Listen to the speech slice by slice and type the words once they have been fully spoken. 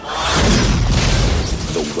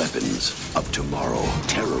the weapons of tomorrow,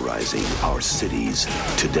 terrorizing our cities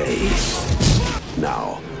today.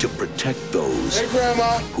 Now, to protect those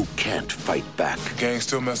who can't fight back. Gang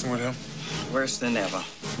still messing with him? Worse than ever.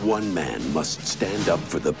 One man must stand up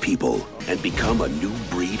for the people and become a new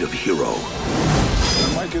breed of hero.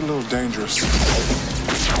 It might get a little dangerous.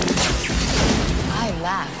 I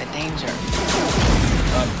laugh at danger.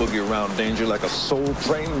 I boogie around danger like a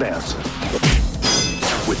soul-trained dancer.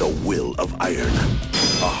 With a will of iron,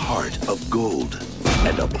 a heart of gold,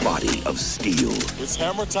 and a body of steel. It's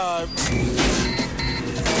hammer time.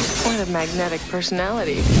 What a magnetic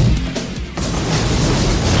personality.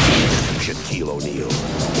 Shaquille O'Neal.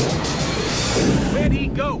 Where'd he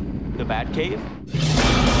go? The Batcave?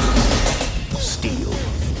 Steel.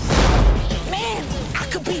 Man, I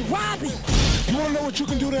could be Robbie. You wanna know what you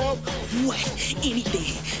can do to help? What?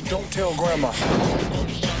 Anything. Don't tell Grandma.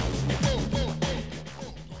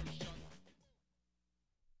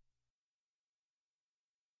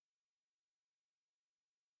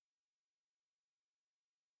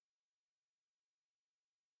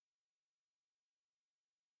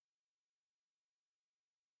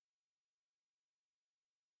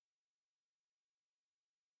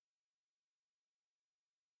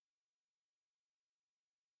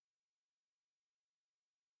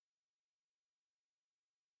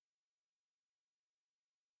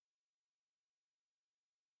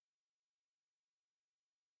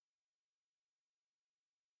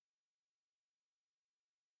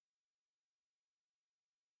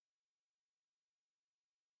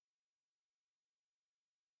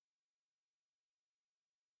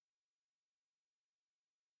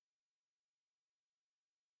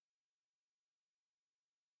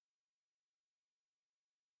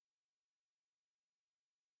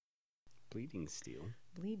 Bleeding Steel.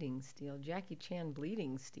 Bleeding Steel. Jackie Chan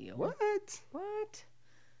Bleeding Steel. What? What?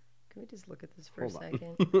 Can we just look at this for a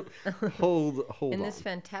second? Hold In on. this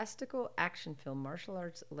fantastical action film, martial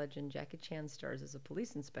arts legend Jackie Chan stars as a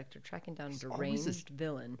police inspector tracking down a deranged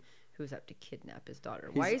villain who is out to kidnap his daughter.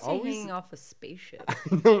 Why is he hanging off a spaceship?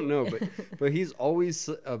 I don't know, but he's always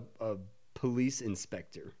a police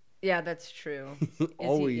inspector. Yeah, that's true.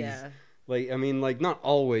 Always. Yeah. Like, I mean, like, not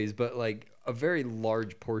always, but like a very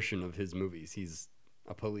large portion of his movies, he's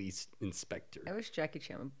a police inspector. I wish Jackie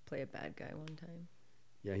Chan would play a bad guy one time.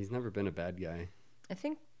 Yeah, he's never been a bad guy. I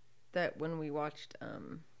think that when we watched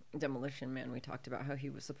Demolition Man, we talked about how he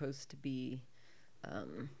was supposed to be,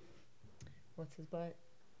 what's his butt?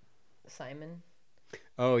 Simon.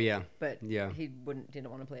 Oh yeah. But yeah, he didn't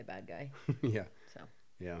want to play a bad guy. Yeah. So.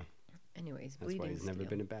 Yeah. Anyways, that's why he's Steel. never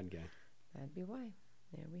been a bad guy. That'd be why.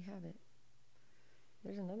 There we have it.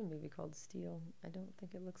 There's another movie called Steel. I don't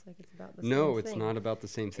think it looks like it's about the same thing. No, it's not about the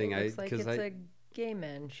same thing. It looks like it's a gay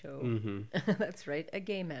man show. Mm-hmm. That's right, a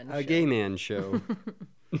gay man show. A gay man show.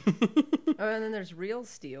 Oh, and then there's Real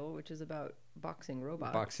Steel, which is about boxing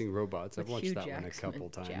robots. Boxing robots. I've watched Hugh that one a couple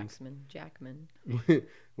times. Jackman.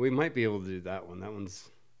 We might be able to do that one. That one's...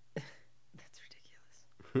 That's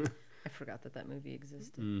ridiculous. I forgot that movie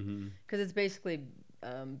existed. Because it's basically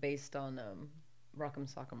based on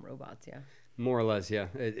Rock'em Sock'em Robots, yeah. More or less, yeah.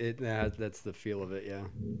 That's the feel of it, yeah.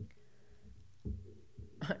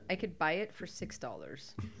 I could buy it for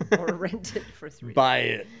 $6 or rent it for $3. Buy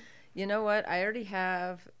it. You know what? I already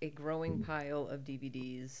have a growing pile of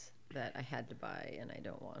DVDs that I had to buy and I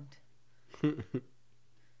don't want.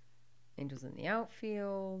 Angels in the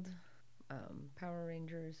Outfield, Power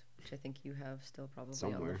Rangers, which I think you have still probably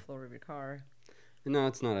somewhere on the floor of your car. No,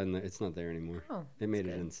 it's not in there. It's not there anymore. Oh, they made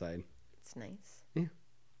good. it inside. It's nice. Yeah.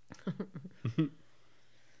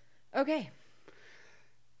 Okay.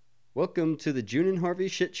 Welcome to the June and Harvey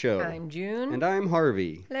Shit Show. I'm June. And I'm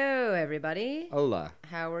Harvey. Hello, everybody. Hola.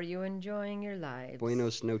 How are you enjoying your lives?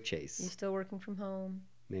 Buenos noches. You still working from home?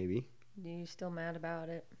 Maybe. Are you still mad about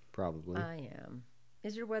it? Probably. I am.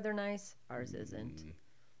 Is your weather nice? Ours isn't.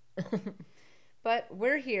 But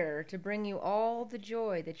we're here to bring you all the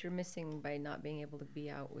joy that you're missing by not being able to be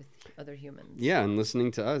out with other humans. Yeah, and listening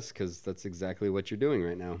to us, because that's exactly what you're doing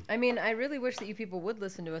right now. I mean, I really wish that you people would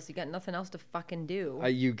listen to us. You got nothing else to fucking do.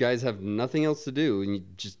 You guys have nothing else to do, and you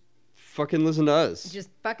just fucking listen to us. Just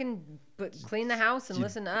fucking clean the house and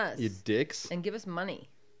listen to us. You dicks. And give us money.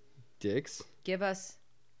 Dicks. Give us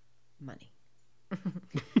money.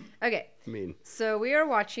 Okay. Mean. So we are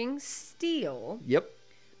watching Steel. Yep.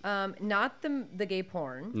 Not the gay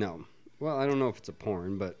porn. No. Well, I don't know if it's a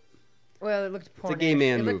porn, but... Well, it looked pornish. It's a gay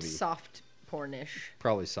man movie. It movie. looked soft pornish.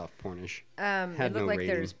 Probably soft pornish. It looked like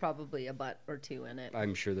rating. There's probably a butt or two in it.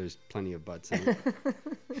 I'm sure there's plenty of butts in it.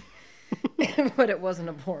 But it wasn't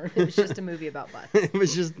a porn. It was just a movie about butts. It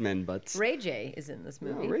was just men butts. Ray J is in this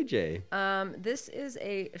movie. Oh, Ray J. This is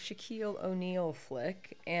a Shaquille O'Neal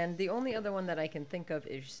flick, and the only other one that I can think of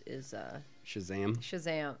is Shazam.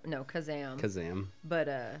 Shazam. No, Kazam. Kazam. But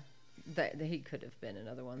he could have been in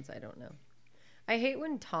other ones. I don't know. I hate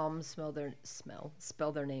when Toms spell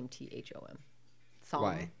their name Thom. Thom.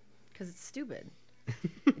 Why? Because it's stupid.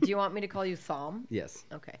 Do you want me to call you Thom? Yes.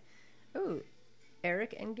 Okay. Ooh,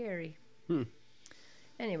 Eric and Gary.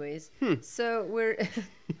 Anyways, so we're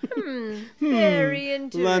very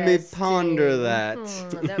interesting. Let me ponder that.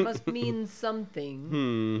 That must mean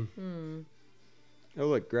something. Oh,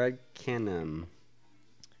 look, Greg Canham.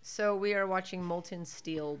 So we are watching Molten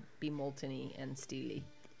Steel be molten-y and steely.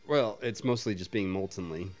 Well, it's mostly just being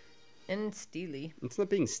moltenly. And steely. It's not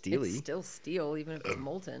being steely. It's still steel, even if it's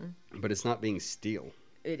molten. But it's not being steel.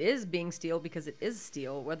 It is being steel because it is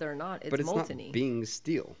steel, whether or not it's But it's molten-y. not being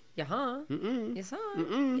steel. Yeah-huh. Yes, huh?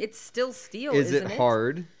 It's still steel, Is isn't it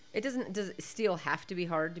hard? It doesn't. Does steel have to be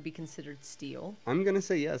hard to be considered steel? I'm going to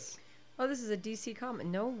say yes. Oh, this is a DC comic.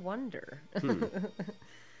 No wonder.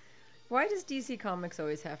 Why does DC Comics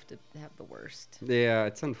always have to have the worst? Yeah,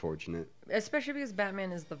 it's unfortunate. Especially because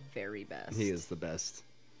Batman is the very best. He is the best.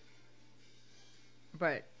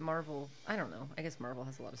 But Marvel, I don't know. I guess Marvel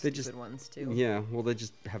has a lot of stupid ones too. Yeah, well, they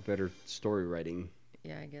just have better story writing.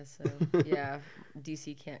 Yeah, I guess so. Yeah,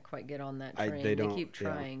 DC can't quite get on that train. They keep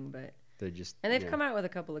trying, but they just and they've come out with a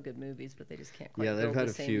couple of good movies, but they just can't quite they've build had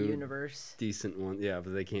the a same few universe. Decent ones, yeah,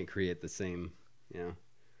 but they can't create the same. Yeah.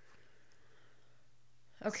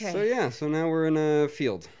 Okay. So now we're in a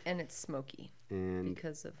field. And it's smoky. And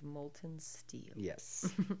because of molten steel.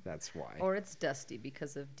 Yes, that's why. Or it's dusty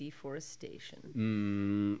because of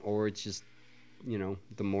deforestation. Or it's just,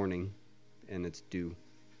 the morning, and it's dew.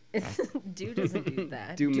 Dew doesn't do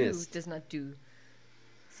that. Dew Dew mist. does not do.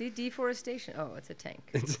 See, deforestation. Oh, it's a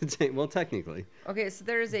tank. It's a tank. Well, technically. Okay, so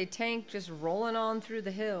there's a tank just rolling on through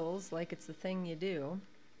the hills like it's the thing you do.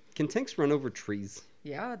 Can tanks run over trees?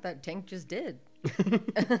 Yeah, that tank just did.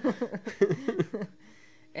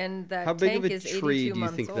 And that How big tank of a is tree 82 do you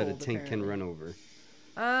think months that a old, tank can apparently. run over?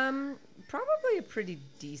 Probably a pretty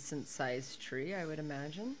decent sized tree, I would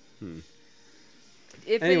imagine.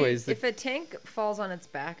 Anyways, if a tank falls on its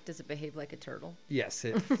back, does it behave like a turtle? Yes,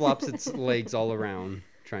 it flops its legs all around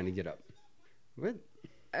trying to get up. What?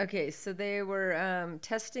 Okay, so they were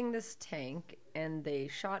testing this tank, and they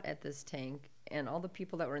shot at this tank, and all the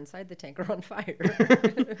people that were inside the tank are on fire.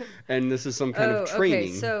 And this is some kind of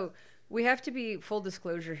training. Okay, so we have to be full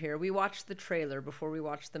disclosure here. We watched the trailer before we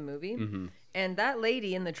watched the movie, and that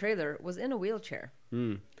lady in the trailer was in a wheelchair.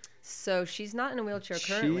 So she's not in a wheelchair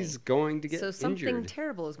currently. She's going to get injured. So something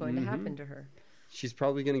terrible is going to happen to her. She's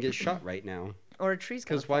probably going to get shot right now. Or a tree's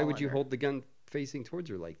going to fall Because why would on you her. hold the gun facing towards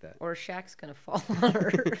her like that? Or Shaq's going to fall on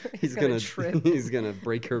her. He's gonna trip. He's gonna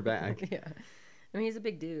break her back. Yeah. I mean, he's a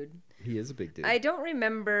big dude. He is a big dude. I don't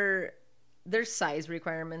remember. There's size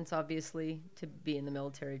requirements, obviously, to be in the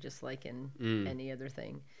military, just like in any other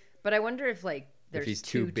thing. But I wonder if there's if he's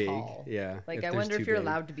too big, tall. yeah. Like I wonder if you're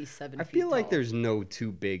allowed to be 7 feet I feel like tall. there's no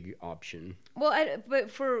too big option. Well,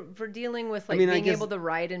 but for dealing with I mean, I being guess- able to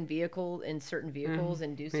ride in certain vehicles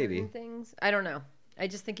and do maybe. certain things, I don't know. I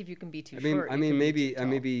just think if you can be too I mean, short, I you mean, can be maybe too tall.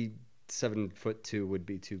 maybe 7'2" would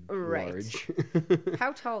be too Right. large.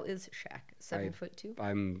 How tall is Shaq?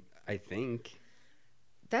 7'2"? I think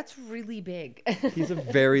That's really big. he's a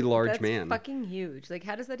very large That's man. fucking huge. Like,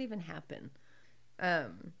 how does that even happen?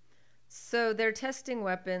 So they're testing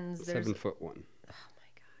weapons. There's 7'1". Oh my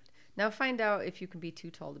god! Now find out if you can be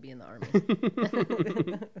too tall to be in the army.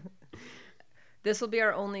 This will be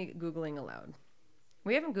our only Googling aloud.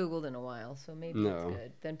 We haven't Googled in a while, so maybe it's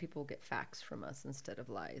good. Then people will get facts from us instead of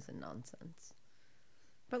lies and nonsense.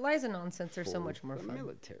 But lies and nonsense are so much more the fun.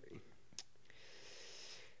 military.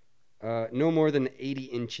 No more than 80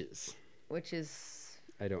 inches. Which is,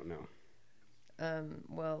 I don't know.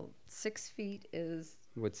 6 feet is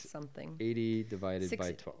What's something. 80 divided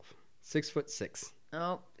by 12? 6'6".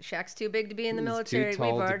 Oh, Shaq's too big to be in the He's too military. We've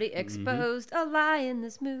tall to- already exposed a lie in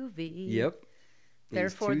this movie. Yep. He's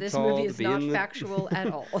Therefore, too this tall movie to is be not in the- factual at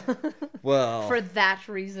all. Well, For that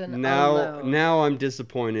reason alone. now I'm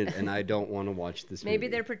disappointed, and I don't want to watch this movie. Maybe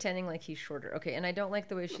they're pretending like he's shorter. Okay, and I don't like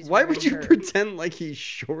the way she's Why would wearing you her- pretend like he's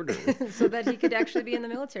shorter? so that he could actually be in the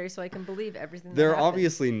military so I can believe everything They're that happened.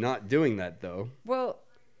 obviously not doing that, though. Well,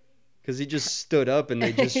 Because he just stood up and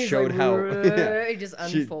they just he's showed like, how. "Ruh," he just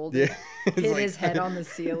unfolded. Yeah. It's hit like- his head on the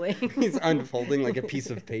ceiling. He's unfolding like a piece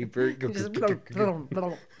of paper. just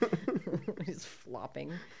he's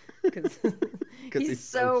flopping because he's he's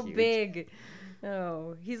so so huge. big.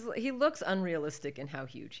 Oh, he looks unrealistic in how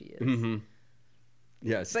huge he is. Mm-hmm.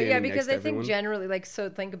 Yeah, But standing yeah, next because to I think everyone. generally, like, so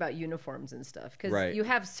think about uniforms and stuff. Because Right. you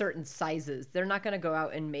have certain sizes. They're not going to go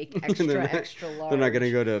out and make They're extra, not- extra large. They're not going to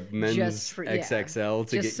go to men's just for, yeah, XXL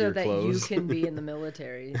to just get so your that clothes. you can be in the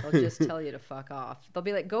military. They'll just tell you to fuck off. They'll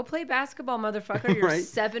be like, "Go play basketball, motherfucker. You're Right.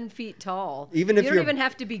 7 feet tall. Even if you don't you're- even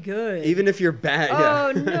have to be good." Even if you're bad.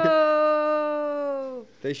 Oh Yeah. no!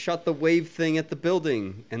 They shot the wave thing at the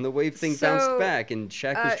building, and the wave thing bounced back, and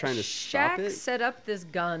Shaq was trying to stop Shaq it. set up this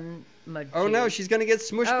gun. Oh no, she's gonna get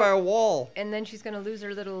smushed by a wall. And then she's gonna lose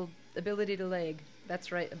her little ability to leg.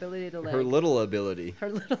 That's right, ability to leg. Her little ability. Her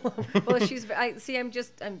little. Well,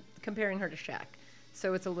 I'm comparing her to Shaq,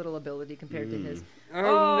 so it's a little ability compared to his.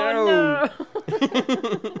 Oh,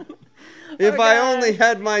 no! If Oh, I God. only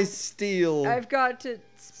had my steel. I've got to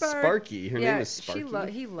Sparky. Her yeah, name is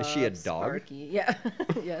Sparky. He loves Is she a dog? Sparky. Yeah.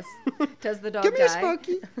 Yes. Does the dog Come die? here,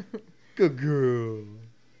 Sparky. Good girl.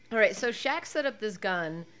 All right. So Shaq set up this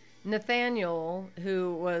gun. Nathaniel,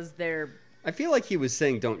 who was their I feel like he was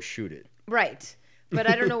saying, "Don't shoot it." right. But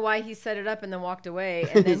I don't know why he set it up and then walked away,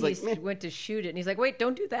 and then He's like, "Meh." went to shoot it, and he's like, "Wait,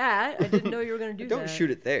 don't do that! I didn't know you were going to do that." Don't shoot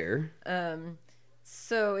it there.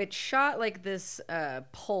 So it shot like this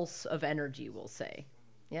pulse of energy, we'll say,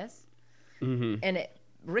 yes, and it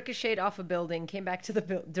ricocheted off a building, came back to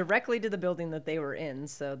directly to the building that they were in.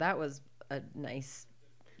 So that was a nice.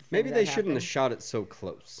 Maybe that they shouldn't happened. have shot it so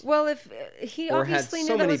close. Well, if he Or had obviously so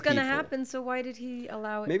knew that many was going to people. happen, so why did he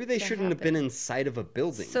allow it? Maybe they to shouldn't have happen? been inside of a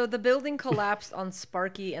building. So the building collapsed on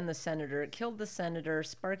Sparky and the senator. It killed the senator.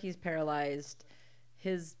 Sparky's paralyzed.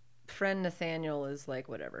 His friend Nathaniel is like,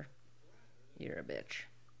 whatever. You're a bitch.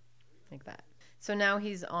 Like that. So now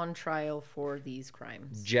he's on trial for these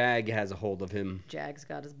crimes. Jag has a hold of him. Jag's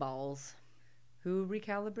got his balls. Who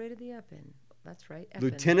recalibrated the Eppin? That's right. Eppin.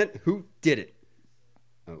 Lieutenant, who did it?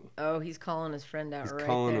 Oh, he's calling his friend out He's right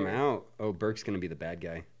calling there. him out. Oh, Burke's gonna be the bad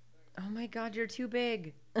guy. Oh my God, you're too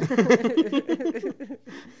big. Look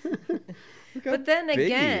how But then big he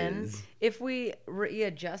again, is. if we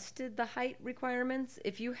readjusted the height requirements,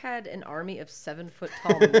 if you had an army of 7 foot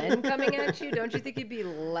tall men coming at you, don't you think you'd be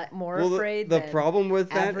more Well, afraid? the than problem with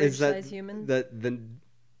that is that average-sized humans? that the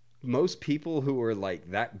most people who are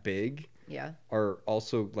like that big Yeah. are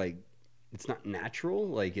also like it's not natural.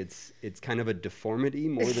 Like it's kind of a deformity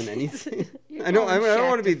more than anything. You're I don't calling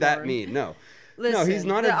want to Shaq be that deformed. mean. No, no, he's Listen,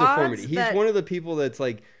 not a the deformity. odds He's that- one of the people that's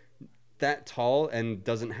like that tall and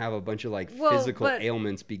doesn't have a bunch of like Well, physical but-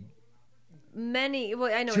 ailments. Well,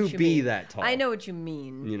 I know To what you be mean. that tall. I know what you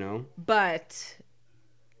mean. You know, But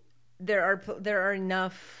there are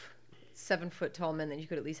enough 7 foot tall men that you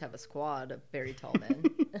could at least have a squad of very tall men.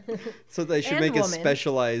 so they should And make a woman.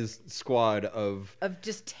 specialized squad of Of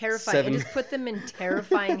just terrifying, and just put them in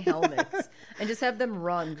terrifying helmets, and just have them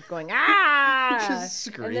run, going ah, Just and then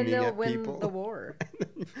screaming they'll at win people. the war.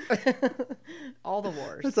 All the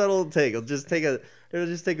wars. That's all it'll take. It'll just take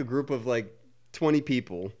a group of like 20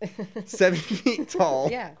 people, 7 feet tall,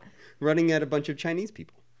 Yeah, running at a bunch of Chinese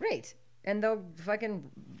people. right. And they'll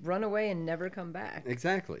fucking run away and never come back.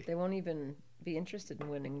 Exactly. They won't even be interested in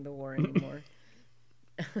winning the war anymore.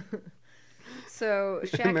 So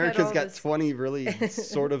Shaq had America's all got this... 20 really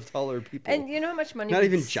sort of taller people. And you know how much money Not we'd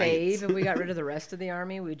even save giants. if we got rid of the rest of the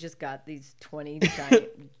army? We just got these 20 giant,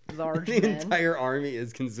 large the men. entire army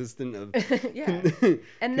is consistent of Yeah.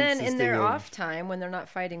 And then in their consisting of- off time, when they're not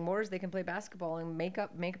fighting wars, they can play basketball and make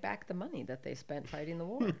back the money that they spent fighting the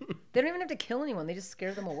war. They don't even have to kill anyone; they just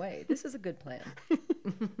scare them away. This is a good plan.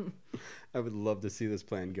 I would love to see this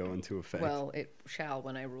plan go into effect. Well, it shall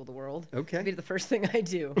when I rule the world. Okay. It'll be the first thing I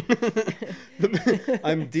do.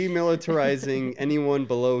 I'm demilitarizing anyone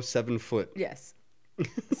below 7 foot. Yes.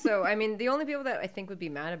 So, I mean, the only people that I think would be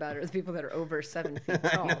mad about it are the people that are over 7 feet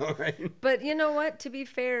tall. I know, right? But you know what? To be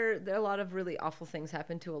fair, a lot of really awful things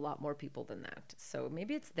happen to a lot more people than that. So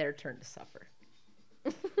maybe it's their turn to suffer.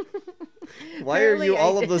 Why are you Apparently I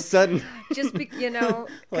all of a did. syou Just because,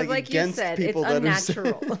 Like like you against said, it's people that are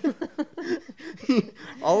unnatural.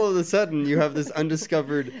 all of a sudden you have this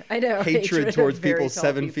undiscovered I know, hatred of towards very people tall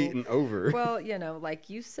 7 people. feet and over. Well, like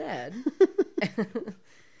you said.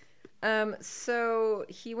 So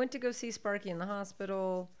he went to go see Sparky in the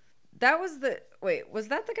hospital. That was was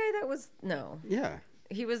that the guy that was? No. Yeah.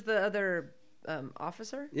 He was the other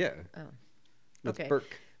officer? Yeah. Oh. That's Okay.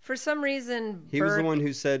 Burke. For some reason, He was the Burke- one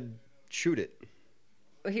who said, shoot it.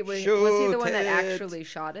 was he the Shoot one that it. actually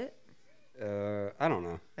shot it? I don't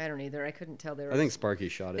know. I don't either. I couldn't tell. I think Sparky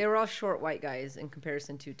shot they it. were all short white guys in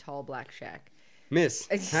comparison to tall black Shaq. Miss.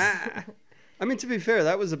 Ha! I mean, to be fair,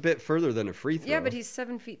 that was a bit further than a free throw. Yeah, but he's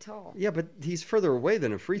 7 feet tall. Yeah, but he's further away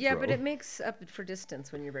than a free Yeah, throw. but it makes up for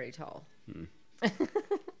distance when you're very tall.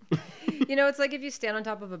 You know, it's like if you stand on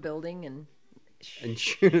top of a building and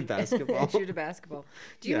shoot a basketball. shoot a basketball.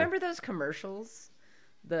 Do you Yeah. remember those commercials?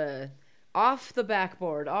 The off the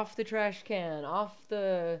backboard, off the trash can, off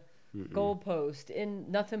the goalpost, in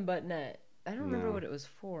nothing but net. I don't remember No. what it was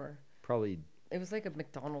for. Probably It was like a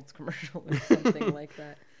McDonald's commercial or something like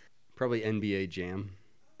that. NBA Jam.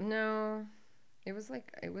 No, it was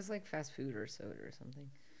like fast food or soda or something.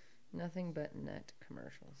 Nothing but net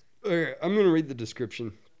commercials. Okay, I'm gonna read the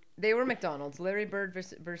description. They were McDonald's. Larry Bird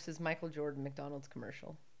versus Michael Jordan McDonald's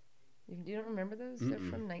commercial. You don't remember those? They're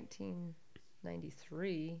from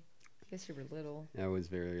 1993. I guess you were little. I was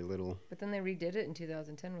very little. But then they redid it in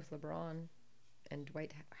 2010 with LeBron and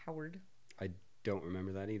Dwight Howard. I don't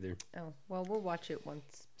remember that either. Oh, well, we'll watch it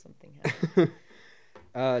once something happens.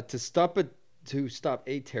 To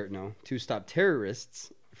stop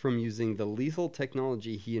terrorists from using the lethal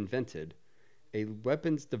technology he invented, a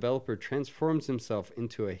weapons developer transforms himself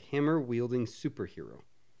into a hammer-wielding superhero.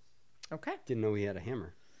 Okay. Didn't know he had a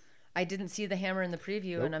hammer. I didn't see the hammer in the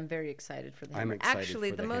preview, Nope. and I'm very excited for the I'm hammer. excited Actually,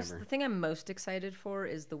 for the the hammer. thing I'm most excited for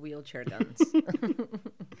is the wheelchair guns.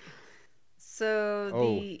 So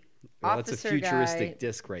the Well, that's a officer futuristic guy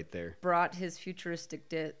disc right there. brought his futuristic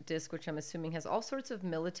disc, which I'm assuming has all sorts of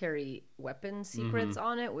military weapon secrets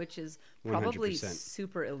on it, which is probably 100%.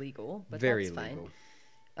 super illegal, but Very that's illegal.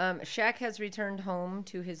 fine. Shaq has returned home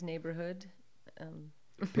to his neighborhood.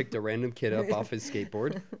 Picked a random kid up off his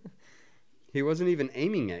skateboard. He wasn't even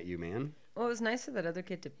aiming at you, man. Well, it was nice of that other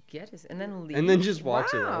kid to get his and then leave. And then just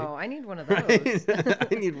walks away. Wow, I need one of those.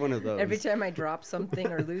 Right? I need one of those. Every time I drop something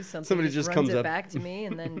or lose something, Somebody he just runs comes it up. back to me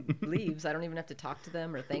and then leaves. I don't even have to talk to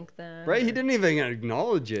them or thank them. Right? He or- didn't even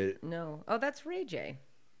acknowledge it. No. Oh, that's Ray J.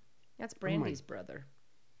 That's Brandy's brother.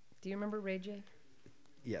 Do you remember Ray J?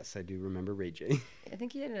 Yes, I do remember Ray J. I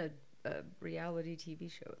think he had a reality TV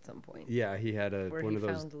show at some point Yeah, he had where one he of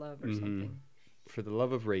those. found love or something. For the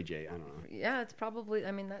love of Ray J, I don't know. Yeah, it's probably.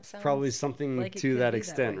 I mean, that sounds Probably something like it to could that be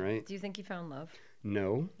extent, way. right? Do you think he found love?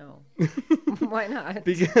 No. No. Why not?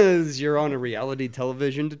 Because you're on a reality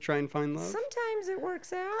television to try and find love? Sometimes it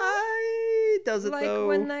works out. Does it Like though?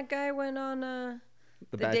 when that guy went on The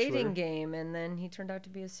the Bachelor? dating game and then he turned out to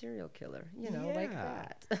be a serial killer. You know, like Yeah.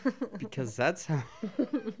 that. Because that's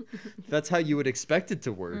how you would expect it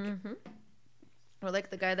to work. Mm-hmm. Or like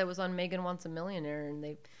the guy that was on Megan Wants a Millionaire and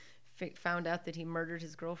they found out that he murdered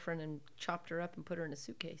his girlfriend and chopped her up and put her in a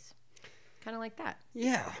suitcase. Kind of like that.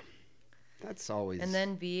 Yeah. That's always. And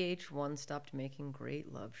then VH1 stopped making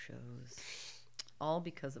great love shows. All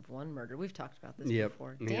because of one murder. We've talked about this Yep.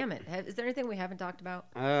 before. Yep. Damn it. Is there anything we haven't talked about?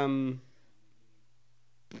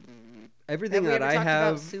 Everything Have we that ever I talked have,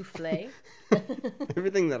 about souffle?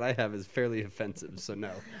 everything that I have is fairly offensive. So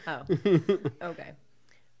no. Oh, okay.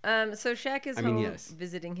 So Shaq is I mean, home yes.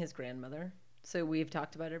 visiting his grandmother. So we've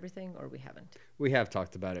talked about everything, or we haven't. We have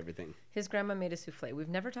talked about everything. His grandma made a souffle. We've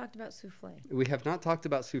never talked about souffle. We have not talked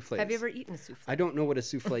about souffles. Have you ever eaten a souffle? I don't know what a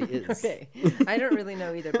souffle is. Okay, I don't really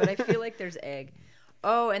know either, but I feel like there's egg.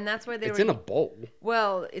 Oh, and that's why they It's were. in a bowl.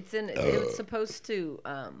 Well, it's in. It was supposed to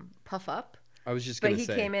puff up. I was just But gonna he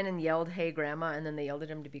say. came in and yelled, "Hey, Grandma!" And then they yelled at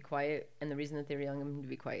him to be quiet. And the reason that they were yelling at him to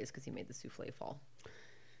be quiet is because he made the souffle fall.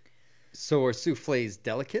 So are souffles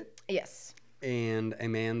delicate? Yes. And a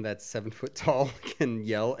man that's 7 foot tall can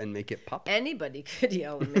yell and make it pop. Anybody could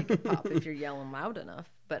yell and make it pop if you're yelling loud enough.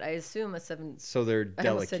 But I assume So they're I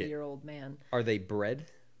almost said a delicate. year-old man. Are they bread?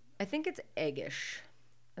 I think it's eggish.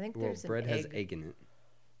 I think Well, there's bread an has egg. egg in it.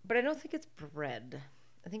 But I don't think it's bread.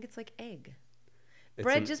 I think it's like egg. It's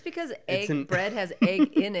Bread, an- just because an- bread has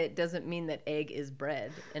egg in it doesn't mean that egg is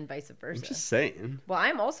bread and vice versa. I'm just saying. Well,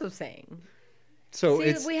 I'm also saying. So See,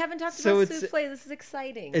 it's we haven't talked so about it's- souffle. This is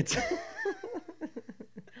exciting. It's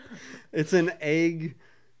it's an egg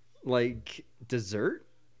like dessert,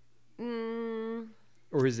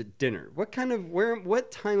 or is it dinner? What time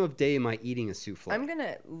of day am I eating a souffle? I'm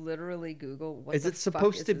gonna literally Google what Is the it fuck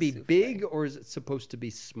supposed is to a be souffle. big or is it supposed to be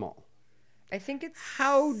small? I think it's.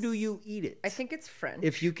 How do you eat it? I think it's French.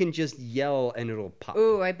 If you can just yell and it'll pop.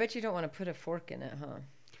 Ooh, I bet you don't want to put a fork in it, huh?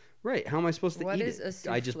 Right. How am I supposed to What eat is it?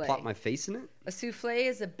 a I just souffle? plop my face in it? A souffle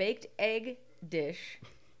is a baked egg dish,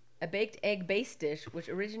 a baked egg based dish, which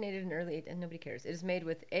originated in early and nobody cares. It is made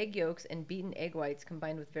with egg yolks and beaten egg whites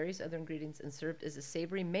combined with various other ingredients and served as a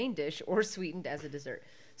savory main dish or sweetened as a dessert.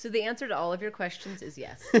 So the answer to all of your questions is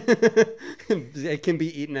yes. It can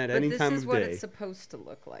be eaten at But any this time is of what day. it's supposed to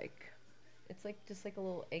look like. It's like just like a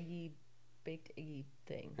little baked eggy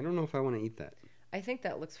thing. I don't know if I want to eat that. I think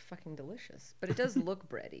that looks fucking delicious, but it does look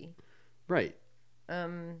bready. Right.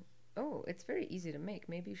 Oh, it's very easy to make.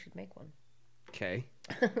 Maybe you should make one. Okay.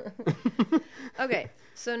 Okay,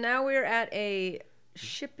 so now we're at a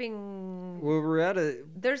shipping. Well, we're at a.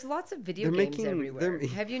 There's lots of video They're games making- everywhere. they're-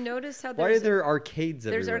 Have you noticed how Why are there's there arcades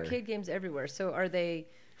there's everywhere? arcade games everywhere? So are they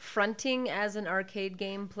fronting as an arcade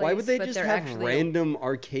game place? Why would they but just they're have actually random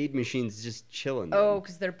arcade machines just chilling? Oh, then?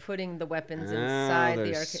 because they're putting the weapons Oh, inside they're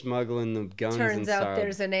the arcade. smuggling the guns Turns inside. out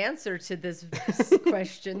there's an answer to this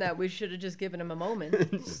question that we should have just given him a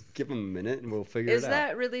moment. Just give them a minute and we'll figure Is it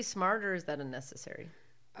that really smart or is that unnecessary?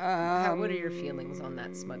 What are your feelings on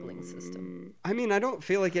that smuggling system? I mean, I don't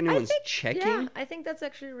feel like anyone's checking. Yeah, I think that's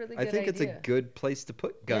actually a really good I think it's a idea. good place to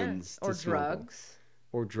put Yeah, guns or to smuggle. drugs.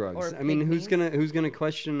 Or drugs. Or I mean, who's pygmies. gonna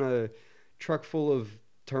question a truck full of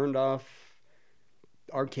turned off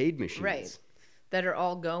arcade machines? Right. That are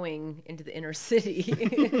all going into the inner city.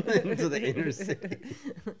 Into the inner city.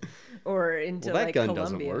 Or into Well, that like gun Colombia.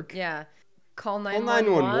 doesn't work. Yeah. Call Well,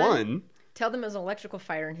 911. 911. Tell them it was an electrical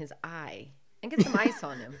fire in his eye. And get some ice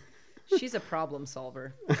on him. She's a problem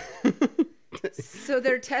solver. So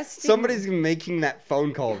they're testing. Somebody's making that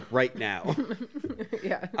phone call right now.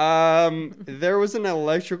 Yeah. There was an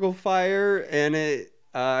electrical fire and it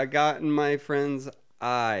got in my friend's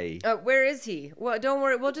eye. Where is he? Well, don't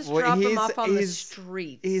worry. We'll just Well, drop him he's- off on the he's-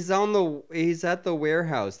 street. He's at the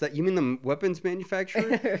warehouse. That you mean the weapons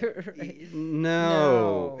manufacturer?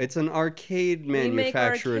 No, it's an arcade make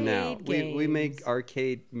manufacturer now. arcade We make games.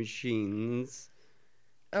 arcade machines.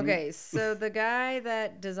 Okay, so the guy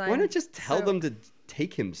that designed. Why not just tell so- them to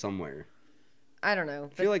take him somewhere? I don't know.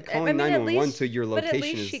 feel like calling at 911 least- to your But at location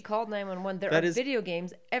least is- she called 911. There that are is- video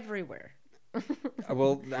games everywhere.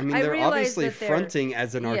 Well, I mean, I they're realize obviously that they're- fronting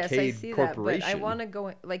as an Yes, I arcade see corporation. that, but I want to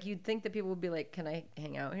go. Like, you'd think that people would be like, "Can I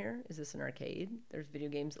hang out here? Is this an arcade? There's video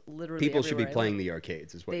games literally." People should be everywhere I playing look." the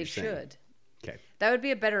arcades, is what They you're saying. should. Okay. That would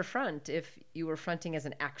be a better front if you were fronting as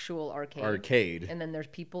an actual arcade. Arcade. And then there's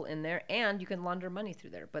people in there, and you can launder money through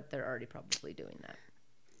there. But they're already probably doing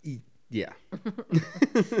that. Yeah.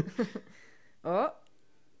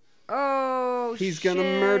 Oh, He's gonna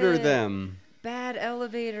murder shit. them. Bad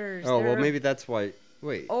elevators. Oh, well, They're maybe that's why.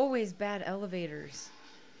 Wait. always bad elevators.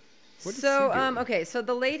 What is So, he doing? okay, so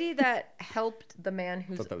the lady that helped the man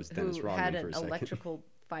Thought that was Dennis who Rodman had for an a second. electrical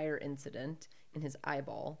fire incident in his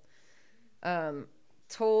eyeball,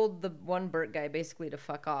 told the one Burt guy basically to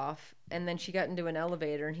fuck off, and then she got into an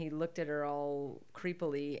elevator, and he looked at her all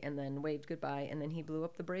creepily, and then waved goodbye, and then he blew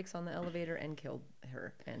up the brakes on the elevator and killed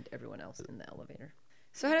her and everyone else in the elevator.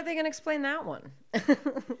 So how are they going to explain that one?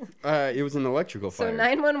 It was an electrical So fire.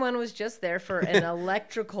 911 was just there for an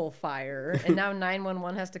electrical fire, and now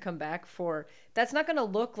 911 has to come back for. That's not going to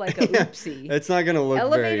look like a oopsie. It's not gonna look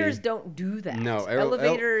Elevators very... don't do that. No,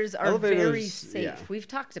 elevators are very elevators, safe. yeah. We've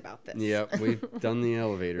talked about this. Yep, we've done the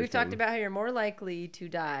elevator. We've talked thing. about how you're more likely to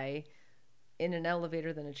die in an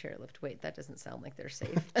elevator than a chairlift. Wait, that doesn't sound like they're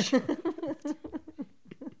safe.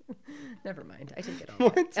 Never mind. I take it all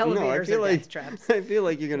back. What? Elevators no, I feel are like death traps. I feel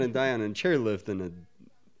like you're gonna die on a chairlift than an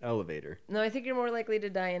elevator. No, I think you're more likely to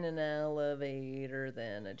die in an elevator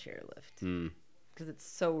than a chairlift. Because it's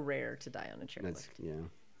so rare to die on a chairlift. That's yeah.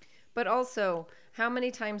 But also, how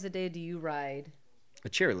many times a day do you ride A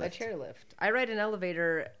chairlift. a chairlift? I ride an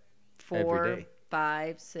elevator Every 4, day.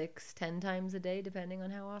 5, 6, 10 times a day, depending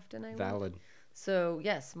on how often I walk. Valid. So,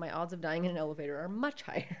 yes, my odds of dying in an elevator are much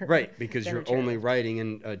higher. Right, because than a you're only chairlift. riding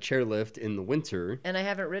in a chairlift in the winter And I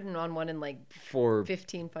haven't ridden on one in like for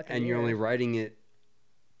 15 fucking and years. you're only riding it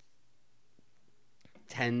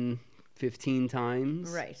 10, 15 times.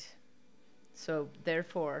 Right. So,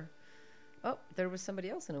 therefore... Oh, there was somebody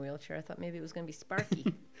else in a wheelchair. I thought maybe it was going to be Sparky.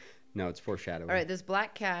 No, it's foreshadowing. All right, this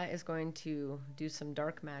black cat is going to do some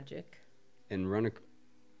dark magic. And run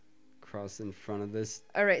across in front of this.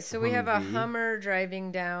 All right, so we have a Humvee. Hummer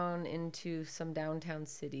driving down into some downtown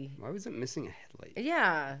city. Why was it missing a headlight?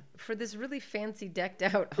 Yeah, for this really fancy decked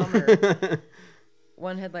out Hummer.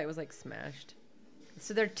 One headlight was like smashed.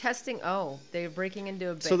 So they're testing. Oh, they're breaking into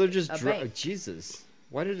a bank. So they're just bank. Jesus.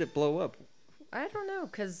 Why did it blow up? I don't know,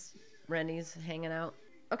 because Rennie's hanging out.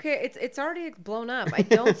 Okay, it's already blown up. I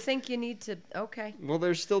don't think you need to. Okay. Well,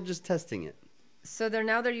 they're still just testing it. So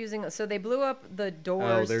they're using. So they blew up the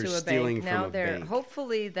doors they're to a stealing bank. from Now a they're bank.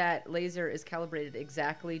 hopefully that laser is calibrated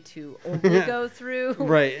exactly to only go through.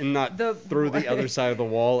 Right, and not The- through the other side of the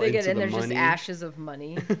wall They into get in, the there's money. just ashes of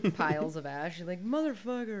money, piles of ash. You're like,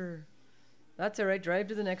 motherfucker. That's all right. Drive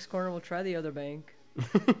to the next corner. We'll try the other bank.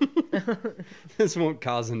 This won't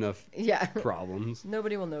cause enough Yeah. problems.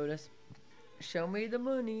 Nobody will notice. Show me the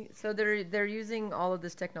money. So they're using all of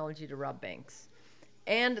this technology to rob banks.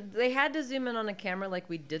 And they had to zoom in on a camera like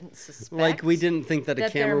we didn't suspect. Like we didn't think that a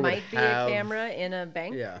that camera there would might be have... a camera in a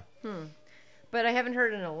bank. Yeah. But I haven't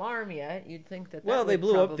heard an alarm yet. You'd think that. Well, they would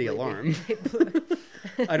blew up the probably alarm. They blew-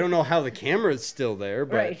 I don't know how the camera's still there,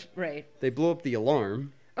 but right. they blew up the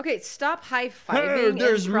alarm. Okay, stop high Hey, fiving.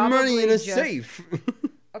 there's money in a just... safe.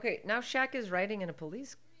 Okay, now Shaq is riding in a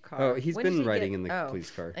police car. Oh, he's When been did he riding get- in the Oh, police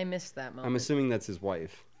car. I missed that moment. I'm assuming that's his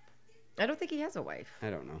wife. I don't think he has a wife. I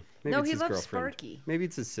don't know. Maybe No, it's he his loves girlfriend. Sparky. Maybe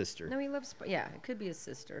it's his sister. No, he loves. Yeah, it could be his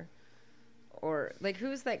sister. Or like,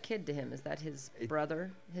 who's that kid to him? Is that his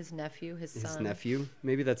brother, his nephew, his son? His nephew.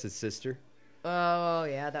 Maybe that's his sister. Oh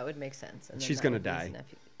yeah, that would make sense. And then She's that gonna would be his die.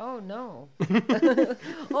 nephew. Oh no.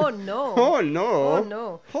 Oh no. Oh no. Oh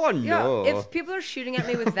no. Oh no. Yeah, if people are shooting at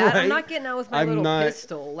me with that, I'm Right? not getting out with my I'm little not-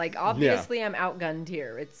 pistol. Like obviously, I'm outgunned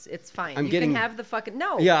here. It's fine. I'm You getting- can have the fucking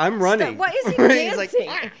no. Yeah, I'm running. Stop. What is he Right? He's like,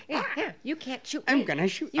 dancing? Yeah, you can't shoot. I'm me. gonna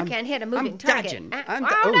shoot. You I'm- can't hit a I'm moving target. dodging. Oh I'm no,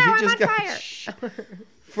 he I'm just on got fire. Shh.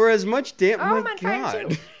 For as much damn. Oh, my I'm on fire God.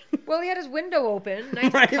 too. Well, he had his window open.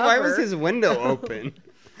 Nice Right? cover. Why was his window open?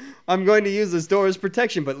 I'm going to use this door as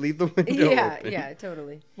protection, but leave the window Yeah, open. yeah,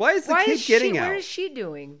 totally. Why is the Why kid is getting she? out? Where is she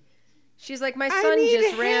doing? She's like, my I son need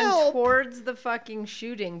just ran help." towards the fucking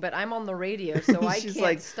shooting, but I'm on the radio, so I She's can't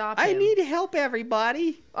like, stop I him. need help,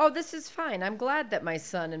 everybody. Oh, this is fine. I'm glad that my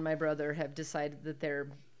son and my brother have decided that they're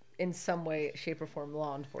in some way, shape, or form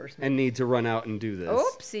law enforcement. And need to run out and do this.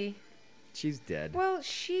 Oopsie. She's dead. Well,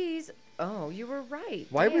 she's. Oh, you were right.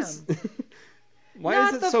 Why Damn. was? Why Not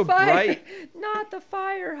is it the so fire, bright? Not the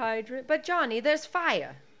fire hydrant. But Johnny, there's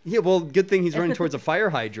fire. Yeah, well, good thing he's running towards a fire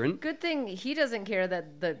hydrant. Good thing he doesn't care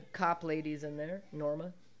that the cop lady's in there,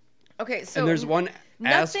 Norma. Okay, so And there's one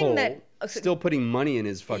nothing asshole that- still putting money in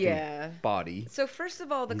his fucking Yeah. body. So first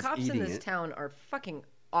of all, the He's cops in eating this it. town are fucking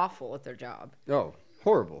awful at their job. Oh,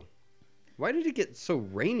 horrible. Why did it get so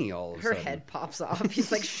rainy all of a Her sudden? head pops off.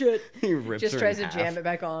 He's like, shit. He rips Just her tries in to jam half. it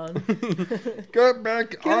back on. Get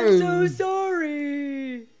back on. I'm so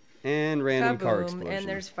sorry. And random car Kaboom, explosion. and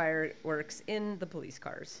there's fireworks in the police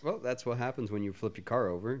cars. Well, that's what happens when you flip your car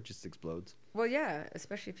over. It just explodes. Well, yeah,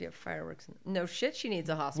 especially if you have fireworks. No shit, she needs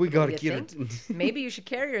a hospital. We gotta you get her think? to- Maybe you should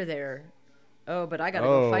carry her there. Oh, but I gotta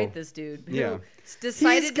Oh, go fight this dude. Who yeah.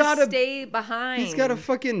 decided got to a- stay behind. He's got a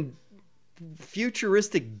fucking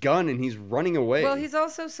futuristic gun and he's running away. Well, he's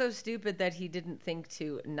also so stupid that he didn't think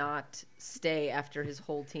to not stay after his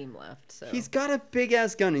whole team left. So He's got a big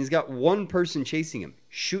ass gun. He's got one person chasing him.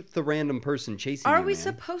 Shoot the random person chasing Are you, we man.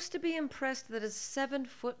 supposed to be impressed that a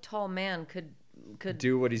 7-foot tall man could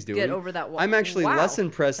Do what he's doing. get over that wall? I'm actually Wow. less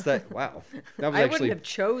impressed that. Wow, that was I actually wouldn't have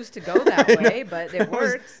chose to go that way, but it that was-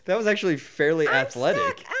 works. that was actually fairly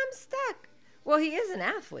athletic. I'm stuck. Well, he is an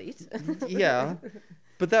athlete. Yeah,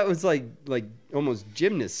 but that was like almost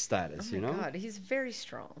gymnast status, Oh you my know. God, he's very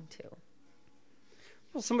strong too.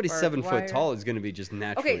 Well, somebody Barbed 7 wire. foot tall is going to be just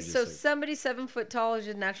naturally. Okay, just so like- somebody 7 foot tall is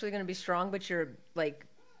just naturally going to be strong, but you're like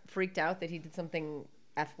freaked out that he did something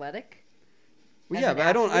athletic. well, as yeah, an but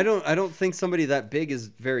athlete? I don't think somebody that big is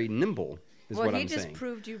very nimble. Is Well, what he I'm just saying.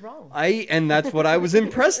 proved you wrong. And that's what I was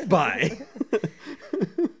impressed by.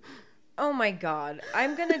 Oh my God,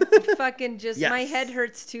 I'm gonna fucking just. Yes. My head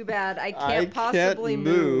hurts too bad. I I can't can't possibly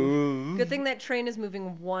move. Good thing that train is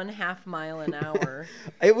moving 1/2 mile an hour.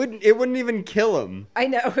 It wouldn't even kill him. I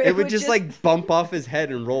know. It would just like bump off his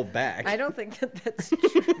head and roll back. I don't think that's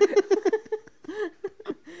true.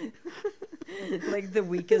 Like the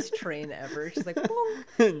weakest train ever. Just like,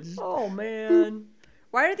 bonk. Oh man.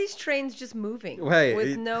 Why are these trains just moving Wait,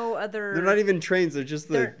 with no other? They're not even trains. They're just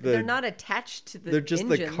They're not attached to the. They're just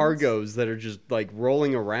engines. the cargos that are just like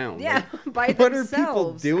rolling around. Yeah, Like, by what themselves. are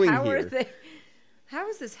people doing How here? Are they? How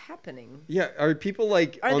is this happening? Yeah, are people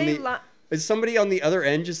like Are on they the? Is somebody on the other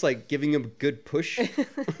end just like giving him a good push?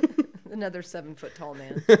 Another 7 foot tall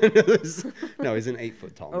man. No, he's an 8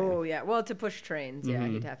 foot tall man. Oh yeah. Well, to push trains, yeah,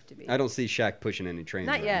 he'd have to be. I don't see Shaq pushing any trains.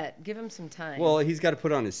 Not around. yet. Give him some time. Well, he's got to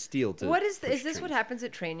put on his steel to. what is push is this? What trains. happens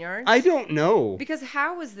at train yards? I don't know. Because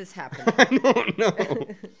how is this happening? I don't know.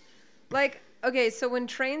 Like, okay, so when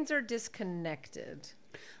trains are disconnected,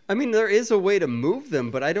 I mean, there is a way to move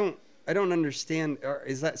them, but I don't understand.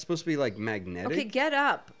 Is that supposed to be like magnetic? okay, get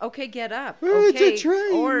up. Okay, get up. Oh, it's a Okay,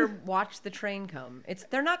 train. or watch the train come.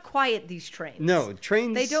 They're not quiet. These trains. No,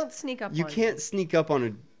 trains. They don't sneak up. You on can't You. sneak up on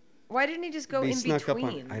a. Why didn't he just go Be in snuck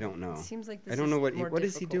between? up on. I don't know. It seems like this I don't know is more what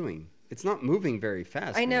is he difficult. doing? It's not moving very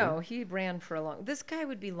fast. I man. know he ran for a long. This guy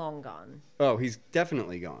would be long gone. Oh, he's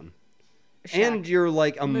definitely gone. Shaq. And you're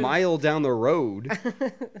like a Move. mile down the road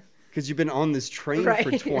because you've been on this train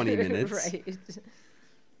for 20 minutes. Right.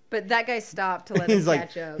 But that guy stopped to let He's him like,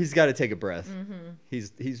 catch up. he's got to take a breath. He's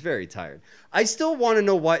very tired. I still want to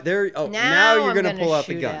know why there. Oh, now you're I'm gonna pull out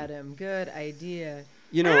the shoot gun. At him. Good idea.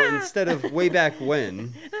 You know, instead of way back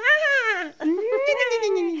when.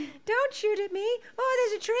 Don't shoot at me. Oh,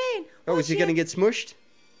 there's a train. Oh, is he going to get smushed?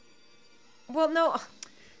 Well, no.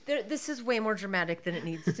 This is way more dramatic than it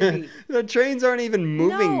needs to be. The trains aren't even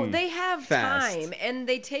moving. No, they have fast. time, and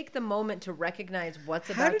they take the moment to recognize what's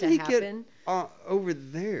How about did to he happen. get over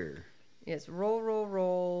there? Yes, roll, roll,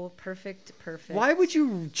 roll. Perfect. Why would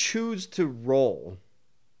you choose to roll?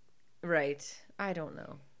 Right. I don't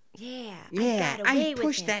know. Yeah, Yeah, I got away I with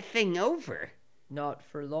pushed it. that thing over. Not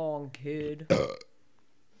for long, kid.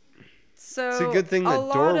 So It's a good thing the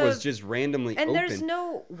lot door was of- just randomly and open. there's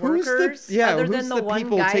no Who's workers other than who's the one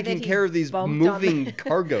people guy taking that he care of these bumped on moving the-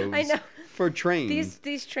 cargoes I know. for trains?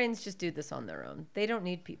 These trains just do this on their own. They don't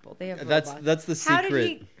need people. They have That's robots. the How did secret.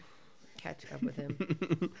 he catch up with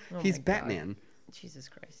him? Oh He's my God. Batman. Jesus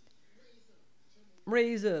Christ.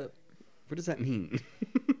 Raise up. What does that mean?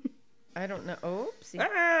 I don't know. Oopsie.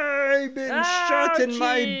 I've been shot in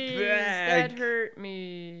my Ouchies, back. That hurt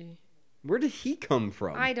me. Where did he come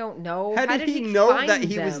from? I don't know. How did he he know find that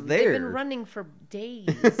he was them? They've been there? running for days.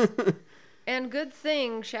 And good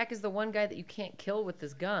thing Shaq is the one guy that you can't kill with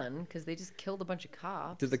this gun because they just killed a bunch of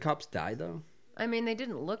cops. Did the cops die though? I mean, they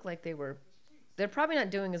didn't look like they were. They're probably not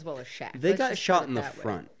doing as well as Shaq. They Let's got just shot put it in the that way.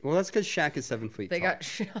 front. Well, that's because Shaq is 7 feet They tall. got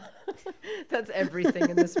shot. That's everything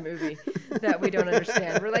in this movie that we don't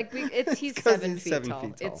understand. We're like, he's 'cause 7 he's feet 7 tall.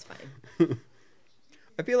 feet tall. It's fine.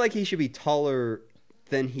 I feel like he should be taller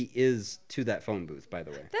than he is to that phone booth, by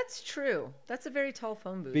the way. That's true. That's a very tall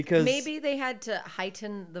phone booth. Because- maybe they had to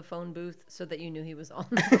heighten the phone booth so that you knew he was on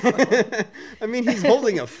the phone. I mean, he's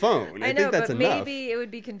holding a phone. I, I know, think that's but enough. maybe it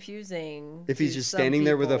would be confusing If he's to just some standing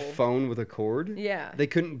there with a people. phone with a cord? Yeah. They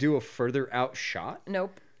couldn't do a further out shot?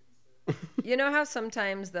 Nope. You know how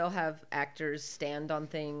sometimes they'll have actors stand on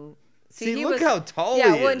thing. See, he look how tall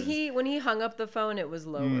yeah, he when is. when he hung up the phone, it was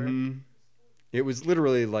lower. It was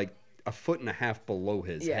literally like a foot and a half below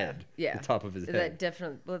his Yeah, head. yeah. The top of his That head.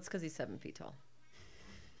 definitely. Well, it's because he's 7 feet tall.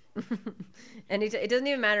 And it doesn't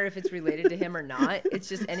even matter if it's related to him or not. It's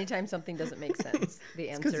just anytime something doesn't make sense, the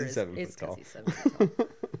 'cause answer he's is 7 it's foot tall. because he's 7 feet tall.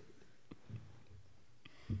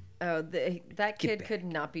 Oh, that kid back. could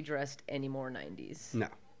not be dressed any more 90s. No.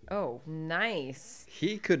 Oh, nice.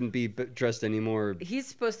 He couldn't be dressed anymore. He's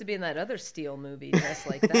supposed to be in that other Steel movie dressed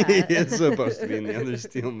like that. He is supposed to be in the other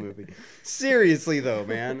Steel movie. Seriously, though,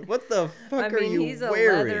 man. What the fuck I are mean, you he's a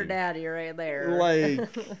wearing? leather daddy right there. Like,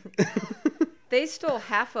 They stole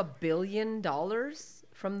 $500 million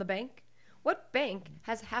from the bank. What bank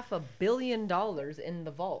has $500 million in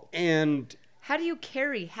the vault? and How do you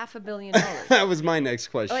carry $500 million? that was my next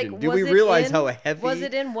question. Like, Do was we it realize in- how heavy? was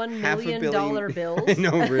it in $1 half a million billion- bills? I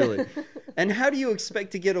know, really. And how do you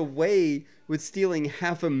expect to get away with stealing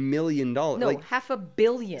 $500,000? No, like, $500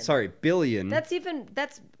 million. sorry, billion.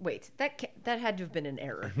 Wait, that had to have been an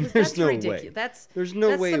error. 'Cause There's that's no ridiculous. way. There's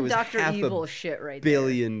no way it some was Dr. half a Evil shit right $1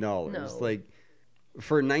 billion. No. Like,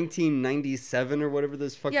 for 1997 or whatever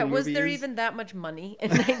this fucking there. Yeah, was movie there is. even that much money in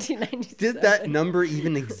 1997? Did that number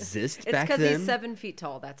even exist It's back because then? he's 7 feet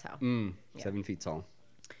tall. That's how. 7 feet tall.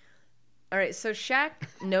 All right, so Shaq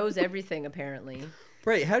knows everything apparently.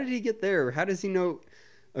 Right, how did he get there? How does he know?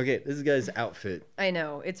 Okay, this guy's outfit. I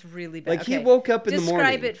know it's really bad. Like, he Okay, woke up in the Describe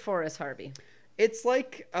morning. it for us, Harvey. It's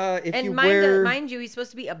like if And you mind, wear... mind you, he's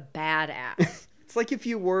supposed to be a badass. It's like if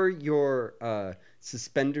you wore your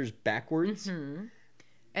suspenders backwards,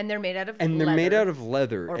 And they're made out of and they're made leather. out of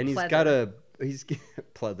leather, Or and he's pleather. got he's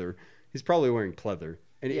pleather. He's probably wearing pleather.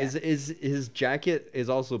 And Yeah. is his jacket is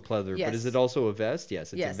also pleather, but is Yes. it also a vest?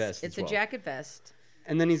 Yes, it's yes, a vest. it's as a well. jacket vest,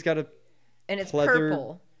 And then he's got a and it's pleather.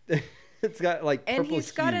 purple. It's got like And purple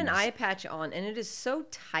he's got an hues. eye patch on, and it is so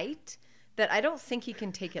tight that I don't think he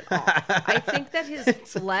can take it off. I think that his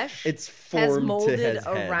flesh it's has formed to molded his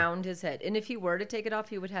head. around his head, and if he were to take it off,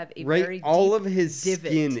 he would have a Right, very all deep of his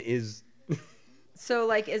divot. skin is. So,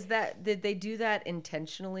 like, did they do that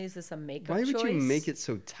intentionally? Is this a makeup Why would choice? you make it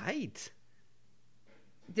so tight?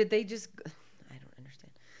 Did they just? I don't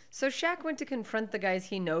understand. So Shaq went to confront the guys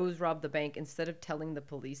he knows robbed the bank instead of telling the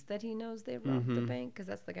police that he knows they robbed Mm-hmm. the bank, because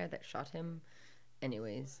that's the guy that shot him.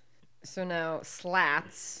 Anyways, so now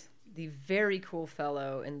Slats, the very cool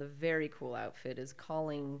fellow in the very cool outfit, is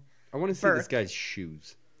calling. I want to see this Burke. guy's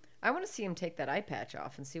shoes. I want to see him take that eye patch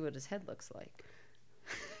off and see what his head looks like.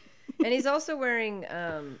 And he's also wearing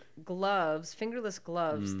gloves, fingerless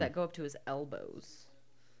gloves that go up to his elbows.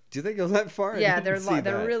 Do they go that far? I Yeah, didn't see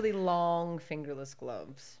they're that. really long fingerless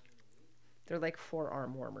gloves. They're like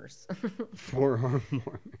forearm warmers. Forearm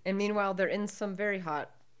warmer. And meanwhile, they're in some very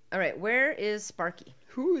hot. All right, where is Sparky?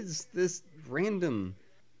 Who is this random?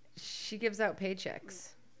 She gives out paychecks.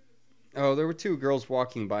 Oh, there were two girls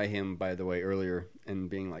walking by him, by the way, earlier, and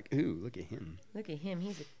being like, "Ooh, look at him." Look at him.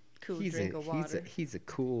 He's a cool He's drink of water. He's a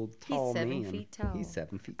cool, tall He's man. 7 feet tall. He's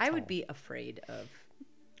 7 feet tall. I would be afraid of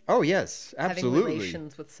Oh, yes. Absolutely. having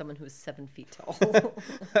relations with someone who is 7 feet tall.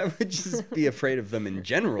 I would just be afraid of them in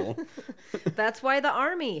general. That's why the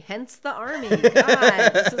army. Hence the army. God,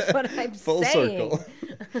 this is what I'm Full saying.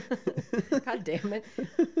 circle. God damn it.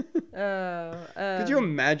 Could you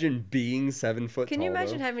imagine being 7 foot tall? Can you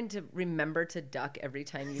imagine though? having to remember to duck every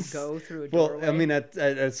time you go through a Well, doorway? I mean, at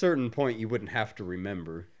a certain point, you wouldn't have to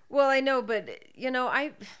remember. Well, I know, but,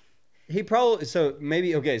 He probably... So,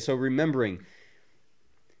 maybe... Okay, so remembering...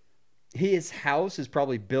 His house is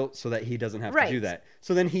probably built so that he doesn't have to do Right. that.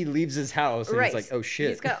 So then he leaves his house and he's like, oh, shit.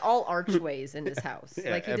 He's got all archways in his house.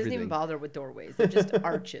 Yeah, like, he doesn't everything. even bother with doorways. They're just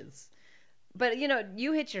arches. But,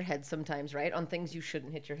 you hit your head sometimes, right? On things you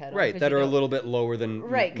shouldn't hit your head on. Right, 'cause that you are a don't- little bit lower than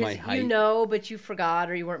Right, my because height. but you forgot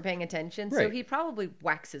or you weren't paying attention. So Right. he probably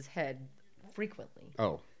whacks his head frequently.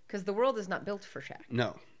 Oh, Because the world is not built for Shaq.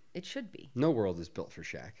 no. It should be. No world is built for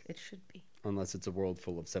Shaq. It should be. Unless it's a world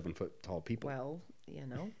full of 7 foot tall people. Well,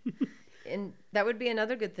 And that would be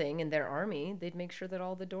another good thing in their army. They'd make sure that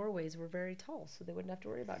all the doorways were very tall so they wouldn't have to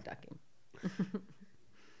worry about ducking.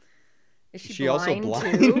 Is she also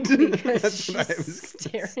blind too? blind? Because That's what I she's was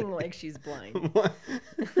gonna staring like she's blind. What?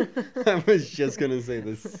 I was just going to say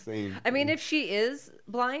the same. I mean, if she is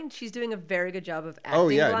blind, she's doing a very good job of acting Oh,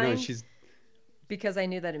 yeah. blind. No, she's... Because I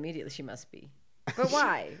knew that immediately she must be. But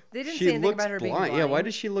why? They didn't She say anything looks about her being blind. blind. Yeah, why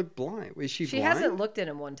does she look blind? Is she She blind? hasn't looked at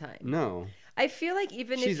him one time. No. I feel like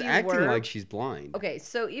even She's if you acting were... like she's blind. Okay,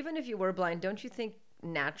 so even if you were blind, don't you think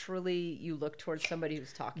naturally you look towards somebody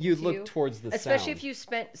who's talking You'd to look you? towards the Especially sound. if you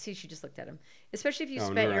spent... See, she just looked at him. Especially if you Oh,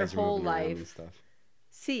 and spent her your eyes are whole moving around and life stuff.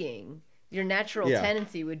 seeing. Your natural Yeah.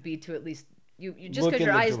 tendency would be to at least... You just Look because in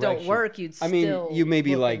your the eyes don't direction. work, you'd I still mean, you may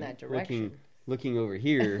be look like in that direction. looking over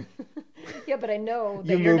here. Yeah, but I know You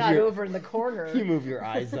that you're move not your- over in the corner. You move your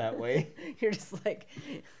eyes that way. You're just like...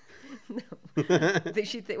 No.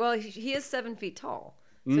 He is 7 feet tall.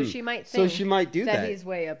 So she might So think she might do that. he's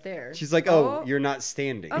way up there. She's like, oh, you're not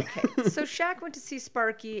standing. Okay, so Shaq went to see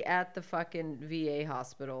Sparky at the fucking VA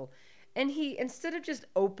hospital, and he, instead of just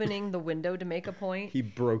opening the window to make a point, He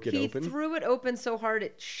broke it open? He threw it open so hard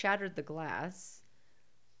it shattered the glass.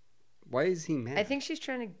 Why is he mad? I think he's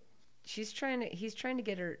trying to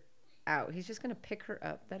get her out. He's just gonna pick her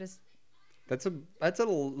up. That's a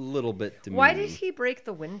little bit demeaning. why did he break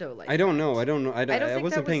the window like I don't that? know. I think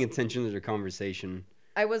wasn't that paying was- attention to their conversation.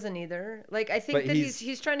 I wasn't either. Like, I think But that he's-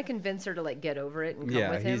 he's trying to convince her to like get over it and come Yeah,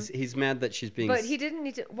 with him. he's mad that she's being. But he didn't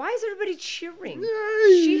need to. Why is everybody cheering?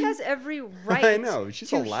 She has every right I know, she's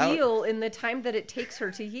to allowed- heal in the time that it takes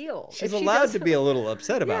her to heal. She's If she allowed to doesn't- be a little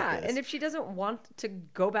upset about Yeah, this. and if she doesn't want to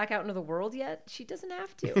go back out into the world yet, she doesn't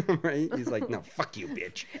have to. Right? He's like, no, fuck you,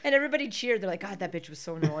 bitch. And everybody cheered. They're like, God, that bitch was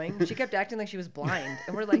so annoying. She kept acting like she was blind.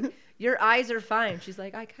 And we're like, your eyes are fine. She's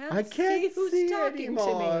like, I can't see who's see talking to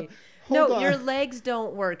anymore. me. Hold No, on. your legs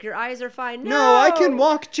don't work. Your eyes are fine. No, I can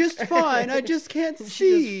walk just fine. I just can't She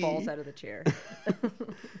see. just falls out of the chair.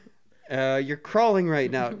 You're crawling right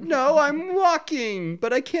now. No, I'm walking,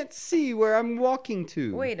 but I can't see where I'm walking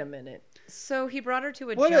to. Wait a minute. So he brought her to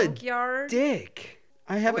a What junkyard. a dick.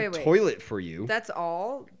 I have a Wait. toilet for you. That's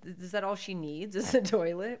all? Is that all she needs? Is a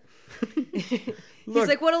toilet? He's Look.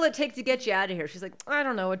 like, what'll it take to get you out of here? She's like, I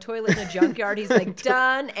don't know, a toilet in a junkyard. He's like,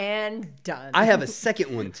 done and done. I have a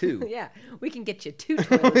second one too. Yeah, we can get you 2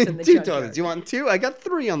 toilets in the Two junkyard. toilets. You want 2? I got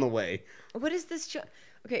 3 on the way. What is this?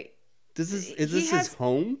 Okay. Is He this has- his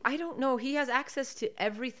home? I don't know. He has access to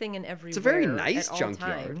everything and everywhere. It's a very nice at all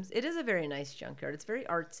junkyard. times. It is a very nice junkyard. It's very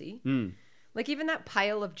artsy. Mm. Like even that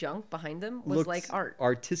pile of junk behind him was Looks like art.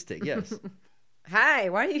 Artistic, yes. Hi,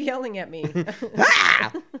 why are you yelling at me?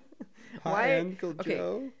 Hi, Why- Uncle okay.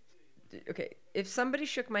 Joe. Okay, if somebody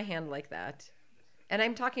shook my hand like that, and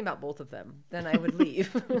I'm talking about both of them, then I would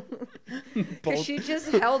leave. Because Both- she just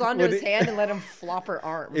held onto Would his it- hand and let him flop her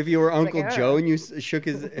arm. If you were It's like, Uncle "Ah." Joe and you shook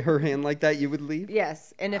her hand like that, you would leave?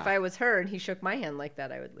 Yes, and if I was her and he shook my hand like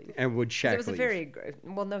that, I would leave. And would 'Cause Shaq it was a leave? very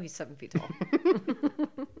well. No, he's 7 feet tall.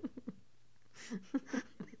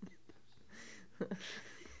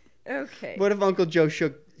 Okay. What if Uncle Joe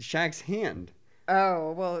shook Shaq's hand?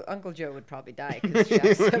 Oh well, Uncle Joe would probably die because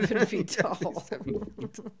Shaq's 7 feet tall.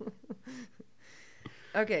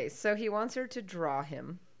 Okay, so he wants her to draw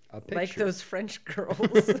him A like picture. those French girls.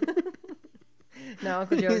 Now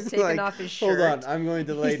Uncle Joe is He's taking like, off his shirt. Hold on, I'm going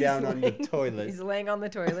to lay He's down on the laying- toilet. He's laying on the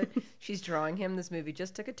toilet. She's drawing him. This movie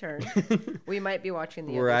just took a turn. We might be watching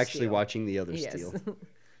the We're other actually Steel. watching the other Yes. Steel.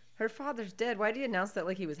 Her father's dead. Why did he announce that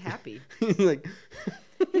like he was happy? He's like,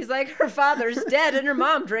 He's like, her father's dead and her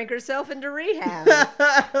mom drank herself into rehab.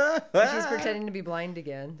 And she's pretending to be blind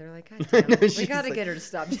again. They're like, God damn it. We she's got to like- get her to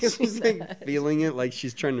stop doing she's that. like feeling it like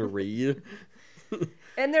she's trying to read.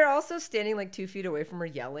 And they're also standing like 2 feet away from her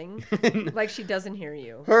yelling. Like she doesn't hear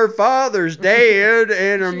you. Her father's dead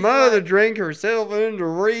and her She's mother like- drank herself into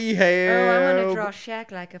rehab. Oh, I want to draw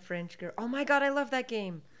Shaq like a French girl. Oh my God, I love that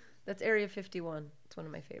game. That's Area 51. It's one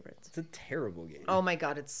of my favorites. It's a terrible game. Oh my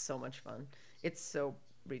God, it's so much fun. It's so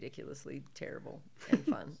ridiculously terrible and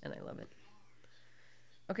fun, and I love it.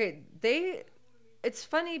 Okay, it's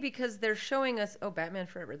funny because they're showing us, Batman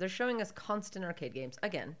Forever. They're showing us constant arcade games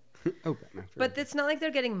again. Oh, Batman. But it's not like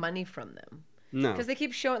they're getting money from them. No. Because they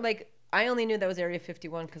keep showing, like, I only knew that was Area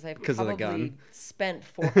 51 because I of the probably gun. spent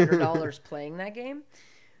 $400 playing that game.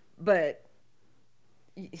 But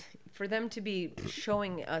for them to be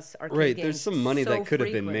showing us arcade Right, games there's some money so that could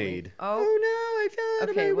have been frequently- made. Oh, no, I fell out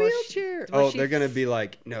Okay, of my well, wheelchair. well, she they're going to be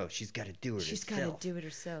like, no, she's got to do it she's herself. got to do it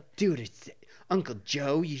herself. Do it. Uncle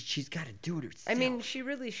Joe, she's got to do it herself. I mean, she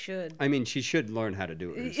really should. I mean, she should learn how to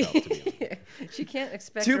do it herself, to be honest. She can't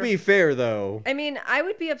expect To her- be fair, though. I mean, I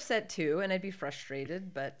would be upset too, and I'd be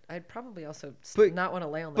frustrated, but I'd probably also But- not want to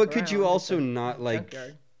lay on the But ground. could you at also the not, like,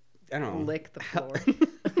 junkyard. I don't know, Lick the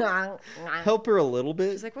floor. help her a little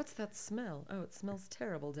bit? She's like, what's that smell? Oh, it smells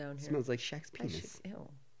terrible down here. Smells like Shaq's I should- penis. Ew.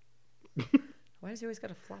 Why does he always got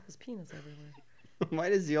to flop his penis everywhere? Why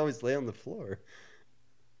does he always lay on the floor?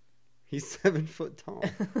 He's 7 foot tall.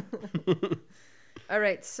 All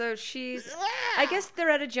right, so I guess they're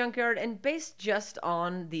at a junkyard, and based just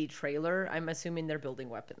on the trailer, I'm assuming they're building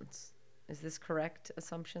weapons. Is this correct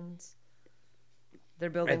assumptions? They're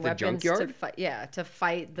building At the weapons to junkyard? fight. Yeah, to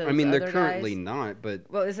fight those I mean, they're other currently guys. not, but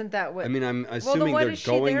Well, isn't that what? I mean, I'm well, then assuming what they're is she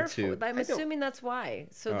going there to. for? I'm I don't- assuming that's why,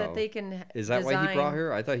 so Oh. that they can. Is that why he design- brought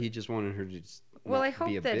her? I thought he just wanted her to just Well, not I hope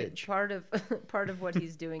be a that bitch. part of what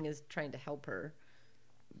he's doing is trying to help her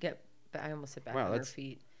get. I almost said back Wow, on her that's-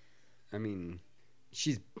 feet. I mean,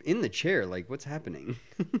 she's in the chair. Like, what's happening?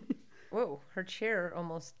 Whoa, her chair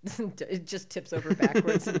almost it just tips over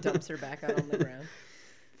backwards and dumps her back out on the ground.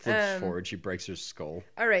 Flips forward. She breaks her skull.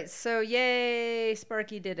 All right, so yay,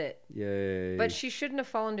 Sparky did it. Yay. But she shouldn't have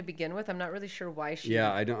fallen to begin with. I'm not really sure why she.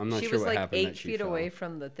 Yeah, I'm not she sure was what like happened 8 that she feet fell. away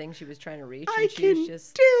from the thing she was trying to reach, I and she can was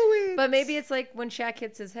just. do it. But maybe it's like when Shaq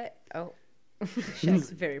hits his head. Oh, Shaq's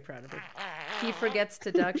very proud of her. He forgets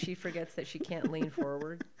to duck. She forgets that she can't lean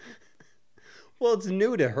forward. Well, it's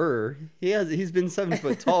new to her. He's been 7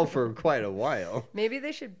 foot tall for quite a while. Maybe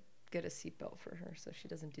they should get a seatbelt for her so she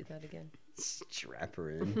doesn't do that again. Strap her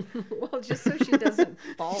in. Well, just so she doesn't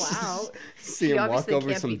fall out. See She him walk obviously over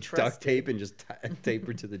can't some be duct trusted. tape and just tape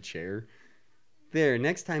her to the chair. There,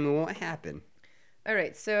 next time it won't happen. All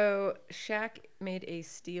right, so Shaq made a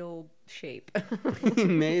steel shape. He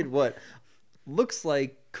made what looks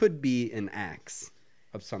like could be an axe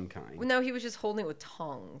of some kind. No, he was just holding it with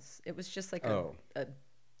tongs. It was just like a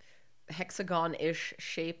hexagon-ish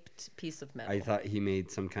shaped piece of metal. I thought he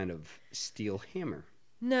made some kind of steel hammer.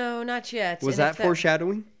 No, not yet. Was And that if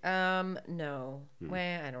foreshadowing? No.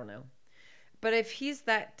 Well, I don't know. But if he's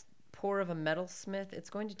that poor of a metalsmith, it's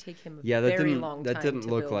going to take him a Yeah, that very didn't long that time didn't to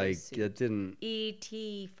look build like his suit. that didn't.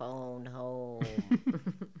 E.T. phone home.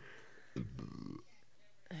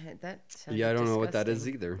 That sounded Yeah, I don't know what that is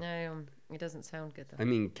disgusting. either. It doesn't sound good though. I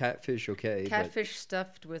mean, catfish, okay, Catfish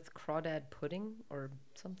stuffed with crawdad pudding or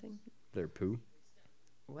something. but they're poo.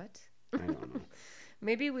 What? I don't know.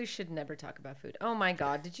 Maybe we should never talk about food. Oh my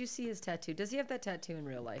God! Did you see his tattoo? Does he have that tattoo in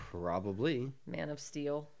real life? Probably. Man of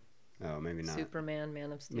Steel, Oh, maybe not. Superman,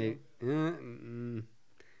 Man of Steel. Maybe,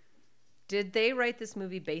 Did they write this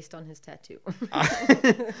movie based on his tattoo?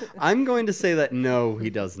 I'm going to say that no, he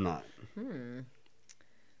does not.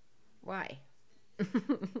 Why?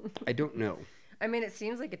 I don't know. I mean, it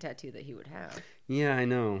seems like a tattoo that he would have. Yeah, I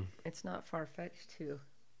know. It's not far-fetched to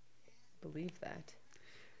believe that.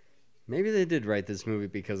 Maybe they did write this movie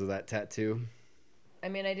because of that tattoo. I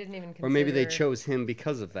mean, I didn't even consider... Or maybe they chose him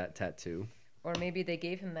because of that tattoo. Or maybe they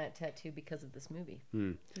gave him that tattoo because of this movie.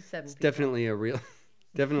 He's 7 It's feet definitely a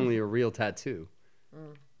real tattoo.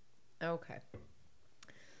 tall. Okay.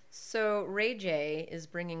 So Ray J is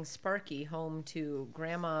bringing Sparky home to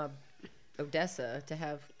Grandma Odessa to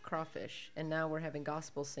have crawfish. And now we're having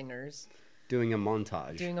gospel singers Doing a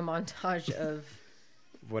montage. doing a montage of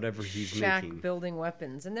Whatever he's Shaq making. building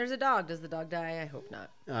weapons. And there's a dog. Does the dog die? I hope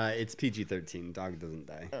not. It's PG-13. Dog doesn't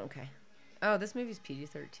die. Okay. Oh, this movie's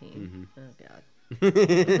PG-13. Mm-hmm. Oh,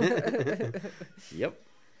 God. Yep.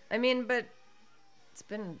 I mean, but it's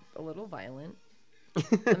been a little violent.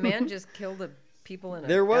 A man just killed a people in a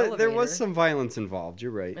There was elevator, some violence involved.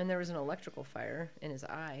 You're right. and there was an electrical fire in his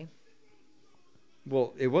eye.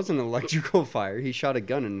 Well, it wasn't an electrical fire. He shot a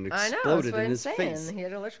gun and it I know. exploded That's what in I'm his saying. face. He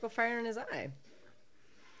had electrical fire in his eye.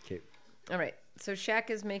 Okay. All right. So Shaq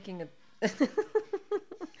is making a.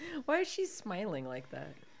 Why is she smiling like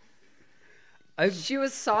that? She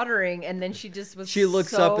was soldering, and then she just was. She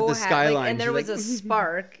looks up at the so skyline. and there She's was like, a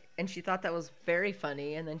spark, and she thought that was very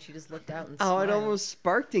funny, and then she just looked out and Oh, smiled. it almost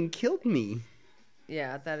sparked and killed me.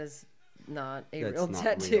 Yeah, that is not a That's real not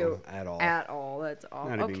tattoo real at all. At all. That's all.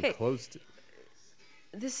 Not even Okay, close to.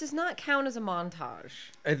 this does not count as a montage.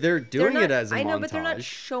 They're doing They're it not- as a montage. I know, but they're not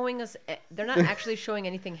showing us. They're not actually showing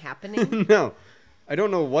anything happening. No, I don't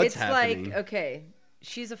know what's It's happening. like, okay,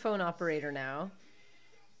 she's a phone operator now.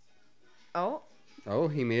 Oh, Oh,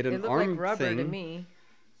 he made it an looked arm like rubber thing. to me.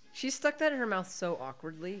 She stuck that in her mouth so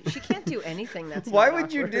awkwardly. She can't do anything that's Why not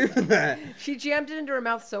would you awkward. do that? She jammed it into her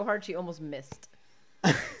mouth so hard she almost missed.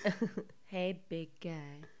 Hey, big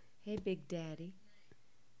guy. Hey, big daddy.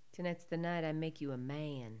 Tonight's the night I make you a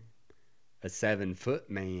man. A 7-foot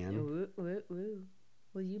man. Woo, woo, woo.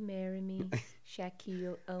 Will you marry me,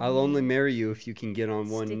 Shaquille O'Neal? I'll only marry you if you can get on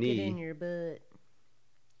one Stick knee. it in your butt.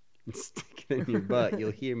 Stick it in your butt.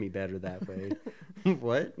 You'll hear me better that way.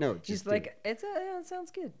 What? No, just She's do like, it. yeah, it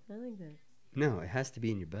sounds good. I like that. No, it has to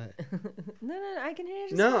be in your butt. No, I can hear it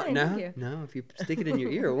just No, fine. Thank no, you. no. If you stick it in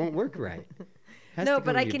your ear, it won't work right. It has No, to go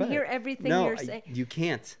but in I your can butt. hear everything No, you're saying. you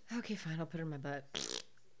can't. Okay, fine. I'll put her in my butt.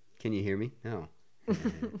 Can you hear me? No.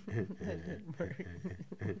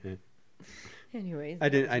 Anyways, I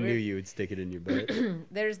didn't. that was I knew weird. you would stick it in your butt.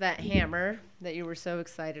 There's that hammer that you were so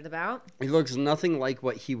excited about. It looks nothing like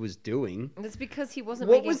what he was doing. That's because he wasn't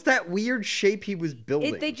What making... was that weird shape he was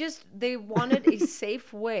building? They wanted a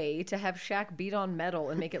safe way to have Shaq beat on metal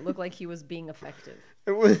and make it look like he was being effective.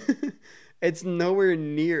 It was. It's nowhere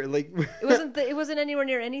near like. It wasn't anywhere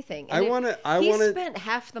near anything. I wanna- He spent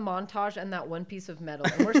half the montage on that one piece of metal,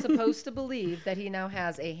 and we're supposed to believe that he now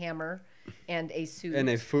has a hammer and a suit And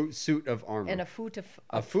a suit of armor. and a foot of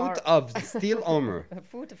a foot of steel armor. a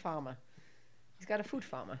foot of farmer. He's got a foot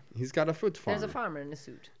farmer. He's got a foot farmer. There's a farmer in a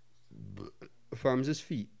suit. Farms his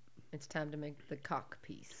feet. It's time to make the cock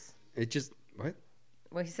piece. It just what?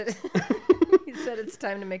 Well, he said he said it's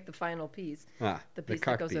time to make the final piece. Ah, The piece that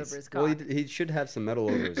cock goes piece. over his Well, cock. he should have some metal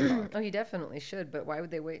over his cock. Oh, he definitely should, but why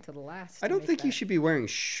would they wait till the last? I to don't make think you that? should be wearing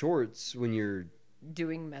shorts when you're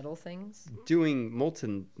doing metal things. doing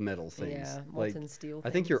molten metal things. Yeah, Like, molten steel I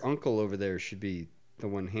think your things. uncle over there should be the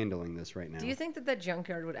one handling this right now. Do you think that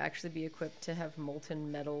junkyard would actually be equipped to have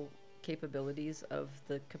molten metal capabilities of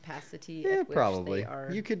the capacity? Yeah, at which probably. They are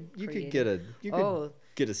You could created? get a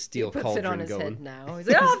get a He steel puts cauldron it on his going. head now. He's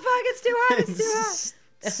like, oh fuck, it's too hot, it's too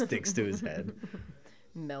hot. Sticks to his head.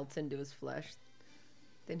 Melts into his flesh.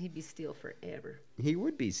 Then he'd be steel forever. He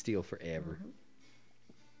would be steel forever. Mm-hmm.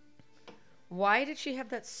 Why did she have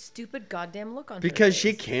that stupid goddamn look on her Because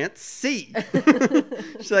she face? can't see.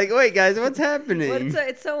 She's like, wait, guys, what's happening?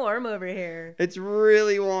 It's so warm over here. It's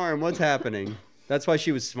really warm. What's happening? That's why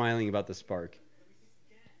she was smiling about the spark.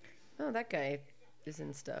 Oh, that guy is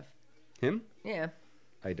in stuff. Him? Yeah.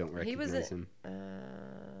 I don't He was recognize in,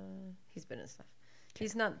 him. He's been in stuff.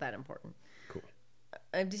 He's not that important. Cool.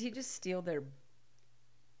 Did he just steal their...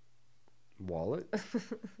 Wallet?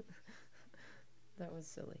 That was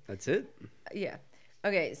silly. That's it? Yeah.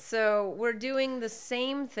 Okay, so we're doing the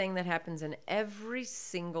same thing that happens in every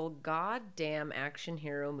single goddamn action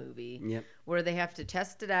hero movie. Yep. Where they have to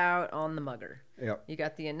test it out on the mugger. Yep. You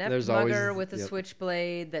got the inept There's always- mugger with a yep.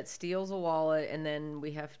 switchblade that steals a wallet, and then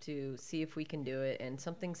we have to see if we can do it, and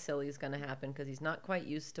something silly is going to happen because he's not quite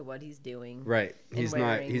used to what he's doing. Right. and He's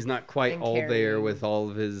wearing not quite and all there carrying. with all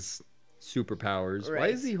of his superpowers. Why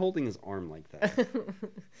Right. is he holding his arm like that?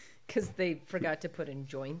 Because they forgot to put in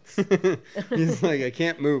joints. He's like, I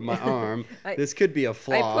can't move my arm. This could be a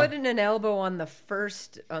flaw. I put in an elbow on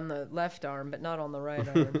the left arm, but not on the right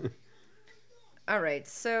arm. All right,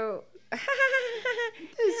 so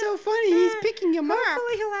It's so funny. He's picking him up.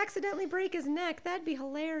 hopefully he'll accidentally break his neck. That'd be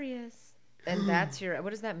hilarious. And that's your. What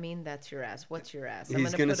does that mean? That's your ass. What's your ass? I'm He's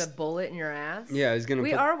gonna gonna put a bullet in your ass. Yeah, he's gonna. We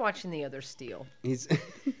put, are watching the other steel. He's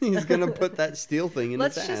he's gonna put that steel thing in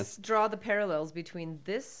Let's his just ass draw the parallels between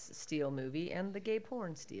this steel movie and the gay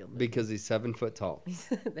porn steel movie. because he's 7 foot tall.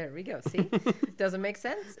 There we go. See, doesn't make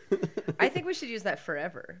sense. I think we should use that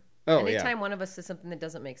forever. Oh, Anytime yeah. one of us says something that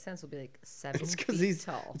doesn't make sense, we'll be like 7 It's feet because he's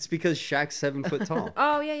tall. It's because Shaq's 7 foot tall.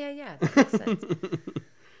 Oh yeah. That makes sense.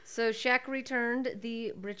 So Shaq returned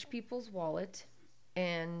the rich people's wallet,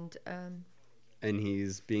 and and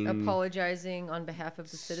he's being apologizing on behalf of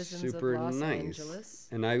the citizens super of Los nice. Angeles.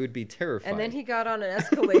 And I would be terrified. And then he got on an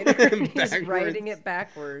escalator and he's Backwards. riding it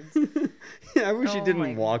backwards. Yeah, I wish he Oh didn't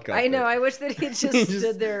my- walk up. I know. it. I wish that he just He just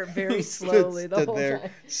stood there very slowly the stood whole there time.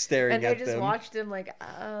 staring And they at just them. watched him like,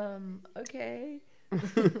 okay.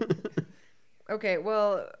 Okay,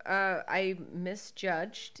 well, I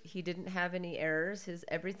misjudged. He didn't have any errors.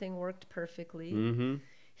 Everything worked perfectly. Mm-hmm.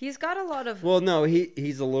 He's got a lot of... Well, no,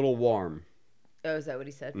 he's a little warm. Oh, is that what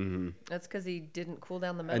he said? Mm-hmm. That's because he didn't cool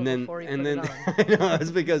down the metal And then, before he and put then, it on. I know, it's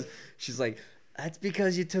because she's like, that's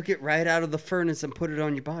because you took it right out of the furnace and put it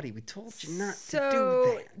on your body. We told you not to do So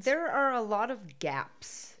that. there are a lot of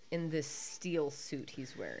gaps in this steel suit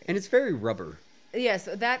he's wearing. And it's very rubber. Yes,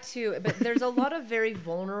 that too. But there's a lot of very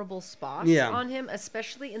vulnerable spots Yeah. on him,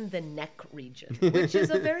 especially in the neck region, which is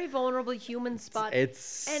a very vulnerable human spot.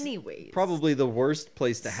 It's anyways. probably the worst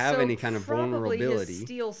place to have So any kind of probably vulnerability. His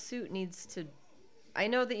steel suit needs to. I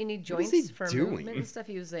know that you need What is he joints for doing? movement and stuff.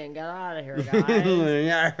 He was saying, "Get out of here, guys!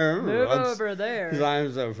 Move over there."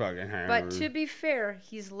 I'm so fucking hammered. But to be fair,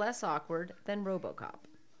 he's less awkward than RoboCop.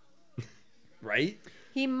 Right?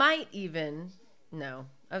 He might even. No,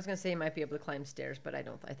 I was gonna say he might be able to climb stairs, but I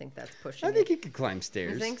don't. I think that's pushing. I think it. he could climb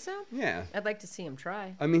stairs. You think so? Yeah. I'd like to see him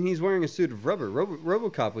try. I mean, he's wearing a suit of rubber.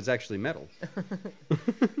 RoboCop was actually metal.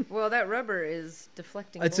 Well, that rubber is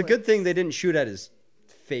deflecting. It's a good bullets. thing they didn't shoot at his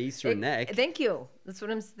face or neck. Thank you. That's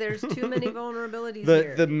what I'm. There's too many vulnerabilities The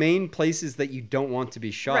here. the main places that you don't want to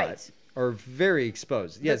be shot Right. are very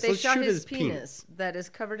exposed. But Yes, they let's shot shoot his penis. penis that is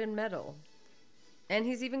covered in metal, and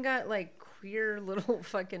he's even got like queer little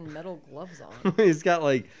fucking metal gloves on, He's got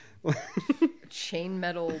like chain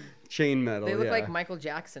metal. chain metal. They look yeah. like Michael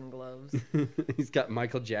Jackson gloves. He's got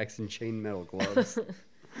Michael Jackson chain metal gloves.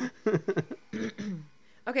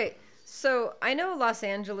 Okay, so I know Los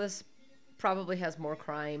Angeles probably has more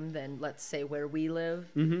crime than, let's say, where we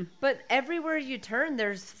live. Mm-hmm. But everywhere you turn,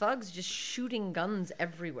 there's thugs just shooting guns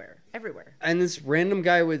everywhere. Everywhere. And this random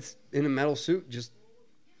guy in a metal suit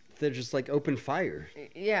they're just like open fire.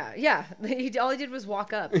 Yeah. All he did was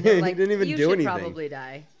walk up. He They're like, didn't even you do should anything." probably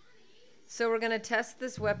die. So we're going to test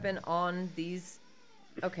this weapon on these...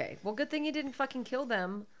 Okay, well, good thing he didn't fucking kill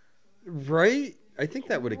them. Right? I think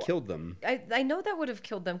that would have killed them. I know that would have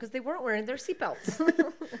killed them because they weren't wearing their seatbelts.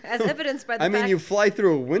 As evidenced by the I mean, fact... you fly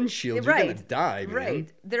through a windshield, you're gonna die, man.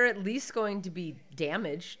 Right. They're at least going to be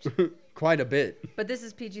damaged. Quite a bit. But this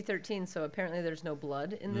is PG-13, so apparently there's no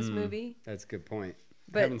blood in this movie. That's a good point.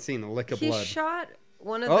 But I haven't seen a lick of He blood. shot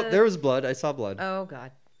one of Oh, the... there was blood. I saw blood. Oh,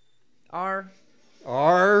 God. R.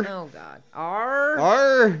 R. Oh, God. R.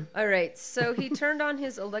 R. All right, so he turned on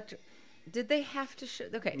his electric... Did they have to show...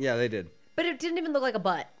 Okay. Yeah, they did. But it didn't even look like a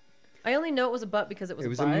butt. I only know it was a butt because it was It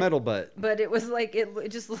was a a butt. metal butt. But it was like... It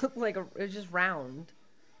just looked like it was just round.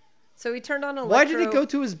 So he turned on electro... Why did it go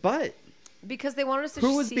to his butt? Because they wanted us to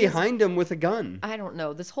Who was see behind him with a gun? I don't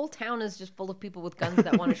know. This whole town is just full of people with guns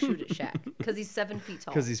that want to shoot at Shaq because he's 7 feet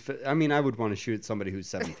tall. Because I mean, I would want to shoot at somebody who's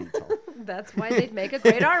 7 feet tall. That's why they'd make a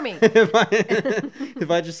great army. if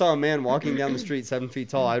I just saw a man walking down the street 7 feet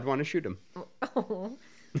tall, I'd want to shoot him. Oh,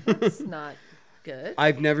 that's not good.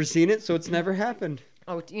 I've never seen it, so it's never happened.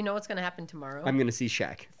 Oh, you know what's going to happen tomorrow? I'm gonna see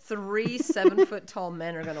Shaq. 3 7-foot-tall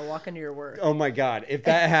men are going to walk into your work. Oh my god! If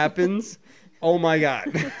that happens, oh my god!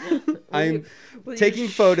 I'm will you taking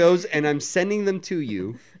photos and I'm sending them to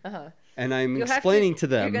you, and I'm You'll have explaining to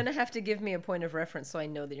them. You're going to have to give me a point of reference so I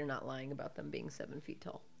know that you're not lying about them being 7 feet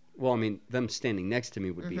tall. Well, I mean, them standing next to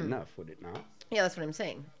me would be enough, would it not? Yeah, that's what I'm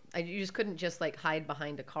saying. You just couldn't just like hide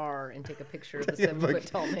behind a car and take a picture of a Yeah,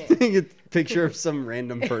 7-foot-tall man. Take a picture of some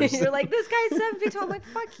random person. You're like, this guy's 7 feet tall. I'm like,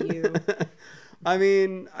 fuck you. I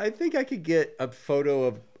mean, I think I could get a photo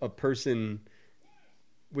of a person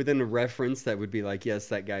within a reference that would be like, yes,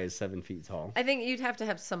 that guy is 7 feet tall. I think you'd have to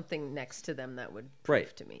have something next to them that would prove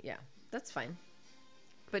Right. to me. Yeah, that's fine.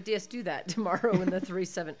 But just do that tomorrow in the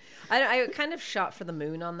 3-7. I kind of shot for the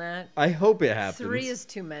moon on that. I hope it happens. 3 is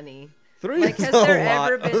too many. 3 Like, is has a there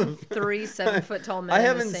lot ever been of- 3 7-foot-tall men? I in the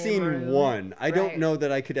haven't same seen room? one. I don't Right. know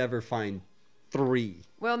that I could ever find 3.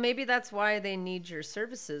 Well, maybe that's why they need your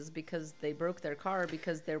services because they broke their car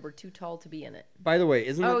because they were too tall to be in it. By the way,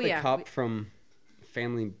 isn't that Oh, the yeah, cop from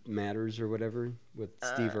Family Matters or whatever with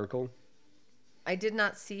Steve Urkel? I did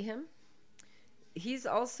not see him. He's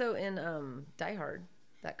also in Die Hard,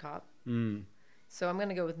 that cop. So I'm going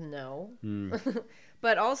to go with no.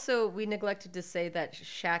 But also, we neglected to say that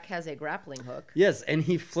Shaq has a grappling hook. Yes, and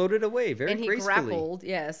he floated away very And he gracefully. grappled,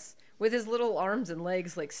 yes, with his little arms and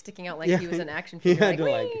legs like sticking out like Yeah, he was an action he figure. had to,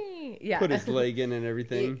 like, "Whee!" Yeah. Put his leg in and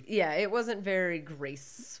everything. Yeah, it wasn't very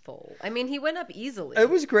graceful. I mean, he went up easily. It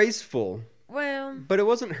was graceful. Well, But it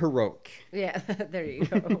wasn't heroic. yeah, there you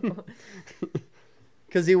go.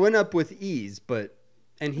 Because he went up with ease,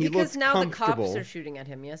 and he Because looked now the comfortable. cops are shooting at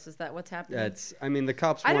him. Yes, is that what's happening? The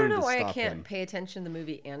cops I wanted don't know to why I stop can't him. pay attention to the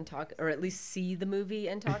movie and talk, or at least see the movie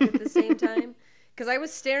and talk at the same time. Because I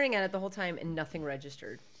was staring at it the whole time and nothing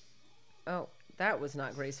registered. Oh, that was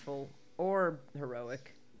not graceful or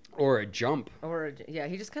heroic. Or a jump. Yeah,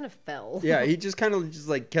 he just kind of fell. Yeah, he just kind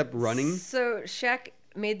of kept running. So Shaq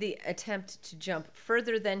made the attempt to jump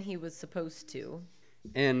further than he was supposed to.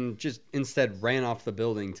 And just instead ran off the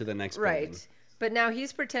building to the next building. Right. But now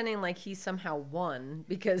he's pretending like he somehow won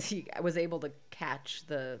because he was able to catch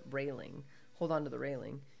the railing, hold on to the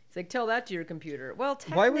railing. He's like, tell that to your computer. Well,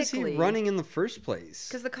 technically... Why was he running in the first place?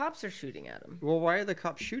 Because the cops are shooting at him. Well, why are the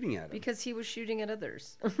cops shooting at him? Because he was shooting at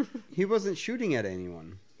others. He wasn't shooting at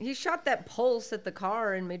anyone. He shot that pulse at the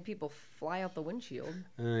car and made people fly out the windshield.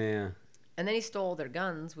 Oh, yeah. And then he stole their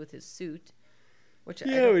guns with his suit. Which He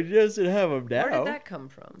doesn't have them now. Where did that come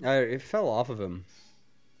from? It fell off of him.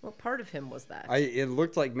 What part of him was that? It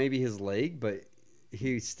looked like maybe his leg, but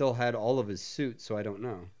he still had all of his suit, so I don't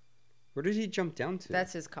know. Where did he jump down to?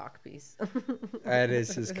 That's his cock piece. That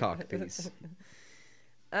is his cock piece.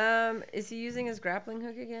 Is he using his grappling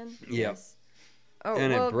hook again? Yep. Yes. Oh,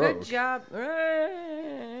 And it well, broke. good job.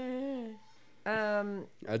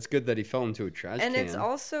 That's good that he fell into a trash And can. it's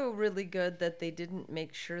also really good that they didn't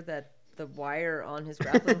make sure that the wire on his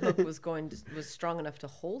grappling hook was strong enough to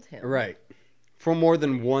hold him. Right. For more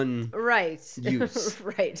than one Right. use.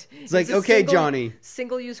 Right. It's like, okay, Johnny.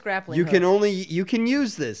 Single-use grappling You hook. you can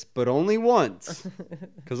use this, but only once.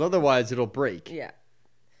 Because otherwise it'll break. Yeah.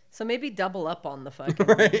 So maybe double up on the fucking...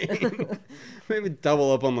 Right. Maybe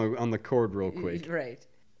double up on the cord real quick. Right.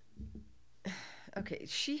 Okay,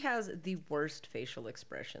 she has the worst facial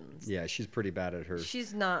expressions. Yeah, she's pretty bad at her.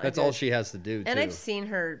 She's not. That's all she has to do, And too. I've seen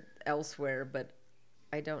her elsewhere, but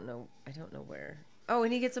I don't know where. Oh,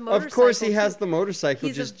 and he gets a motorcycle. Of course, he too. has the motorcycle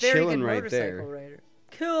He's just a very chilling good right motorcycle there. rider.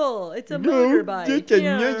 Cool. It's a No, motorbike. it's a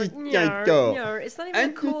Nyar, motorcycle. nyar. It's not even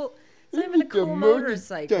a cool. It's not even a cool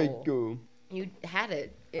motorcycle. You had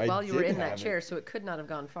it I while you were did in that have chair, so it could not have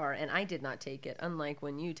gone far. And I did not take it, unlike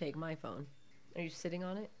when you take my phone. Are you sitting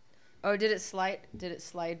on it? Oh, did it slide? Did it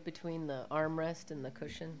slide between the armrest and the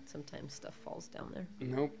cushion? Sometimes stuff falls down there.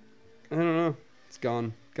 Nope. I don't know. It's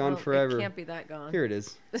gone. Gone Well, forever. It can't be that gone. Here it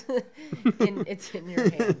is. It's in your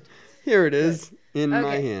hand. Here it is in my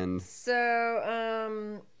Okay. hand.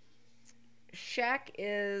 So, Shaq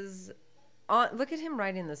is on. Look at him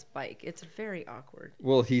riding this bike. It's very awkward.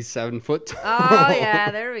 Well, he's 7 foot tall. Oh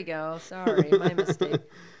yeah, there we go. Sorry, my mistake.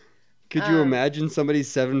 Could you imagine somebody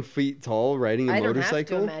 7 feet tall riding a I don't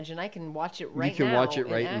motorcycle? have to imagine. I can watch it right now. You can watch it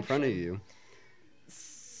right in action. front of you.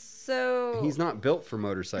 So He's not built for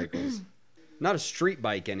motorcycles. Not a street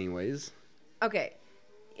bike, anyways. okay.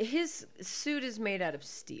 His suit is made out of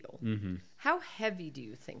steel. Mm-hmm. How heavy do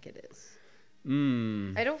you think it is?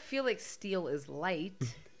 Mm. I don't feel like steel is light.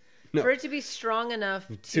 No. For it to be strong enough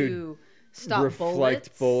to stop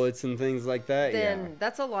Reflect bullets and things like that. then yeah.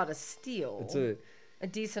 that's a lot of steel. It's a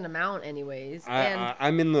decent amount, anyways.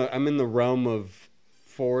 I'm in the realm of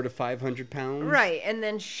 400 to 500 pounds. Right, and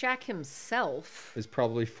then Shaq himself Is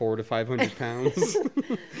probably 400 to 500 pounds.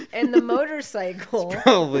 and the motorcycle.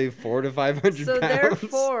 Probably 400 to 500 So pounds.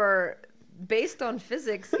 therefore, based on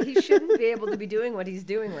physics, he shouldn't be able to be doing what he's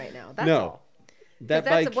doing right now. That's No. all. That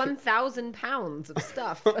That's bike 1,000 pounds of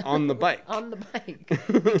stuff on the bike. on the bike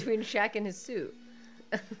between Shaq and his suit.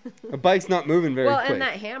 A bike's not moving very quick. And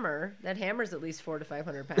that hammer's at least 400 to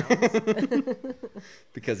 500 pounds.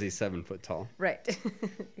 Because he's 7 foot tall. Right,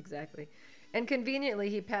 exactly. And conveniently,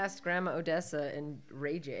 he passed Grandma Odessa and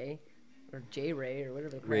Ray J, or J Ray, or whatever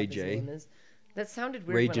the crap Ray his J. name is. That sounded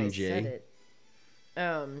weird Ragin' when I J. said it.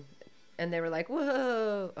 And they were like,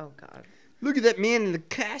 "Whoa, oh God." Look at that man in the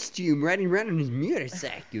costume riding around on his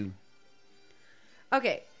motorcycle.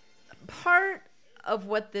 Okay, part of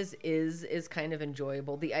what this is kind of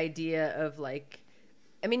enjoyable. The idea of like,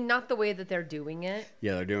 I mean, not the way that they're doing it,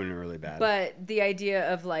 Yeah, they're doing it really bad. but the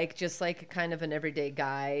idea of like just like kind of an everyday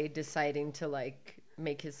guy deciding to like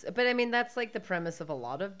make his. But I mean, that's like the premise of a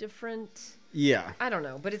lot of different. yeah. I don't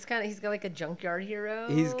know, but it's kind of he's got like a junkyard hero.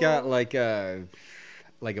 He's got like a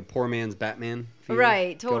poor man's Batman. feel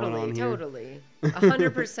right, going totally, on here. totally,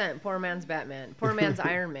 100%. Poor man's Batman, poor man's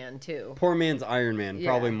Iron Man too. Poor man's Iron Man. Yeah.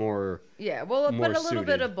 Probably more. Yeah, well, More but a little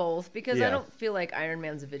bit suited. of both because Yeah. I don't feel like Iron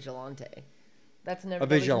Man's a vigilante. That's never A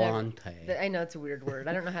that was never- vigilante. I know it's a weird word.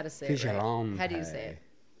 I don't know how to say it. Right. How do you say it?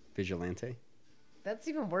 Vigilante. That's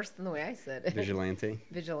even worse than the way I said it. Vigilante.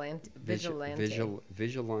 Vigilante.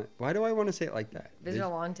 Why do I want to say it like that?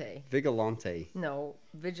 Vigilante. Vigilante. No,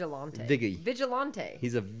 vigilante. Viggy. Vigilante.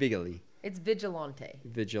 He's a vigily. It's vigilante.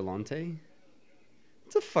 Vigilante?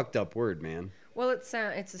 It's a fucked up word, man. Well, it's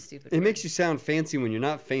a stupid It word. makes you sound fancy when you're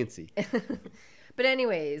not fancy. But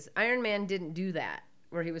anyways, Iron Man didn't do that,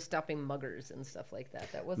 where he was stopping muggers and stuff like that.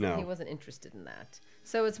 He wasn't interested in that.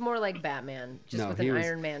 So it's more like Batman, just with an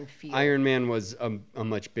Iron Man feel. Iron Man was a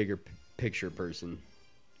much bigger picture person.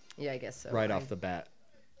 Yeah, I guess so. Right off the bat.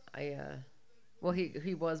 Well,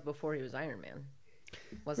 he was before he was Iron Man,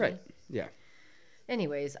 wasn't Right. Yeah. he?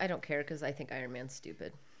 Anyways, I don't care because I think Iron Man's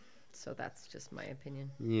stupid. So that's just my opinion.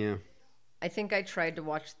 Yeah. I think I tried to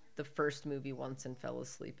watch the first movie once and fell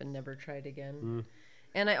asleep and never tried again.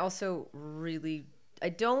 And I also I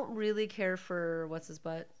don't really care for what's his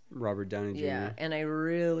butt. Robert Downey Jr. Yeah, and I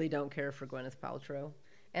really don't care for Gwyneth Paltrow.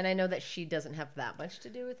 And I know that she doesn't have that much to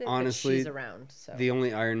do with it. Honestly, but she's around. So the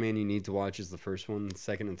only Iron Man you need to watch is the first one. The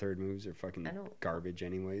second and third movies are fucking garbage,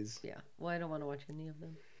 anyways. Yeah. Well, I don't want to watch any of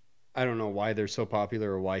them. I don't know why they're so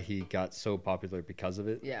popular or why he got so popular because of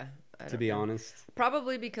it. Yeah. To be honest,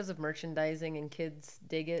 probably because of merchandising and kids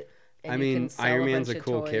dig it. And I you mean, can sell Iron a Man's bunch a of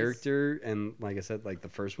cool toys. character, and like I said, like the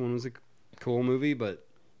first one was a cool movie, but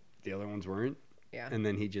the other ones weren't. Yeah. And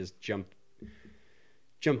then he just jumped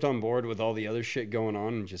on board with all the other shit going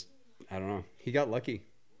on, and just I don't know. He got lucky.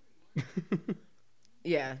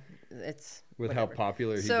 Yeah, it's with whatever. how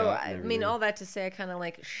popular he so, got. I mean, all that to say, I kind of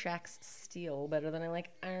like Shaq's Steel better than I like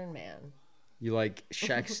Iron Man. You like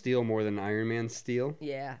Shaq Steel more than Iron Man Steel?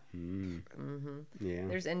 Yeah. Yeah.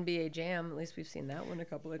 There's NBA Jam. At least we've seen that one a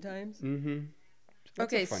couple of times.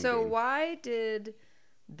 That's Okay, a fun so game. why did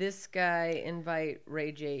this guy invite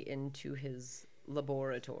Ray J into his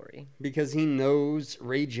laboratory? Because he knows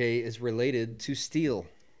Ray J is related to Steel.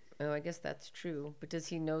 Oh, I guess that's true. But does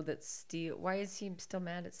he know that Steel... Why is he still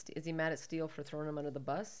mad at Steel? Is he mad at Steel for throwing him under the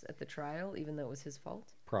bus at the trial, even though it was his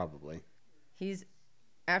fault? Probably. He's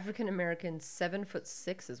African-American,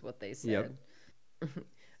 7'6" is what they said. Yep.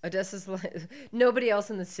 Odessa's like... Nobody else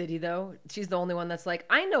in the city, though. She's the only one that's like,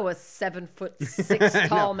 I know a 7'6"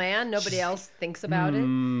 tall man. Nobody else thinks about it.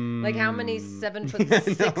 Like, how many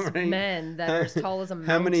 7'6" right? men that are as tall as a mountain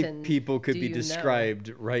How many people could do be you know?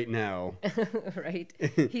 described right now? Right?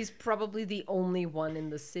 He's probably the only one in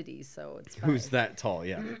the city, so it's fine. Who's that tall?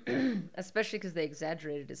 Yeah. Especially because they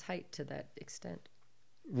exaggerated his height to that extent.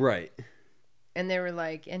 Right. And they were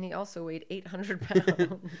like, and he also weighed 800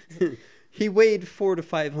 pounds. He weighed 400 to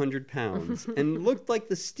 500 pounds and looked like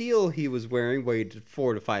the steel he was wearing weighed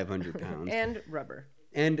 400 to 500 pounds. And rubber.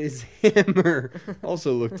 And his hammer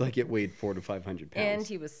also looked like it weighed 400 to 500 pounds. And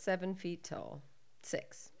he was 7 feet tall.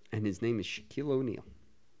 6. And his name is Shaquille O'Neal.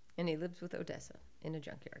 And he lives with Odessa in a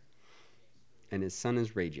junkyard. And his son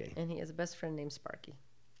is Ray J. And he has a best friend named Sparky.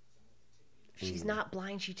 She's not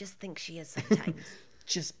blind. She just thinks she is sometimes.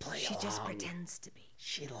 Just play She along. just pretends to be.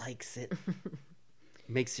 She likes it.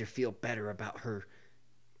 Makes her feel better about her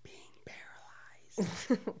being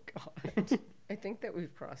paralyzed. Oh, God. I think that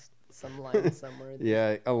we've crossed some line somewhere.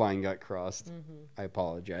 Yeah, a line got crossed. I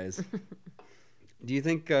apologize. Do you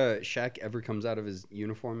think Shaq ever comes out of his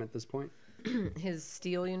uniform at this point? His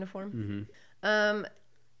steel uniform?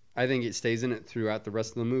 I think it stays in it throughout the rest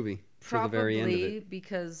of the movie. To the very end of Probably it.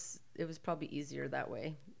 because it was probably easier that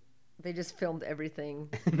way. They just filmed everything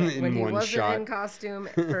In when he one wasn't shot. in costume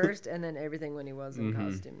first, and then everything when he was in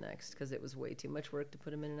costume next, because it was way too much work to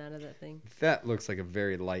put him in and out of that thing. That looks like a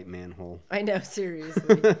very light manhole. I know,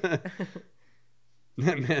 seriously. That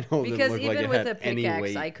manhole didn't Because look even like it with had a any pickaxe,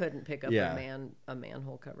 weight. I couldn't pick up Yeah. a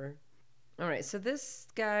manhole cover. All right, so this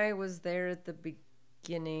guy was there at the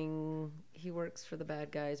beginning. He works for the bad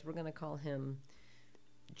guys. We're gonna call him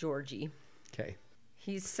Georgie. Okay.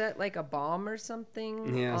 He set like a bomb or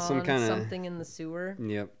something. Yeah, on some kinda- something in the sewer.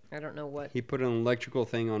 Yep. I don't know what. He put an electrical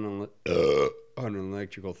thing on an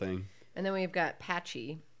electrical thing. And then we've got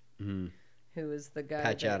Patchy, who is the guy.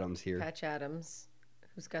 Patch Adams here. Patch Adams,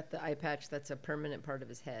 who's got the eye patch that's a permanent part of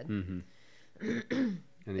his head. And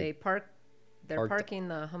They're parked- parking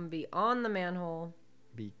the Humvee on the manhole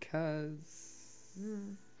because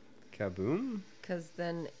kaboom because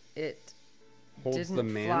then it holds the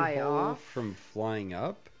didn't fly manhole off. from flying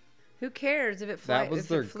up. Who cares if it That was if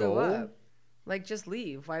their it flew goal? up? Like, just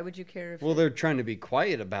leave. Why would you care if? Well, they're trying to be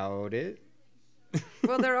quiet about it.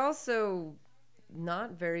 Well, they're also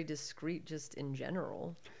not very discreet, just in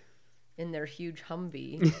general, in their huge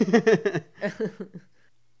Humvee.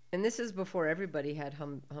 And this is before everybody had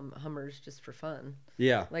Hummers just for fun.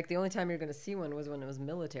 Yeah. Like, the only time you're going to see one was when it was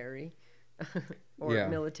military. Or yeah.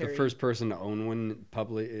 military. The first person to own one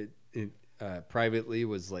privately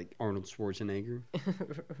was like Arnold Schwarzenegger.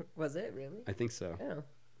 Was it really? I think so. Oh,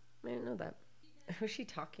 I didn't know that. Who's she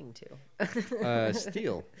talking to?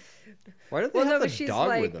 Steele. Why did they Well, no, have but the she's dog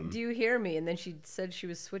like, with them? "Do you hear me?" And then she said she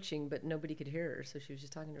was switching, but nobody could hear her, so she was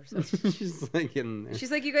just talking to herself. She's like in there.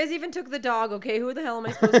 She's like, "You guys even took the dog, okay? Who the hell am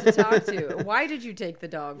I supposed to talk to? Why did you take the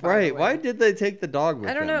dog?" by the Right. way?" Why did they take the dog with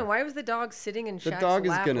I don't them? know. Why was the dog sitting in The Shaq's dog is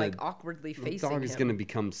lap, gonna- like awkwardly The facing dog is him? going to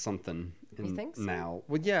become something. You think so? Now.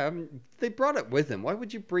 Well, yeah. They brought it with him. Why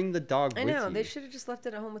would you bring the dog I with know. you? They should have just left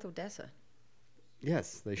it at home with Odessa.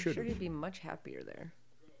 Yes, they I'm should sure have. he'd be much happier there.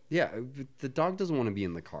 Yeah, the dog doesn't want to be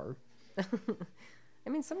in the car. I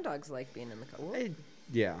mean, some dogs like being in the car. Whoa.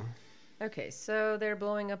 Yeah. Okay, so they're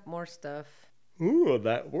blowing up more stuff. Ooh,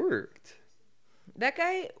 that worked. That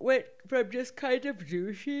guy went from just kind of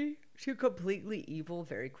douchey to completely evil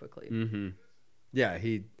very quickly. Mm-hmm. Yeah,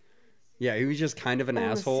 he was just kind of an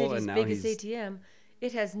asshole, the and city's now biggest he's ATM.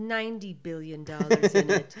 It has $90 billion in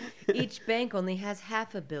it. Each bank only has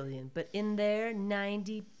 $500 million, but in there,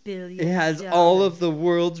 $90 billion. it has all of the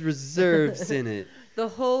world's reserves in it. The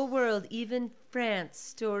whole world, even France,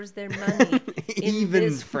 stores their money in Even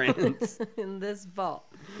this France. in this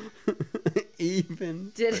vault.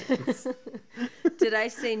 Even Did I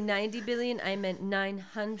say 90 billion? I meant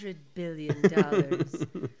 $900 billion.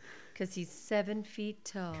 Because he's 7 feet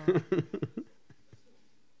tall.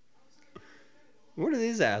 What are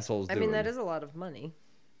these assholes I doing? mean, that is a lot of money.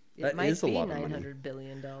 It That might is a be lot of money. $900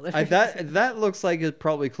 billion. that looks like it's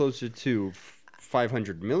probably closer to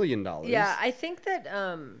 $500 million. Yeah, I think that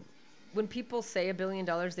when people say $1 billion,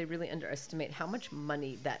 they really underestimate how much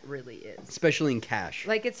money that really is. Especially in cash.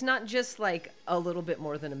 Like, it's not just like a little bit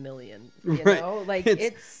more than $1 million. You Right. know, like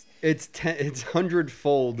it's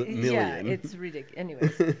 100-fold million. Yeah, it's ridiculous.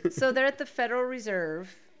 Anyways, so they're at the Federal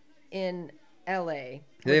Reserve in L.A.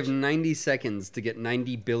 They have 90 seconds to get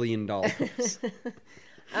 $90 billion.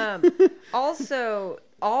 Also,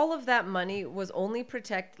 all of that money was only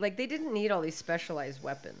like they didn't need all these specialized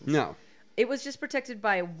weapons. No. It was just protected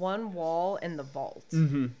by one wall and the vault.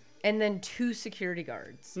 Mm-hmm. And then 2 security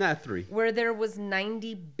guards. Not 3. Where there was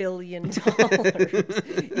 $90 billion.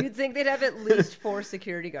 You'd think they'd have at least 4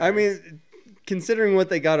 security guards. I mean, considering what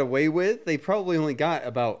they got away with, they probably only got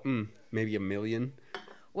about maybe $1 million.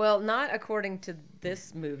 Well, not according to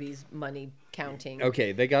this movie's money counting.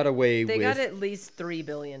 Okay, they got away They with... got at least $3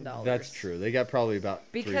 billion. That's true. They got probably about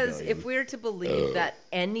Because $3 if we're to believe that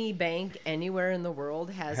any bank anywhere in the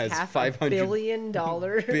world has half $500 $1 billion,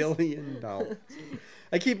 billion.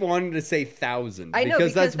 I keep wanting to say thousand I know,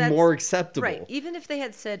 because that's more acceptable. Right. Even if they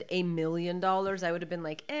had said $1 million, I would have been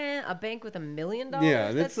like, a bank with $1 million?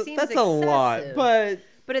 Yeah, that seems that's a lot, excessive.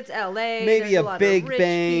 but it's LA. maybe There's a lot big of rich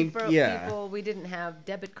bank, yeah. people. We didn't have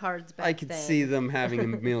debit cards back I could then. see them having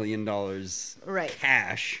 $1 million Right.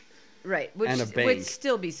 cash. Right. Which and a bank. would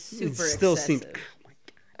still be super It still excessive. seemed.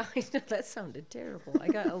 I know, that sounded terrible. I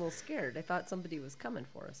got a little scared. I thought somebody was coming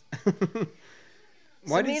for us.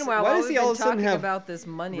 Why Meanwhile, why while does he we've all been of a sudden talking have about this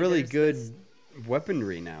money, really there's good this-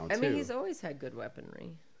 weaponry now? I mean, too? he's always had good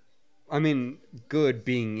weaponry. I mean, good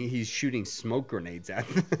being he's shooting smoke grenades at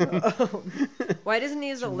them. Why doesn't he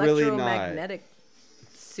use really not. electromagnetic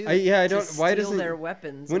suit I don't. to Why steal doesn't their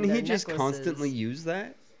weapons? Wouldn't and he their just necklaces? constantly use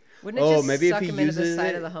that? Wouldn't it just maybe suck if he him into uses the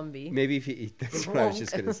side it, of the Humvee? Maybe if he. That's what I was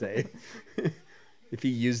just gonna say. If he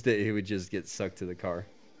used it, he would just get sucked to the car.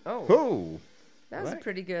 Oh, Oh, that was a that-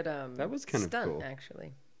 pretty good that was kind of stunt, cool.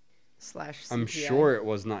 actually. /CGI. I'm sure it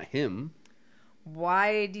was not him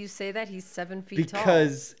Why do you say that? He's 7 feet tall.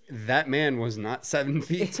 because that man was not 7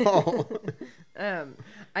 feet tall.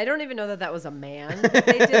 I don't even know that was a man that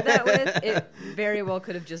they did that with. It very well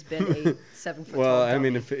could have just been a 7 foot Well, tall I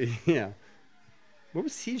mean, dummy. what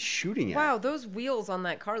was he shooting at? Wow, those wheels on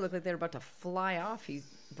that car look like they were about to fly off. He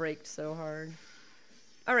braked so hard.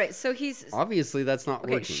 All right, so he's Obviously, that's not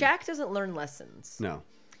okay. working. Shaq doesn't learn lessons. No.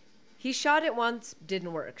 He shot it once,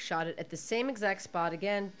 didn't work. Shot it at the same exact spot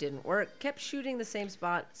again, didn't work. Kept shooting the same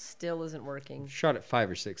spot, still isn't working. Shot it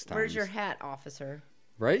 5 or 6 times. Where's your hat, officer?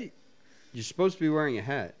 Right? You're supposed to be wearing a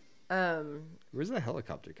hat. Where's the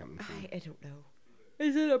helicopter coming from? I don't know.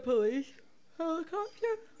 Is it a police helicopter?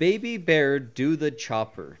 Baby Bear, do the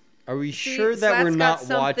chopper. Are we See, sure that Slat's we're got not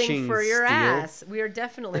something watching for your Steel? ass. We are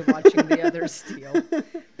definitely watching the other Steel.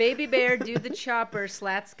 Baby Bear, do the chopper.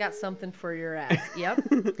 Slat's got something for your ass. Yep.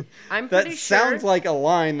 I'm That pretty sure. sounds like a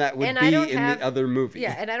line that would And be I don't in have- the other movie.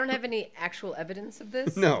 Yeah, and I don't have any actual evidence of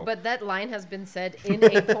this. No. But that line has been said in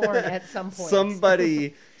a porn at some point.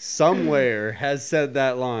 Somebody somewhere has said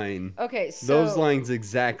that line. Okay, so Those lines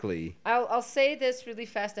exactly. I'll say this really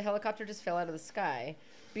fast. A helicopter just fell out of the sky.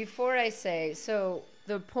 Before I say, so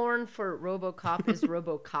the porn for RoboCop is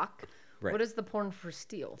RoboCock, Right. What is the porn for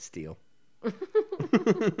steel? Steel.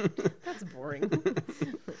 That's boring.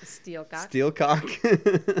 Steel cock. Steel cock.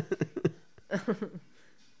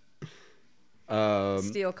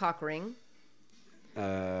 Steel cock ring.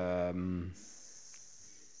 Steal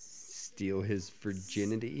his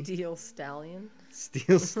virginity. Steel stallion.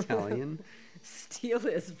 Steel stallion. Steal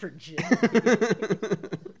his virginity.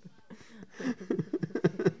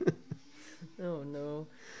 Oh no.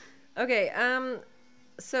 Okay,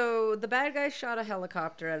 so the bad guy shot a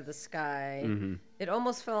helicopter out of the sky. Mm-hmm. It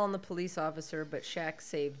almost fell on the police officer, but Shaq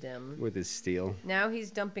saved him. With his steel. Now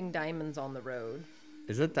he's dumping diamonds on the road.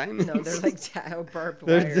 Is that diamonds? No, they're like barbed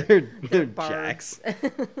wire. They're barbed. jacks.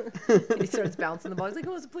 He starts bouncing the ball. He's like,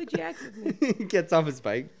 "Who wants to play jacks with me?" He gets off his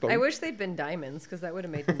bike. Boom. I wish they'd been diamonds because that would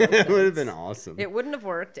have made no It would have sense. been awesome. It wouldn't have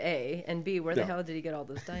worked, A, and B, where the No. hell did he get all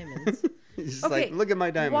those diamonds? He's just like, look at my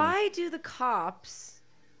diamonds. Why do the cops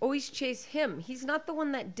always chase him? He's not the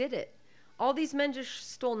one that did it. All these men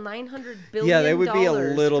just stole $900 billion. Yeah, they would be a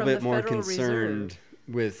little from bit the more Federal concerned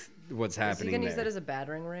Reserve. with what's Is he happening going to there. use that as a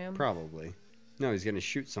battering ram? Probably. No, he's going to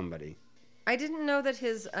shoot somebody. I didn't know that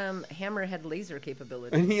his hammer had laser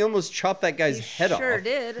capability. And he almost chopped that guy's head Sure off.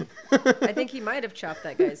 did. I think he might have chopped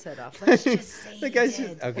that guy's head off. Let's just say The he guy's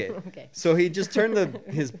did. okay. Okay. So he just turned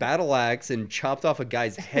his battle axe and chopped off a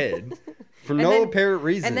guy's head for And no then- apparent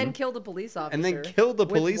reason. And then killed a police officer. And then killed the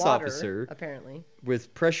with police water, officer. apparently.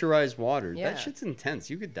 with pressurized water. Yeah. That shit's intense.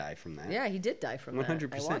 You could die from that. Yeah, he did die from 100%.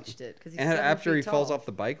 that. I watched it because he's And 7 after feet he falls tall. off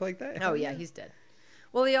the bike like that? Oh yeah, he's dead.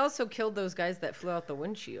 Well, he also killed those guys that flew out the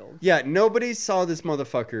windshield. Yeah, nobody saw this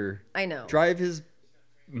motherfucker I know. drive his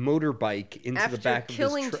motorbike into After the back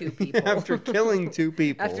killing of his two people. After killing two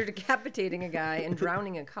people. After decapitating a guy and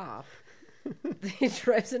drowning a cop, he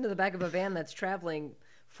drives into the back of a van that's traveling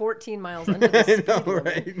 14 miles under the I speed know,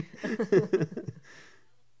 limit. right?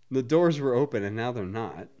 The doors were open and now they're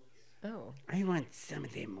not. Oh. I want some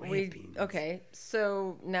of them weapons. Okay,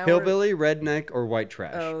 so now Hillbilly, redneck, or white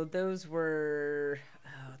trash? Oh, those were...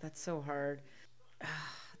 Oh, that's so hard.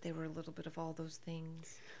 They were a little bit of all those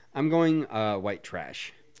things. I'm going white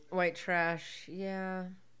trash. White trash, yeah.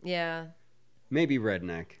 Yeah. Maybe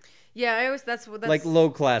redneck. Yeah, I always... That's Like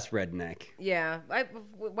low-class redneck. Yeah,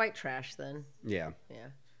 white trash then. Yeah. Yeah.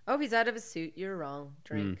 Oh, he's out of his suit. You're wrong.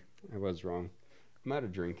 Drink. I was wrong. I'm out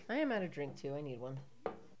of drink. I am out of drink too. I need one.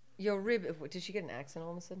 Your rib. Did she get an accent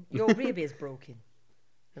all of a sudden? Your rib is broken.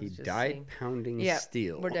 I He was just died saying. pounding Yeah,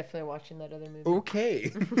 steel. we're definitely watching that other movie.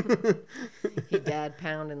 Okay. He died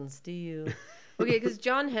pounding steel. Okay, because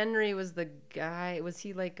John Henry was the guy. Was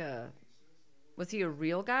he a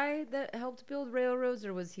real guy that helped build railroads,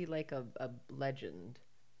 or was he like a legend?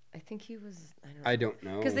 I think he was. I don't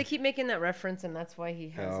know. Because they keep making that reference, and that's why he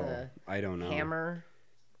has a I don't know. hammer.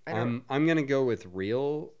 I don't. I'm gonna go with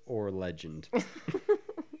real or legend.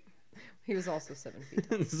 He was also 7 feet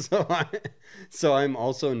tall. so I'm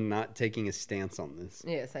also not taking a stance on this.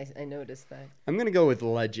 Yes, I noticed that. I'm gonna go with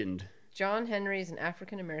legend. John Henry is an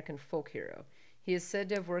African-American folk hero. He is said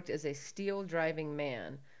to have worked as a steel-driving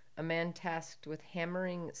man, a man tasked with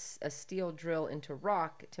hammering a steel drill into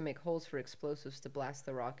rock to make holes for explosives to blast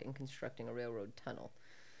the rock and constructing a railroad tunnel.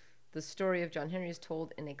 The story of John Henry is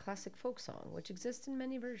told in a classic folk song, which exists in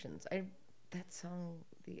many versions.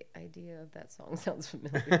 The idea of that song sounds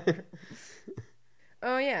familiar.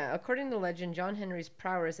 Oh, yeah. According to legend, John Henry's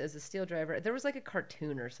prowess as a steel driver, there was like a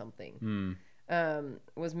cartoon or something,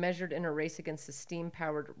 was measured in a race against a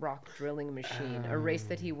steam-powered rock drilling machine, a race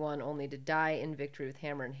that he won only to die in victory with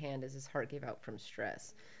hammer in hand as his heart gave out from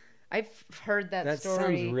stress. I've heard that story. That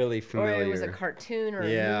sounds really familiar. Or it was a cartoon or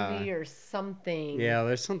a movie or something. Yeah,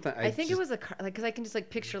 there's something. I think it was because I can just like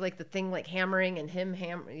picture like the thing like hammering and him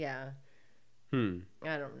Yeah.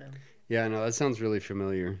 I don't know. Yeah, no, that sounds really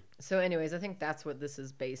familiar. So, anyways, I think that's what this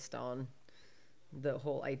is based on. The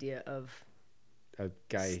whole idea of A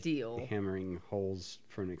guy steel. hammering holes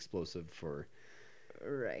for an explosive for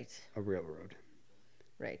Right. a railroad.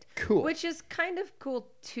 Right. Cool. Which is kind of cool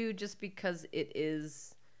too, just because it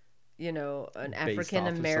is, an Based off of African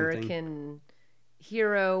American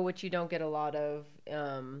hero, which you don't get a lot of.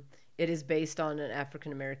 It is based on an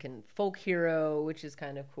African American folk hero, which is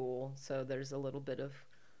kind of cool. So there's a little bit of,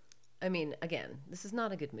 I mean, again, this is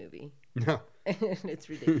not a good movie. No. It's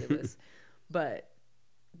ridiculous. But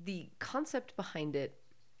the concept behind it,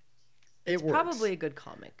 it's works. probably a good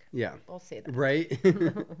comic. Yeah. I'll say that. Right?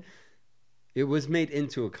 It was made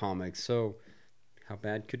into a comic, so how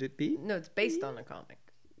bad could it be? No, it's based on a comic.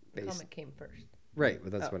 The Based- comic came first. Right,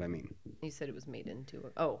 but that's what I mean. You said it was made into a...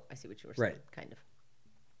 Oh, I see what you were saying. Right. Kind of.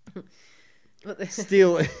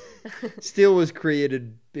 Steel was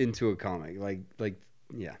created into a comic. Like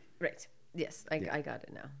yeah. Right. Yes, I got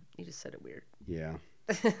it now. You just said it weird. Yeah.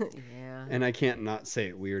 Yeah. And I can't not say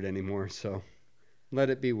it weird anymore, so let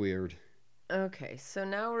it be weird. Okay, so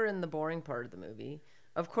now we're in the boring part of the movie.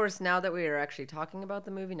 Of course, now that we are actually talking about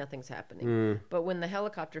the movie, nothing's happening. But when the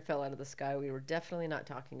helicopter fell out of the sky, we were definitely not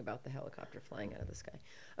talking about the helicopter flying out of the sky.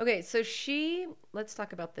 Okay, so let's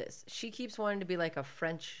talk about this. She keeps wanting to be like a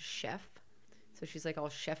French chef. So she's like all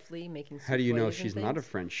chefly, making souffles. How do you know and she's things. not a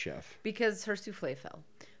French chef? Because her souffle fell.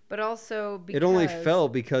 But also because... It only fell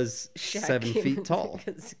because Shaq 7 feet tall.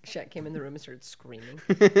 Because Shaq came in the room and started screaming.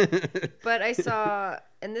 But I saw,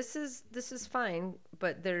 and this is fine,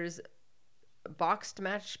 but there's boxed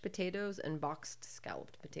mashed potatoes and boxed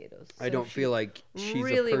scalloped potatoes. I don't feel like she's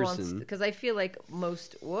really a person. Because I feel like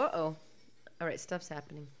most... Whoa. All right, stuff's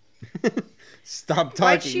happening. Stop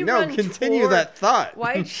Why'd she talking. No, run continue toward- that thought.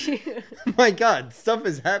 Why'd she... My God, stuff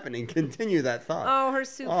is happening. Continue that thought. Oh, her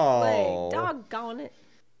souffle. Oh. Doggone it.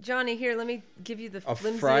 Johnny, here, let me give you the A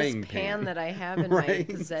flimsiest frying pan pan. that I have in my Right.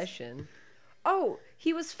 possession. Oh,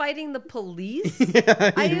 he was fighting the police?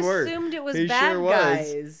 Yeah, I he were. assumed it was He bad sure was.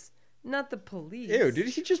 guys, not the police. Ew, did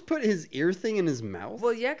he just put his ear thing in his mouth?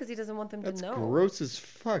 Well, yeah, because he doesn't want them That's to know. gross as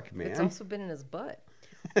fuck, man. It's also been in his butt.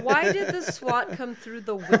 Why did the SWAT come through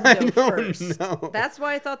the window first? know. That's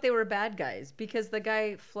why I thought they were bad guys, because the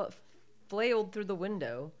guy flailed through the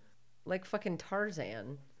window like fucking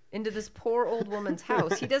Tarzan into this poor old woman's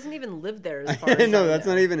house. He doesn't even live there as far as I know. No, that's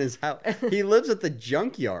not even his house. He lives at the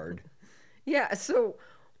junkyard. Yeah, so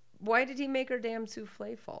why did he make her damn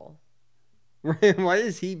souffle fall? Why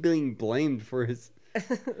is he being blamed for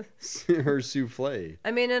her souffle?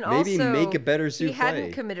 I mean, and Maybe also make a better he souffle.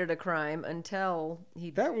 hadn't committed a crime until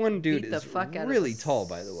he That one dude beat the is fuck out really of the tall,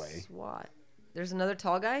 by the way. SWAT. There's another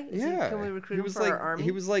tall guy? Yeah. Can we recruit he him was for like, our army?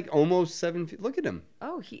 He was like almost 7 feet. Look at him.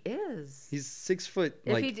 Oh, he is. He's 6 foot,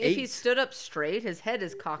 If like he 8. if he stood up straight, his head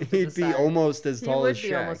is cocked to the He'd be side. almost as tall as He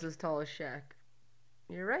would be Shaq. almost as tall as Shaq.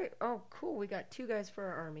 You're right. Oh, cool. We got 2 guys for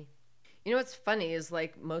our army. You know what's funny is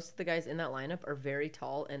like most of the guys in that lineup are very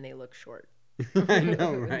tall and they look short. I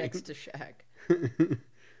know, right? Next to Shaq.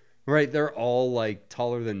 Right, they're all like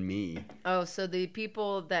taller than me. Oh, so the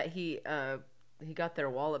people that he got their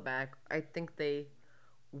wallet back, I think they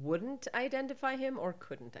wouldn't identify him or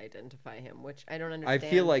couldn't identify him, which I don't I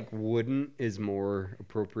understand. feel like wouldn't is more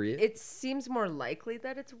appropriate. it seems more likely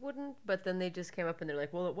that it's wouldn't, but then they just came up and they're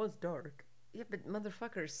like, well, it was dark. Yeah, but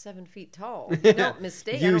motherfucker's 7 feet tall. Don't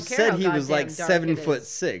mistake. I You don't care said how he was like goddamn dark it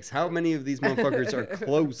 7'6". How many of these motherfuckers are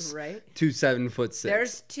close Right? to 7'6"?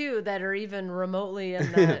 There's 2 that are even remotely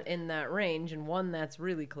in that range, and 1 that's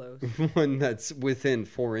really close. one that's within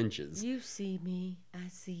 4 inches. You see me, I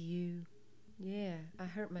see you. Yeah, I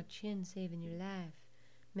hurt my chin saving your life.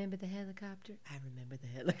 Remember the helicopter? I remember the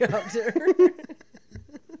helicopter.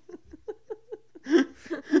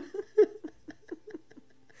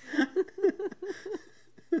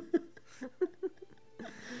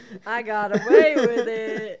 I got away with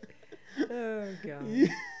it. Oh, God.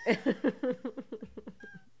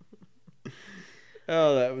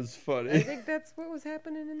 Oh, that was I funny. think that's what was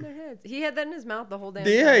happening in their heads. He had that in his mouth the whole damn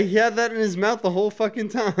Yeah, time. he had that in his mouth the whole fucking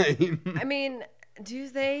time. I mean, do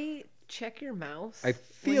they check your mouth? I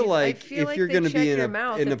feel like if you're going going to be in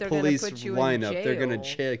a they're police put you lineup, they're going to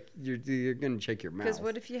jail. check you're going to check your mouth. Because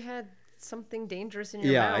what if you had something dangerous in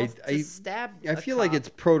your Yeah, mouth to stab I a feel like cop? it's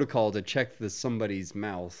protocol to check somebody's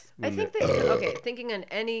mouth. I when think they're- they okay. Thinking on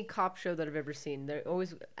any cop show that I've ever seen, they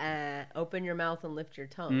always open your mouth and lift your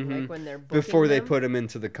tongue, like when they're booking before they them. put him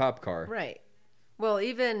into the cop car. Right. Well,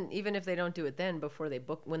 even if they don't do it then, before they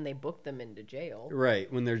book when they book them into jail.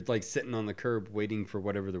 Right, when they're like sitting on the curb waiting for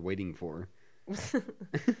whatever they're waiting for.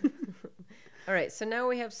 All right, so now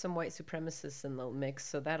we have some white supremacists in the mix,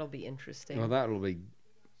 so that'll be interesting. Well, that'll be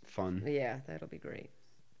fun. Yeah, that'll be great.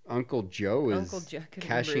 Uncle Joe is Uncle Jack, I couldn't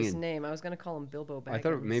remember cashing his in. name. I was gonna call him Bilbo Baggins. I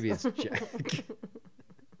thought maybe it's Jack.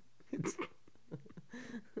 It's...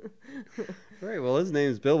 Right, well, his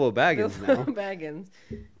name's Bilbo Baggins Bilbo now. Baggins.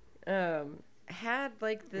 Had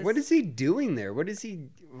like this. What is he doing there? Why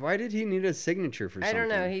did he need a signature for something? I don't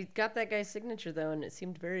know. He got that guy's signature though, and it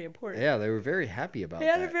seemed very important. Yeah, they were very happy about He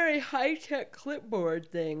had that. a very high tech clipboard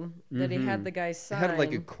thing that he had the guy It sign. had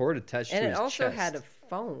like a cord attached and to it his also chest. had a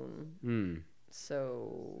phone. Hmm.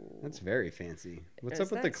 So That's very fancy. What's Is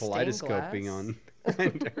up with the that stained kaleidoscoping glass? on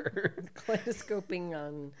behind her? kaleidoscoping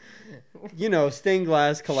on. You know, stained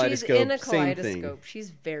glass kaleidoscope. She's in a Same kaleidoscope. thing. She's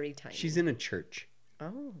very tiny. She's in a church.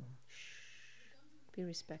 Oh, be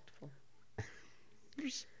respectful.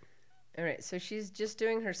 All right, so she's just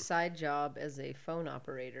doing her side job as a phone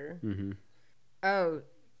operator. Mm-hmm. Oh,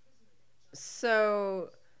 so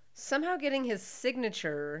somehow getting his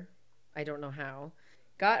signature, I don't know how,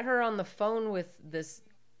 got her on the phone with this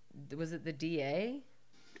was it the DA?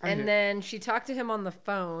 And then she talked to him on the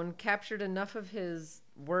phone, captured enough of his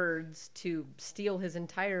words to steal his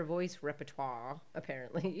entire voice repertoire,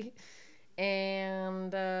 apparently.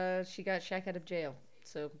 And she got Shaq out of jail.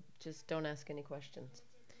 So just don't ask any questions.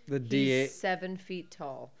 The DA. He's 7 feet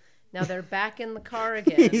tall. Now they're back in the car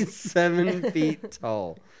again. He's 7 feet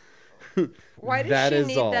tall. Why does That she is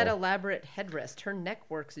need all. that elaborate headrest? Her neck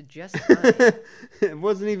works just fine. It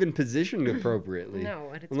wasn't even positioned appropriately. No,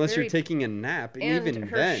 and it's unless very- you're taking a nap. And Even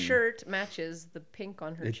her then, shirt matches the pink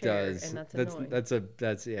on her it chair, does. and that's annoying. That's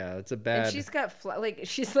a bad. And she's got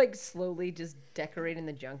she's like slowly just decorating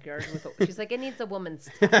the junkyard with. She's like, it needs a woman's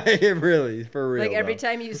touch. Really, for real. Like every though.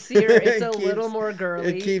 time you see her, it's It a little more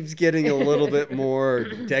girly. It keeps getting a little bit more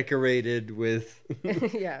decorated with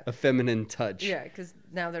Yeah. a feminine touch. Yeah, because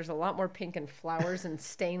now there's a lot more pink and flowers and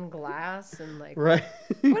stained glass and like. Right.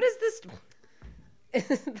 What is this?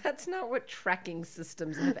 That's not what tracking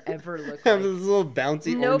systems have ever looked Have like. this little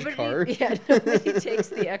bouncy orange car Yeah, nobody takes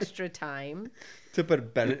the extra time. to put a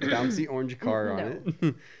bouncy orange car on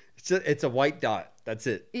it. It's a white dot. That's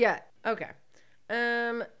it. Yeah. Okay.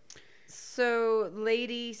 So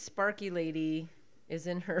Sparky Lady is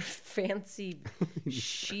in her fancy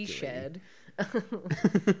she shed.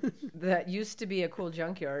 That used to be a cool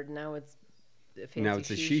junkyard. Now it's a fancy Now it's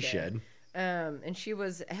a she shed. And she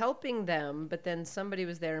was helping them, but then somebody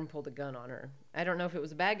was there and pulled a gun on her. I don't know if it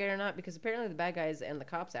was a bad guy or not, because apparently the bad guys and the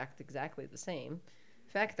cops act exactly the same. In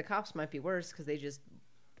fact, the cops might be worse because they just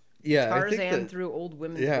Tarzan through old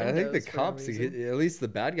women's windows. I think the for no cops, reason. at least the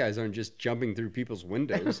bad guys, aren't just jumping through people's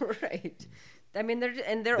windows. Right. I mean, they're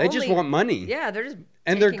They just want money. Yeah, they're just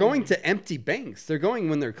And they're taking- going to empty banks. They're going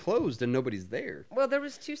when they're closed and nobody's there. Well, there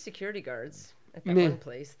was 2 security guards at that Meh. one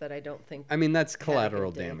place that I don't think. I mean, that's good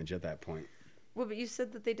collateral day. damage at that point. Well, but you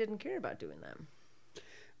said that they didn't care about doing that.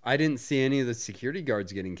 I didn't see any of the security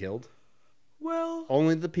guards getting killed. Well,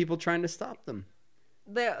 Only the people trying to stop them.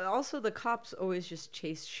 the cops always just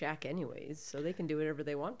chase Shaq anyways, so they can do whatever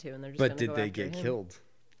they want to, and they're just. But gonna did go they after get him. killed?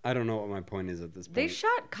 I don't know what my point is at this point. They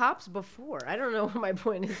shot cops before. I don't know what my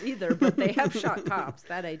point is either, but they have shot cops.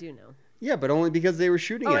 That I do know. Yeah, but only because they were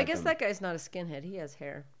shooting at Oh, them. I guess that guy's not a skinhead. He has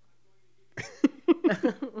hair.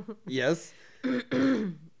 Yes.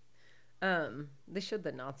 They showed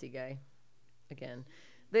the Nazi guy again.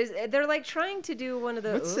 They're like trying to do one of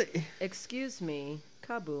the. What's the- Excuse me,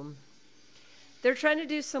 kaboom. They're trying to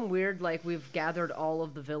do some weird, like, we've gathered all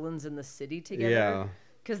of the villains in the city together. Yeah.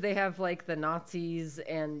 Because they have, like, the Nazis,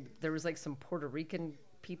 and there was, like, some Puerto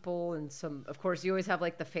people, and some, of course, you always have,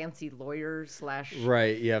 like, the fancy lawyer slash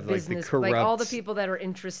Right. You have like the business, corrupt, like, all the people that are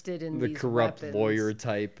interested in the these corrupt weapons. lawyer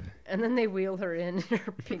type. And then they wheel her in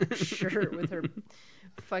her pink shirt with her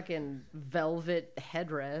fucking velvet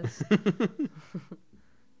headrest.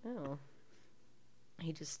 Oh.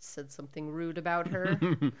 He just said something rude about her.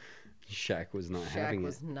 Shaq was not Shaq having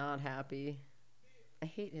was it. not happy. I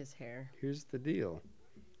hate his hair. Here's the deal.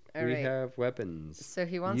 All we right. have weapons. So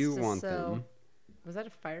he wants you to want sell. them. Was that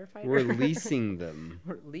a firefighter? We're leasing them.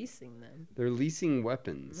 We're leasing them. They're leasing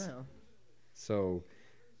weapons. No. So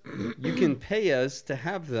you can pay us to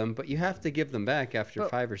have them, but you have to give them back after But-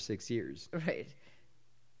 5 or 6 years. Right.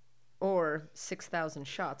 Or 6,000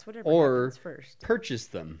 shots, whatever Or happens first. purchase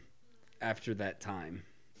them after that time.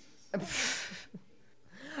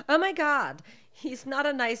 Oh my God, he's not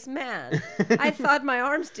a nice man. I thought my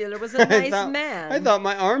arms dealer was a nice man. I thought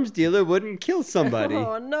my arms dealer wouldn't kill somebody.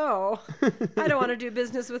 Oh no, I don't want to do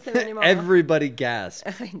business with him anymore. Everybody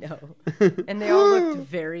gasped. I know, and they all looked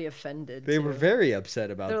very offended. They were too. very upset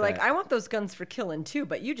about They're that. like, I want those guns for killing too,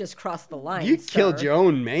 but you just crossed the line. You killed sir. your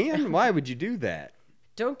own man? Why would you do that?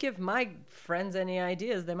 Don't give my friends any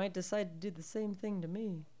ideas. They might decide to do the same thing to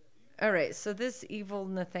me. All right, so this evil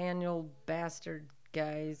Nathaniel bastard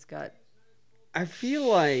guy's got I feel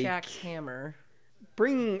like Shaq's hammer.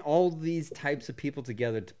 bringing all these types of people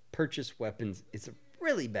together to purchase weapons is a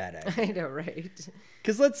really bad idea. I know, right?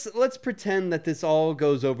 Because let's pretend that this all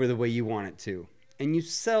goes over the way you want it to, and you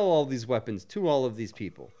sell all these weapons to all of these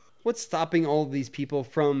people. What's stopping all of these people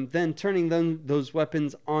from then turning those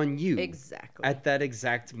weapons on you? Exactly. At that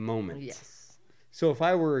exact moment. Yes. So if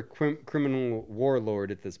I were a criminal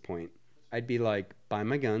warlord at this point, I'd be like, buy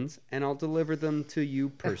my guns, and I'll deliver them to you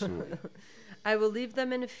personally. I will leave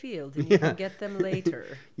them in a field, and you Yeah. can get them later.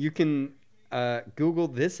 You can Google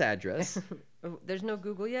this address. Oh, there's no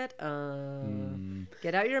Google yet?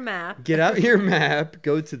 Get out your map. Get out your map,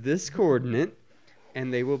 go to this coordinate,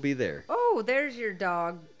 and they will be there. Oh, there's your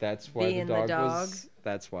dog. That's why Being the the dog dog. was.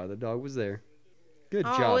 That's why the dog was there. Good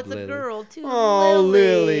Oh, job, it's Lily. a girl, too. Oh,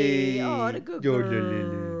 Lily. Oh, the good You're girl. the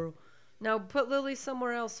Lily. Now put Lily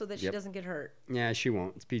somewhere else so that she Yep. doesn't get hurt. Yeah, she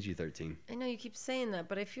won't. It's PG-13. I know you keep saying that,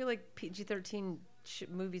 but I feel like PG-13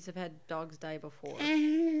 movies have had dogs die before.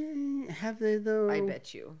 Have they though? I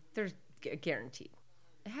bet you. There's guaranteed.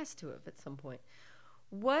 It has to have at some point.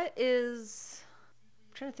 What is...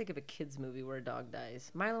 I'm trying to think of a kid's movie where a dog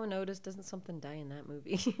dies. Milo and Otis, doesn't something die in that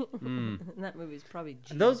movie? And that movie's probably...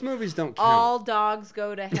 Those movies don't count. All dogs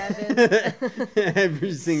go to heaven.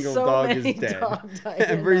 Every single So dog is many dead. dogs die in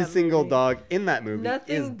Every that single movie. dog in that movie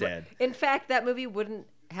Nothing is but- dead. In fact, that movie wouldn't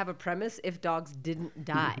have a premise if dogs didn't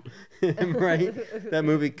die. Right? That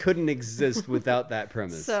movie couldn't exist without that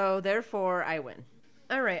premise. So, therefore, I win.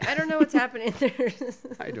 All right. I don't know what's happening there.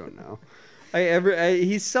 I don't know.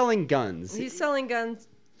 He's selling guns. He's selling guns.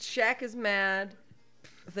 Shaq is mad.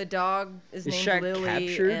 The dog is named Shaq Lily,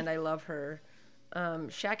 captured? and I love her.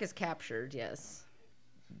 Shaq is captured, yes.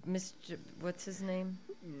 What's his name?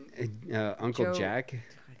 Uncle Joe- Jack,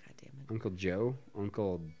 God damn it. Uncle Joe,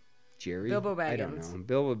 Uncle Jerry. Bilbo I don't Baggins. know.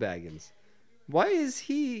 Bilbo Baggins. Why is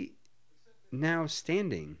he now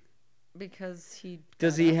standing? Because he...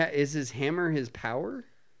 Does got he? up. Is his hammer his power?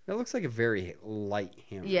 That looks like a very light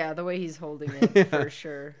hammer. Yeah, the way he's holding it, for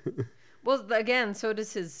sure. Well, again, so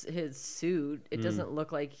does his suit. It doesn't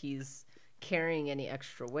look like he's carrying any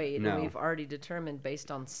extra weight. No. And we've already determined,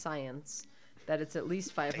 based on science, that it's at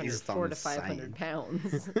least 500, Based on 400 to 500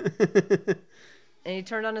 pounds. And he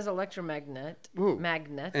turned on his electromagnet. Ooh.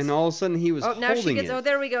 Magnet. And all of a sudden he was Oh, now she holding gets... it. Oh,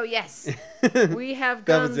 there we go. Yes. We have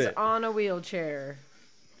That was guns it. on a wheelchair.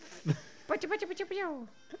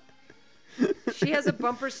 She has a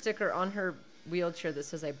bumper sticker on her wheelchair that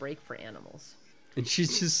says, "I break for animals." And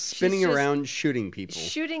she's just spinning just around shooting people.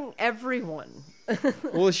 Shooting everyone.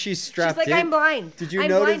 Well, she's strapped She's like, in. "I'm blind. Did you I'm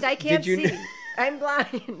notice? blind. I can't did you, see. I'm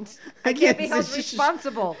blind. I I can't be can't held see." She's-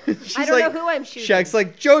 responsible. I She's don't like- know who I'm shooting." Shaq's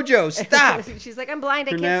like, JoJo, stop! She's like, "I'm blind.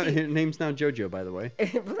 I her, can't see." her name's now JoJo, by the way.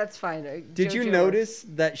 Well, that's fine. Did you JoJo. notice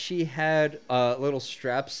that she had little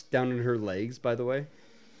straps down in her legs, by the way?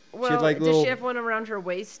 Well, like does little- she have one around her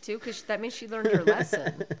waist too? Because that means she learned her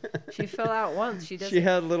lesson. She fell out once. She doesn't. She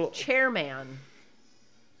had little... Chairman.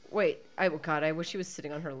 Wait, God, I wish she was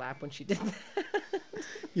sitting on her lap when she did that.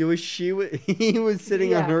 You wish he was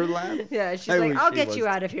sitting on Yeah. her lap? Yeah, she's I like, wish "I'll he get was. you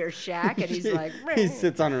out of here, Shaq," and he's like, He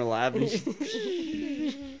sits on her lap and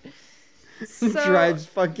she So- drives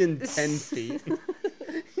fucking 10 feet.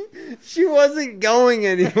 She wasn't going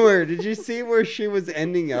anywhere. Did you see where she was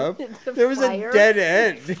ending up? The There was fire- a dead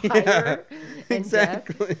end. fire Yeah, and death.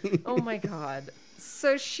 exactly. Oh my God.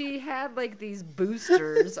 So she had like these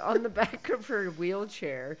boosters on the back of her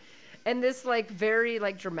wheelchair. And this like very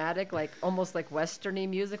like dramatic, like almost like westerny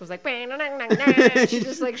music was like, she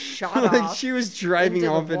just like shot Like off. she was driving into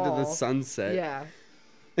the off into the wall. sunset. Yeah.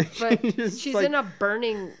 But Just she's like- in a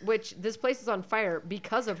burning, which this place is on fire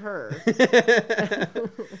because of her.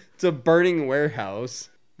 It's a burning warehouse.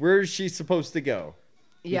 Where is she supposed to go?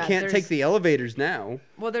 Yeah, you can't take there's- the elevators now.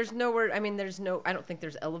 Well, there's nowhere. I mean, I don't think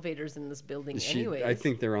there's elevators in this building anyway. I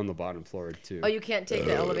think they're on the bottom floor too. Oh, you can't take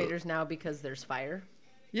the elevators now because there's fire?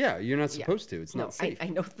 Yeah, you're not Yeah. supposed to. It's No, not safe. I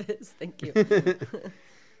know this. Thank you.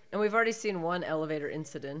 And we've already seen one elevator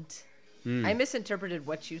incident. Hmm. I misinterpreted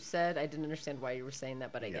what you said. I didn't understand why you were saying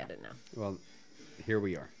that, but I Yeah. get it now. Well, here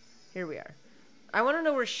we are. Here we are. I want to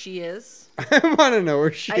know where she is. I want to know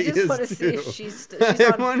where she I is. just want to see if too. she's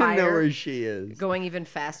I on want to know fire, where she is. going even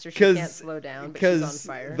faster. She can't slow down, but she's on Because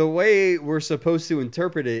fire. the way we're supposed to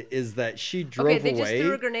interpret it is that she drove Okay, they away. just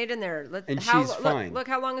threw a grenade in there. and she's fine. Look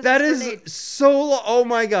how long is that this is grenade? so long. Oh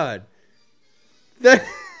my god. That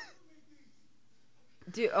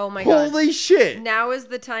Oh my god. holy shit. Now is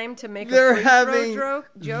the time to make They're a free having throw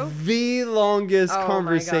joke. the longest Oh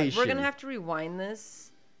conversation. my god. We're gonna have to rewind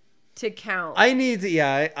this to count. I need to.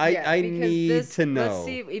 Yeah, I because need this- to know. Let's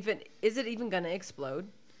see is it even gonna explode?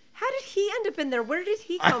 How did he end up in there? Where did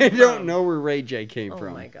he come I from? don't know where Ray J came Oh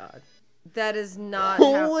from. my god. That is not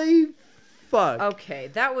how... Holy fuck. Okay,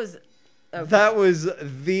 that was okay. That was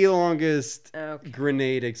the longest Okay.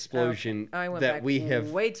 grenade explosion I went that back we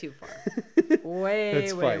have. way too far. way,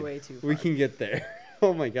 That's way, fine. way too far. We can get there.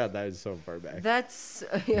 Oh my god, that is so far back. That's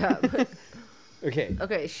yeah. Okay.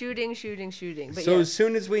 Okay, shooting. But So yeah. as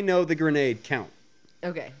soon as we know the grenade, count.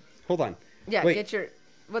 Okay. Hold on. Yeah, Wait. get your.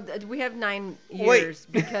 Well, we have 9 Wait. years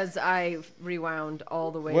because I rewound all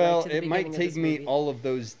the way. Well, right to the it might beginning of take this me movie. all of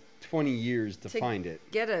those 20 years to To find it.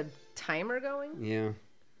 Get a timer going. Yeah.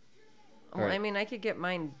 Well, Alright. I mean, I could get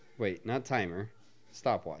mine. Wait, not timer.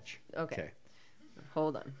 Stopwatch. Okay.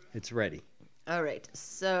 Hold on. It's ready. All right.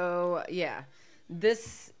 So yeah,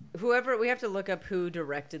 whoever we have to look up who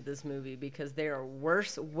directed this movie because they are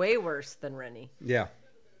worse, way worse than Rennie. Yeah.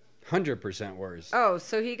 100% worse. Oh,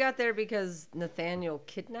 so he got there because Nathaniel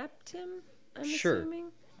kidnapped him? I'm Sure. assuming.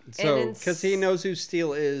 So, because he knows who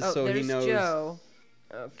Steele is, Oh, so he there's knows. Joe.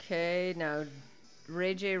 Okay, now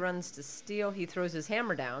Ray J runs to Steele. He throws his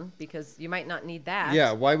hammer down because you might not need that.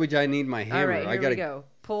 Yeah, why would I need my hammer? All right, here I gotta we go.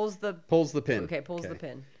 Pulls the pin. Okay, pulls the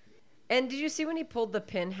pin. And did you see when he pulled the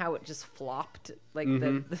pin how it just flopped? Like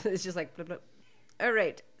it's just like. Blip, blip. All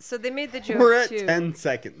right, so they made the joke. We're at too. 10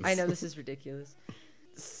 seconds. I know this is ridiculous.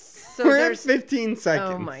 So We're at there's 15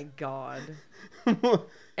 seconds. Oh my god.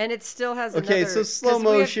 And it still has Okay, another... so slow 'cause we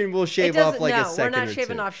have- motion will shave it doesn't- off like a second No, we're or not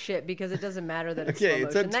shaving two. off shit because it doesn't matter that it's Okay, slow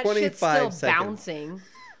it's motion. at That shit's still 25 seconds. bouncing,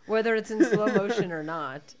 whether it's in slow motion or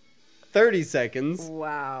not. 30 seconds.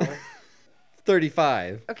 Wow.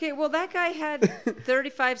 35. Okay, well, that guy had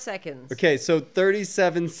 35 seconds. Okay, so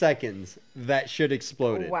 37 seconds. That shit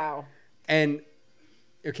exploded. Wow. And,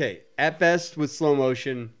 okay, at best with slow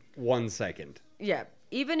motion, 1 second. Yeah.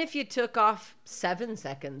 Even if you took off 7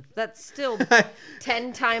 seconds, that's still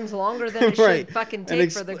 10 times longer than it Right. should fucking An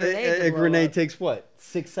take for the grenade to A blow grenade up. takes what?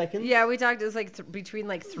 6 seconds? Yeah, we talked. It's like between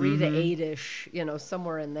like 3 to 8-ish,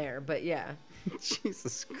 somewhere in there. But yeah,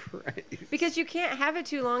 Jesus Christ. because you can't have it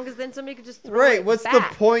too long, because then somebody could just throw Right, it what's back.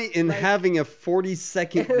 the point in having a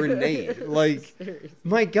 40-second grenade? Like, Seriously.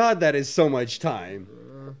 my God, that is so much time.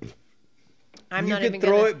 I'm you not could even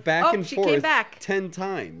throw gonna... it back oh, and she forth came back. 10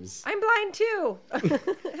 times. I'm blind too.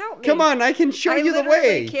 Help me. Come on, I can show you the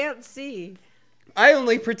way. I can't see. I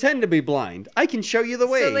only pretend to be blind. I can show you the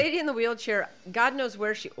way. So, lady in the wheelchair, God knows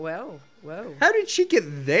where she. Whoa. How did she get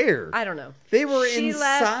there? I don't know. They were She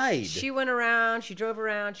inside. Left, she went around. She drove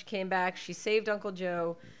around. She came back. She saved Uncle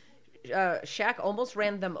Joe. Shaq almost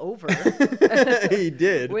ran them over. He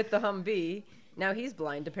did. With the Humvee. Now he's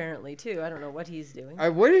blind apparently too. I don't know what he's doing.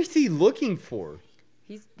 What is he looking for?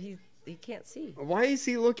 He can't see. Why is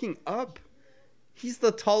he looking up? He's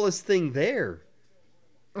the tallest thing there.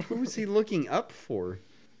 Who is he looking up for?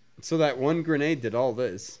 So that one grenade did all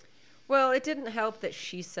this. Well, it didn't help that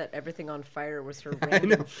she set everything on fire with her I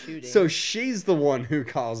random know. shooting. So she's the one who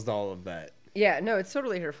caused all of that. Yeah, no, it's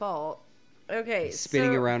totally her fault. Okay,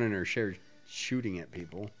 Spinning so around in her chair, shooting at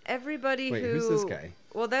people. everybody Wait, who... who's this guy?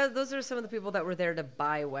 Well, those are some of the people that were there to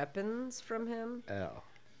buy weapons from him. Oh.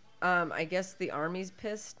 I guess the army's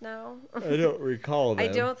pissed now. I don't recall that. I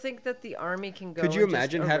don't think that the army can go. Could you and just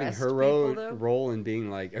imagine having arrest her people, though? role and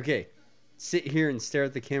being like, okay, sit here and stare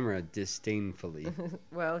at the camera disdainfully?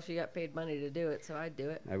 Well, she got paid money to do it, so I'd do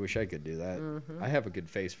it. I wish I could do that. Mm-hmm. I have a good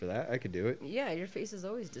face for that. I could do it. Yeah, your face is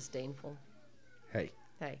always disdainful. Hey,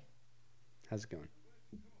 how's it going?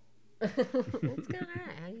 It's going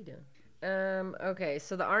alright. How you doing? Okay,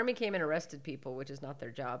 so the army came and arrested people, which is not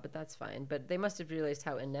their job, but that's fine. But they must have realized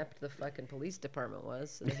how inept the fucking police department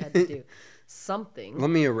was, so they had to do something. Let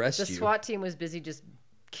me arrest The you. SWAT team was busy just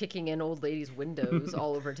kicking in old ladies' windows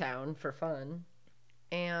all over town for fun.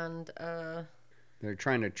 And They're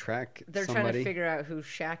trying to track they're somebody. trying to figure out who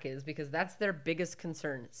Shaq is, because that's their biggest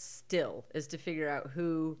concern still, is to figure out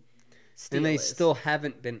who Steele and they is. still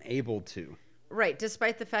haven't been able to. Right,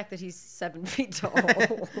 despite the fact that he's 7 feet tall.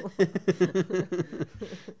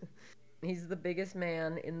 He's the biggest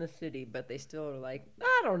man in the city, but they still are like,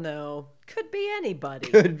 I don't know. Could be anybody.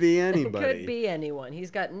 Could be anybody. Could be anyone.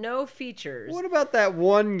 He's got no features. What about that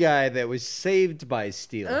one guy that was saved by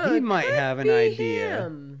Steele? Oh, he it might could have an be idea.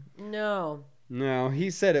 him. No, No,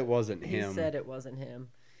 he said it wasn't he him. said it wasn't him.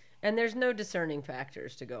 And there's no discerning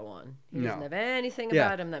factors to go on. He No. doesn't have anything Yeah,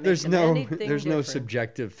 about him that there's makes him no anything there's no different.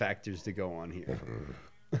 subjective factors to go on here.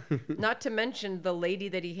 Not to mention the lady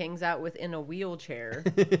that he hangs out with in a wheelchair,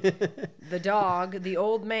 the dog, the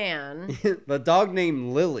old man. The dog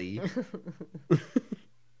named Lily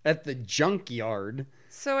at the junkyard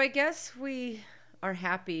So I guess we are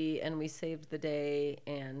happy and we saved the day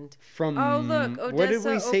and from. Oh, look, where did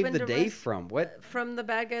Odessa we save opened the a day rest- from? What? from the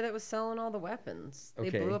bad guy that was selling all the weapons. They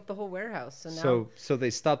Okay. blew up the whole warehouse. So now So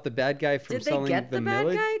they stopped the bad guy from did they selling get the bad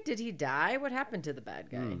millage? guy? Did he die? What happened to the bad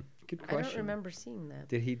guy? Good I question. don't remember seeing that.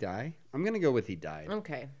 Did he die? I'm gonna go with he died.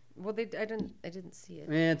 Okay. Well, I didn't see it.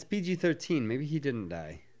 Man, it's PG-13. Maybe he didn't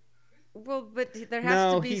die. Well, but there has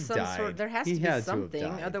No, to be he some died. sort. There has He to be had to have something.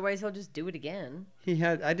 died. Otherwise, he'll just do it again. He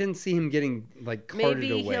had. I didn't see him getting like carted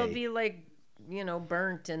Maybe away. he'll be like,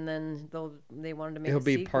 burnt, and then they wanted to make. He'll a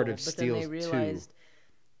be sequel, part of but then they Steele's 2. realized.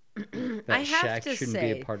 that I have Shaq to shouldn't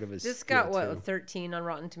say, be a part of his. this got Steel what, too. a 13 on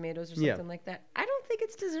Rotten Tomatoes or Yeah. something like that. I don't think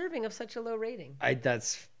it's deserving of such a low rating.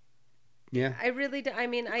 Yeah. I really do. I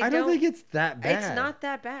mean, I don't think it's that bad. It's not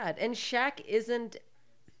that bad, and Shaq isn't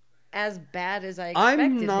as bad as I I'm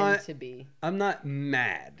expected not- him to be. I'm not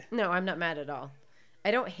mad. No, I'm not mad at all.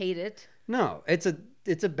 I don't hate it. No, it's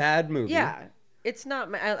a bad movie. Yeah, It's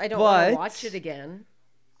not. I don't want to But- watch it again.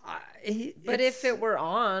 But It's- if it were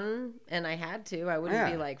on and I had to, I wouldn't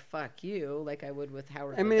be Yeah. like "fuck you" like I would with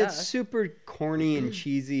Howard. I the mean, Duck. it's super corny and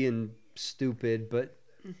cheesy and stupid, but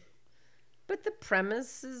But the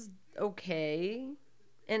premise is okay,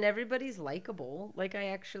 and everybody's likable. Like I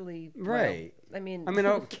actually, Right. I mean, I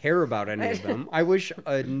don't care about any of them. I wish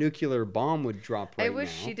a nuclear bomb would drop right I wish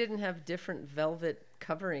now. she didn't have different velvet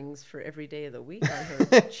coverings for every day of the week on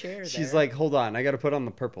her chair. She's there. like, hold on, I got to put on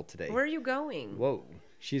the purple today. "Where are you going?" Whoa,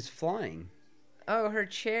 she's flying. Oh, her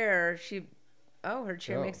chair. Her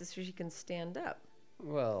chair Oh. makes it so she can stand up.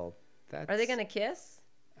 Well, that's. Are they gonna kiss?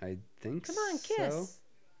 I think. Come on, kiss. So.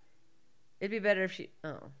 It'd be better if she.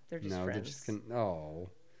 Oh, they're just No, friends. they're just gonna. Oh,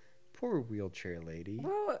 poor wheelchair lady.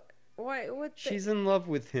 Well, why? What? She's in love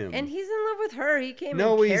with him. And he's in love with her. He came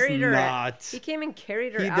No, and he's carried her. not. He came and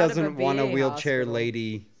carried her. He out of doesn't want a VA wheelchair hospital.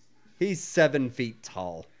 lady. He's 7 feet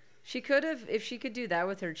tall. She could have, if she could do that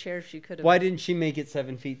with her chair, she could have. Why didn't she make it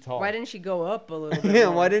 7 feet tall? Why didn't she go up a little bit? Yeah,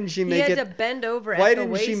 more? why didn't she make He it? had to bend over. Why at the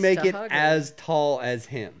didn't she waist make to it hug her. as tall as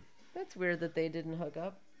him? That's weird that they didn't hook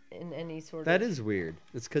up in any sort That of. is weird.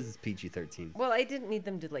 It's because it's PG-13. Well, I didn't need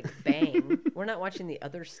them to like bang. We're not watching the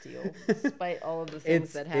other Steel, despite all of the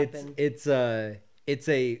things that happened. It's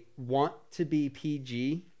a want to be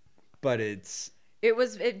PG, but it's It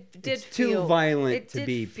did it's too feel violent it to did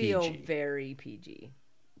be feel PG. very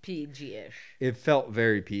PG-ish. it felt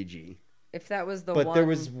very PG. If that was the But one, there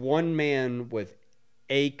was one man with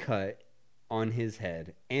a cut on his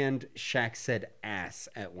head, and Shaq said ass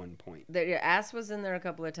at one point. Your ass was in there a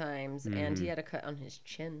couple of times, and Mm-hmm. he had a cut on his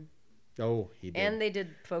chin. Oh, he did. And they did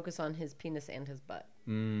focus on his penis and his butt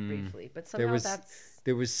briefly, but there somehow was that's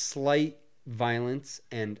there was slight violence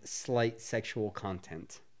and slight sexual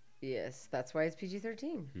content. yes, that's why it's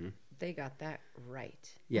PG-13. Hmm. They got that right.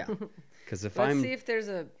 Yeah, because if Let's I'm see if there's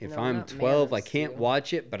a. if no, I'm not Man 12, of I can't Steel.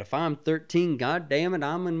 watch it. But if I'm 13, god damn it,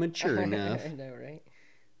 I'm immature enough. I know, right?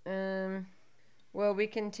 Well, we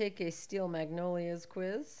can take a Steel Magnolias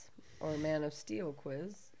quiz, or Man of Steel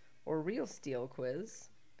quiz, or Real Steel quiz.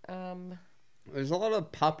 There's a lot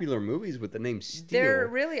of popular movies with the name Steel There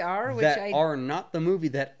really are, which that are not the movie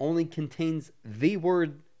that only contains the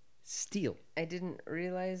word steel. I didn't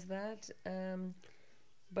realize that.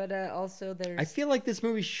 But also there's. I feel like this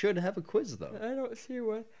movie should have a quiz though. I don't see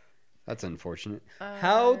one. That's unfortunate.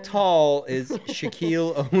 How tall is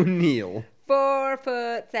Shaquille O'Neal?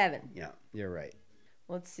 4'7". Yeah, you're right.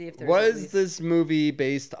 Let's see if there's. at Was least- this movie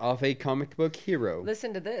based off a comic book hero?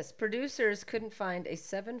 Listen to this. Producers couldn't find a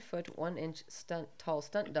 7-foot 1-inch tall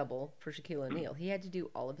stunt double for Shaquille O'Neal. He had to do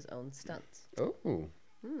all of his own stunts. Oh,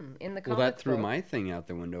 In the well, comic that threw book, my thing out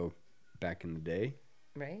the window back in the day.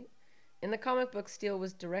 right? In the comic book, Steel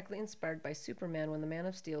was directly inspired by Superman when the Man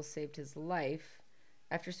of Steel saved his life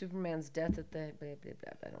after Superman's death at the. Blah, blah,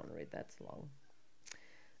 blah. I don't want to read that. It's long.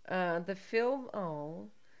 The film. Oh,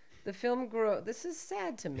 the film grow. This is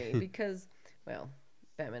sad to me because, well,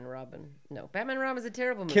 Batman and Robin. No, Batman and Robin is a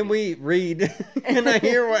terrible movie. Can we read? Can I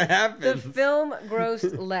hear what The happens? film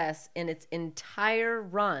grossed less in its entire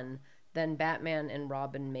run than Batman and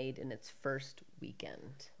Robin made in its first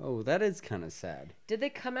weekend. Oh, that is kind of sad. Did they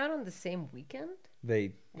come out on the same weekend?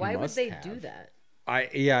 They Why would must they have. do that?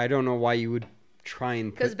 I don't know why you would try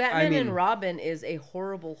and Because put, Batman I mean, and Robin is a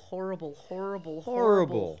horrible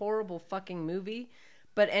fucking movie.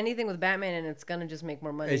 But anything with Batman in it's gonna just make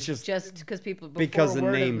more money. It's just because people because the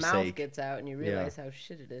word of namesake. mouth gets out and you realize how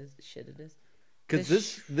shit it is. because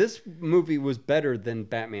this this movie was better than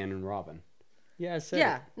Batman and Robin. Yeah, I said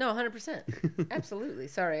Yeah, it. no, 100%. Absolutely.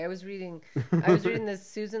 Sorry, I was reading this.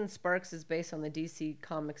 Susan Sparks is based on the DC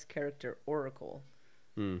Comics character Oracle.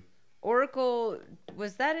 Oracle,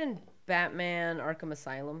 was that in Batman Arkham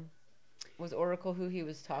Asylum? Was Oracle who he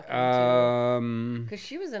was talking to? Because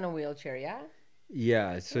she was in a wheelchair, yeah?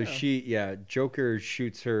 Yeah, so Joker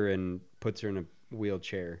shoots her and puts her in a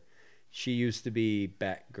wheelchair. She used to be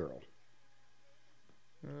Batgirl.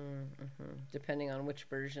 Depending on which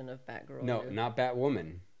version of Batgirl. No, you- not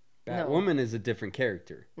Batwoman. No. Batwoman is a different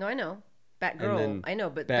character. No, I know. then Batgirl. I know,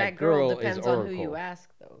 but Batgirl Batgirl is depends on who Oracle. you ask,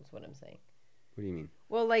 though, is what I'm saying. What do you mean?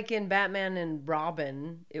 Well, like in Batman and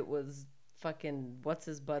Robin, it was fucking what's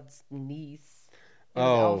his butt's niece. It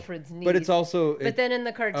was Alfred's niece. but it's also. But then in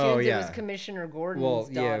the cartoons, it was yeah. Commissioner Gordon's well,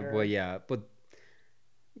 daughter. yeah, but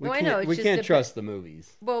we No, I can't, know, it's we just can't depe- trust the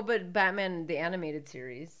movies. Well, but Batman the animated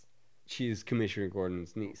series, She's Commissioner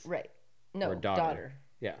Gordon's niece. right? No, Or daughter. daughter.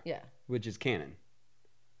 Yeah. Yeah, Which is canon.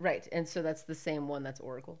 right. And so that's the same one. That's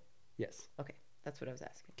Oracle. Yes. Okay, that's what I was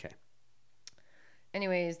asking. Okay.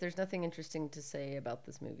 Anyways, there's nothing interesting to say about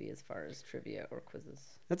this movie as far as trivia or quizzes.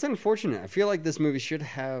 That's unfortunate. I feel like this movie should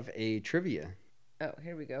have a trivia. Oh,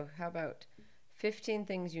 here we go. How about 15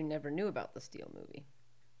 things you never knew about the Steel movie?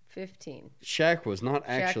 15. Shaq was not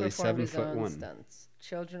actually Shaq performed his own 7'1". stunts.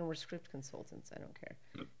 Children were script consultants. I don't care.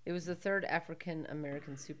 It was the third African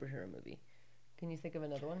American superhero movie. Can you think of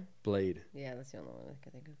another one? Blade. Yeah, that's the only one I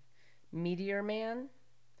can think of. Meteor Man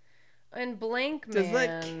and Blank Man. Does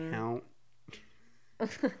that count?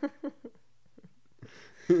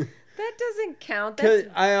 That doesn't count. That's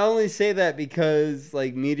I only say that because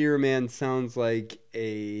like Meteor Man sounds like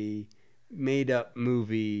a made-up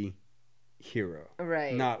movie hero,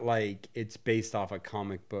 right. Not like it's based off a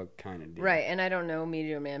comic book kind of deal. Right, and I don't know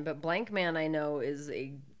Meteor Man, but Blank Man I know is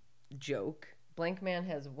a joke. Blank Man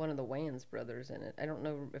has one of the Wayans brothers in it. I don't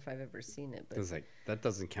know if I've ever seen it, but That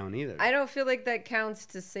doesn't count either. I don't feel like that counts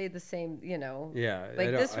to say the same, Yeah,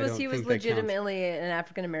 Like he was legitimately an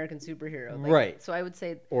African American superhero, right? So I would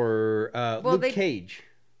say, or Luke Cage.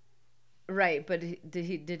 Right, but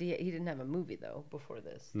he didn't have a movie though before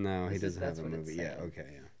this. No, he doesn't have a movie. Yeah, okay,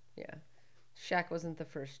 yeah. Shaq wasn't the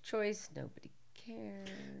first choice. Nobody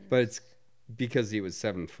cared. But it's because he was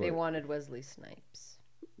 7 foot. They wanted Wesley Snipes.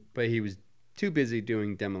 But he was too busy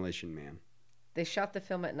doing Demolition Man. They shot the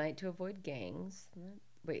film at night to avoid gangs.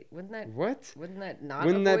 Wait, wouldn't that what? Wouldn't that not?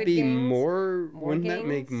 Wouldn't that be gangs? more? Wouldn't gangs? that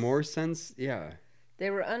make more sense? Yeah.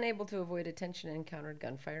 They were unable to avoid attention and encountered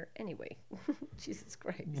gunfire anyway. Jesus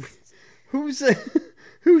Christ. Who's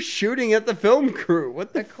shooting at the film crew?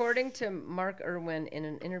 What the? According to Mark Irwin in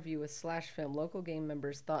an interview with Slash Film, local gang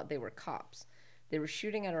members thought they were cops. They were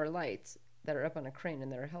shooting at our lights that are up on a crane, and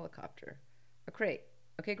they're a helicopter. A crate.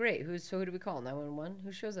 Okay, great. Who do we call? 911?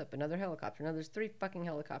 Who shows up? Another helicopter. Now there's 3 fucking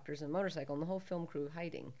helicopters and a motorcycle, and the whole film crew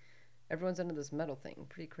hiding. Everyone's under this metal thing.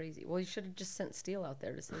 Pretty crazy. Well, you should have just sent Steel out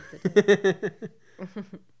there to save the day.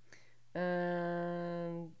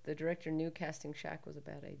 The director knew casting Shaq was a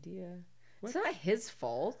bad idea. What? It's not his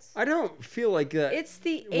fault. I don't feel like that. It's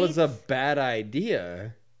the was a bad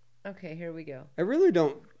idea. Okay, here we go. I really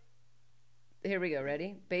don't. Here we go.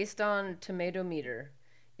 Ready? Based on Tomato Meter,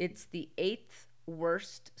 it's the 8th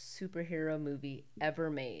worst superhero movie ever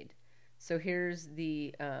made. So here's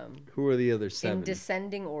the who are the other 7 in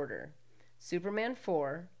descending order: Superman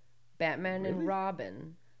 4, Batman and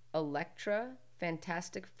Robin, Elektra,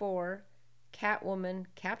 Fantastic Four, Catwoman,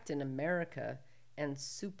 Captain America, and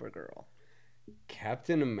Supergirl.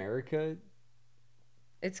 Captain America.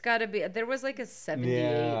 It's got to be. There was like a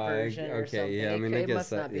 78 version or something. Yeah, I mean, I guess must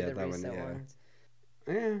not be the that recent one, ones.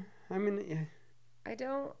 Yeah, I mean, yeah. I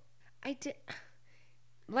did.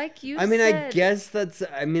 Like you I mean, said, I guess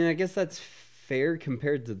that's fair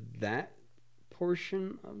compared to that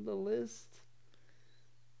portion of the list.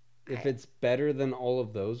 If it's better than all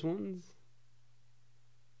of those ones.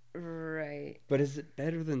 Right. But is it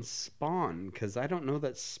better than Spawn? Because I don't know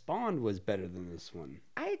that Spawn was better than this one.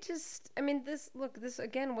 This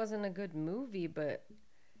again wasn't a good movie, but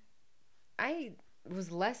I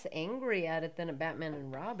was less angry at it than a Batman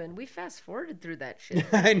and Robin. We fast forwarded through that shit.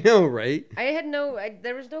 I know, right?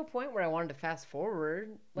 There was no point where I wanted to fast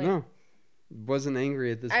forward. No. Wasn't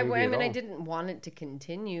angry at this movie at all. I didn't want it to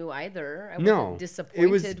continue either. I wasn't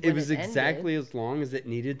disappointed it was when exactly ended. as long as it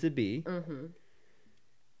needed to be. Mm-hmm.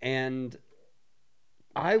 And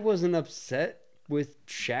I wasn't upset with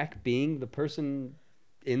Shaq being the person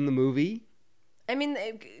in the movie. I mean,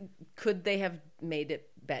 could they have made it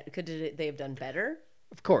better? Could they have done better?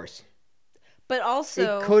 Of course. But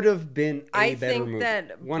also, it could have been a better movie. I think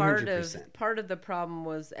that 100%. part of the problem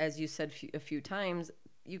was, as you said a few times,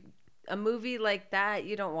 a movie like that,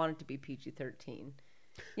 you don't want it to be PG-13.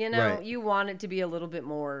 Right. You want it to be a little bit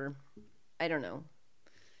more, I don't know.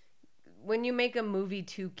 When you make a movie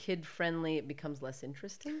too kid-friendly, it becomes less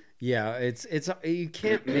interesting. Yeah, it's you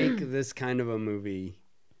can't make this kind of a movie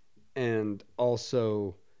and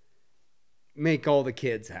also make all the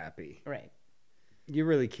kids happy. Right. You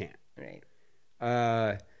really can't. Right.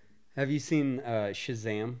 Have you seen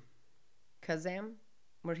Shazam? Kazam?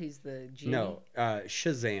 Where he's the genie? No,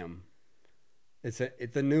 Shazam. It's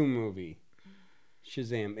a new movie.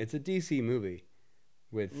 Shazam. It's a DC movie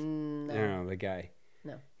with I don't know, the guy.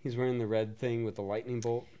 No. He's wearing the red thing with the lightning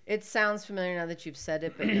bolt. It sounds familiar now that you've said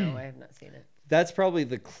it, but no, I have not seen it. That's probably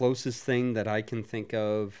the closest thing that I can think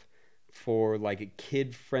of for like a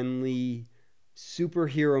kid-friendly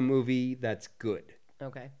superhero movie that's good.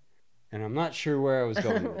 Okay. And I'm not sure where I was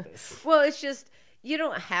going with this. Well, it's just, you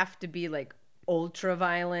don't have to be like ultra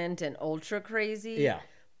violent and ultra crazy. Yeah.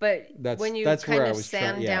 But when you kind of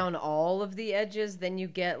sand down all of the edges, then you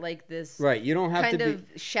get like this. Right. You don't have to be.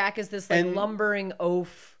 Shaq is this like lumbering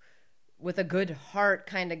oaf with a good heart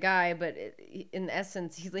kind of guy, but in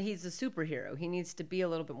essence, he's a superhero. He needs to be a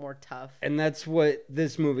little bit more tough. And that's what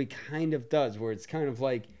this movie kind of does, where it's kind of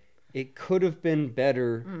like it could have been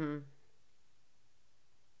better,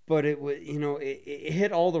 but it was, it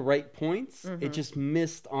hit all the right points. It just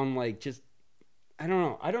missed on I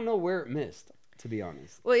don't know where it missed, to be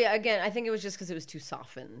honest. Well, yeah, again, I think it was just because it was too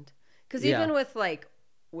softened. Because even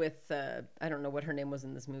with I don't know what her name was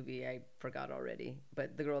in this movie, I forgot already,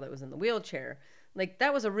 but the girl that was in the wheelchair,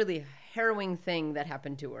 that was a really harrowing thing that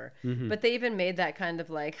happened to her. But they even made that kind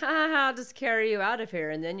of I'll just carry you out of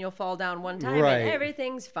here and then you'll fall down one time and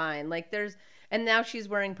everything's fine. And now she's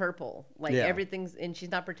wearing purple, everything's, and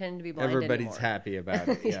she's not pretending to be blind Everybody's anymore. happy about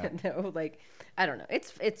it. Yeah. I don't know,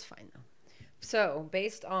 it's fine though. So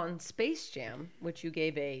based on Space Jam, which you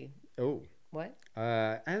gave a what?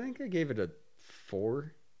 I think I gave it a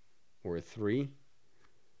 4 or a 3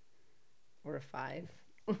 or a 5.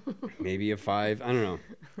 Maybe a 5. I don't know.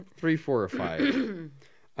 3, 4, or 5.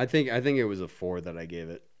 I think it was a 4 that I gave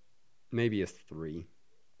it. Maybe a 3.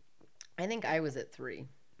 I think I was at 3.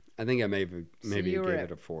 I think I maybe gave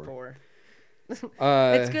it a 4. 4.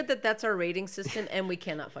 It's good that that's our rating system, and we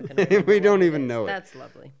cannot fucking remember we don't what even it is. know it. That's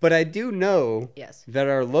lovely. But I do know Yes. that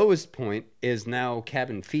our lowest point is now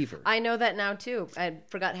Cabin Fever. I know that now too. I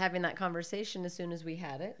forgot having that conversation as soon as we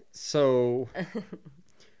had it. So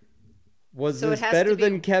was So it this has better to be-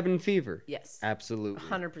 than Cabin Fever? Yes. Absolutely.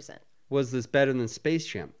 100%. Was this better than Space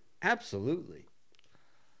Jam? Absolutely.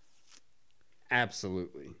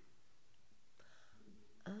 Absolutely.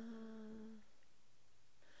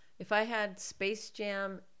 If I had Space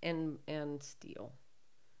Jam and Steel,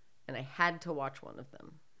 and I had to watch one of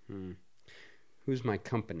them. Who's my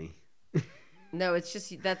company? No, it's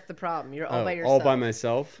just that's the problem. You're all by yourself. All by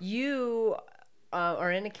myself? You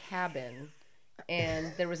are in a cabin,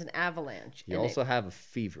 and there was an avalanche. You and also have a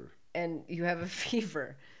fever. and you have a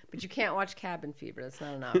fever, but you can't watch Cabin Fever. That's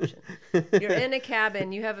not an option. You're in a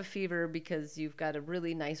cabin, you have a fever because you've got a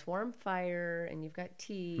really nice warm fire and you've got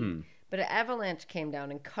tea. But an avalanche came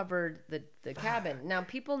down and covered the cabin. Now,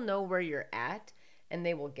 people know where you're at and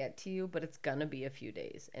they will get to you, but it's gonna be a few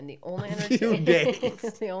days. And the only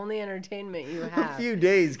the only entertainment you have. A few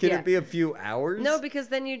days? Can Yeah. it be a few hours? No, because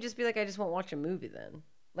then you'd just be like, I just won't watch a movie then.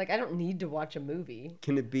 I don't need to watch a movie.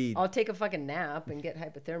 Can it be? I'll take a fucking nap and get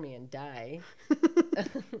hypothermia and die.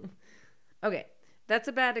 Okay, that's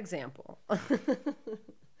a bad example.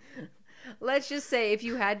 Let's just say if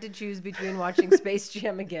you had to choose between watching Space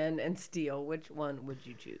Jam again and Steel, which one would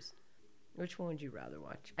you choose? Which one would you rather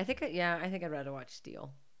watch? I think I'd rather watch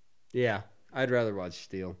Steel. Yeah, I'd rather watch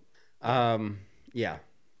Steel. Yeah.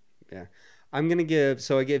 I'm gonna give.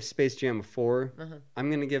 So I gave Space Jam a 4. I'm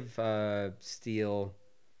gonna give Steel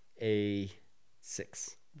a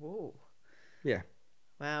 6. Whoa. Yeah.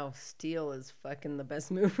 Wow, Steel is fucking the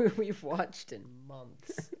best movie we've watched in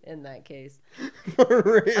months. In that case,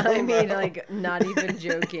 For real. I mean, though. not even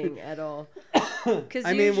joking at all.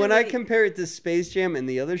 I mean, when I compare it to Space Jam and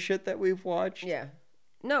the other shit that we've watched, yeah,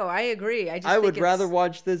 no, I agree. I would rather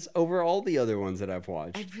watch this over all the other ones that I've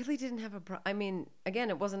watched. I really didn't have a I mean,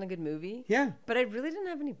 again, it wasn't a good movie. Yeah. But I really didn't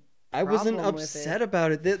have any I wasn't problem with upset it.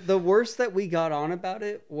 about it. The worst that we got on about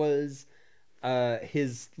it was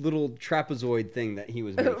his little trapezoid thing that he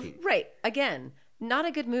was making. Right. Again, not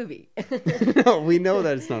a good movie. No, we know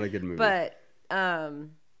that it's not a good movie. But and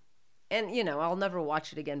I'll never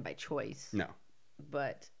watch it again by choice. No.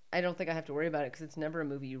 But I don't think I have to worry about it because it's never a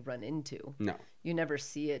movie you run into. No. You never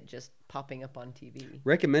see it just popping up on TV.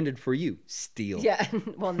 Recommended for you, Steel. Yeah.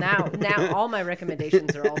 Well, now all my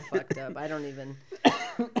recommendations are all fucked up. I don't even.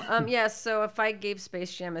 Yeah. So if I gave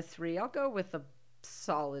Space Jam a 3, I'll go with a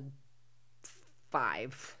solid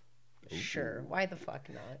 5. Sure. Why the fuck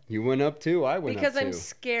not? You went up too. I went Because up too. I'm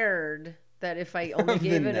scared that if I only Of the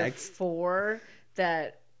gave it next. a 4,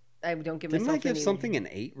 that I don't give Didn't myself I give any- something an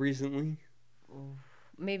 8 recently?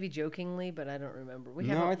 Maybe jokingly, but I don't remember.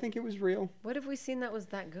 No, I think it was real. What have we seen that was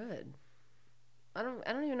that good? I don't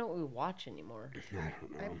even know what we watch anymore. I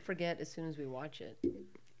don't know. I forget as soon as we watch it.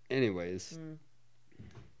 Anyways.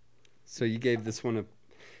 So you gave this one a...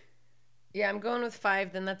 Yeah, I'm going with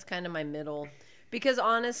 5. Then that's kind of my middle. Because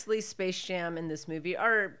honestly, Space Jam and this movie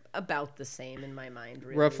are about the same in my mind.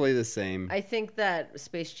 Really. Roughly the same. I think that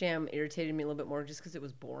Space Jam irritated me a little bit more just because it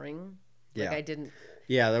was boring. Yeah. I didn't.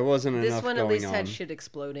 Yeah, there wasn't enough This one going at least on. had shit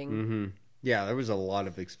exploding. Mm-hmm. Yeah, there was a lot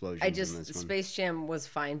of explosions in this one. Space Jam was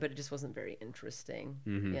fine, but it just wasn't very interesting.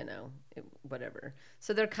 Whatever.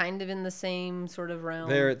 So they're kind of in the same sort of realm.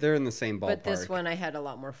 They're in the same ballpark. But this one I had a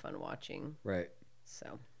lot more fun watching. Right.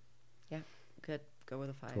 So, yeah, good. Go with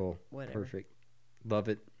a 5. Cool. Whatever. Perfect. Love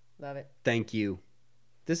it. Love it. Thank you.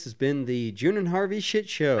 This has been the June and Harvey Shit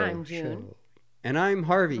Show. I'm June. And I'm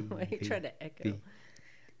Harvey. Why you try to echo?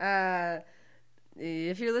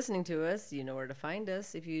 If you're listening to us, you know where to find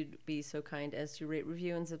us. If you'd be so kind as to rate,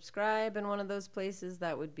 review, and subscribe in one of those places,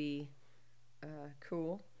 that would be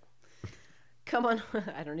cool. Come on.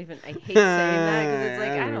 I hate saying that because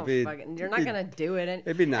it's like, you're not going to do it.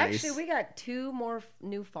 It'd be nice. Actually, we got 2 more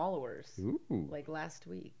new followers. Ooh. Like last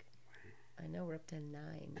week. I know we're up to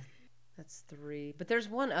 9. That's 3. But there's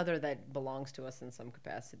one other that belongs to us in some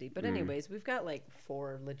capacity. But anyways, we've got like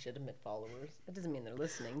 4 legitimate followers. That doesn't mean they're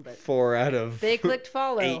listening, but 4 out of they clicked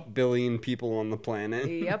follow. 8 billion people on the planet.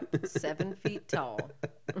 Yep, 7 feet tall.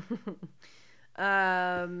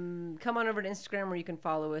 Come on over to Instagram where you can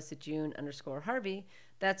follow us at June_Harvey.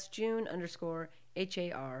 That's June_HARVY.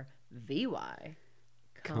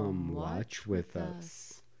 Come watch with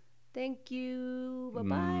us. Thank you.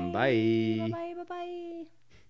 Bye-bye. Bye. Bye-bye. Bye-bye.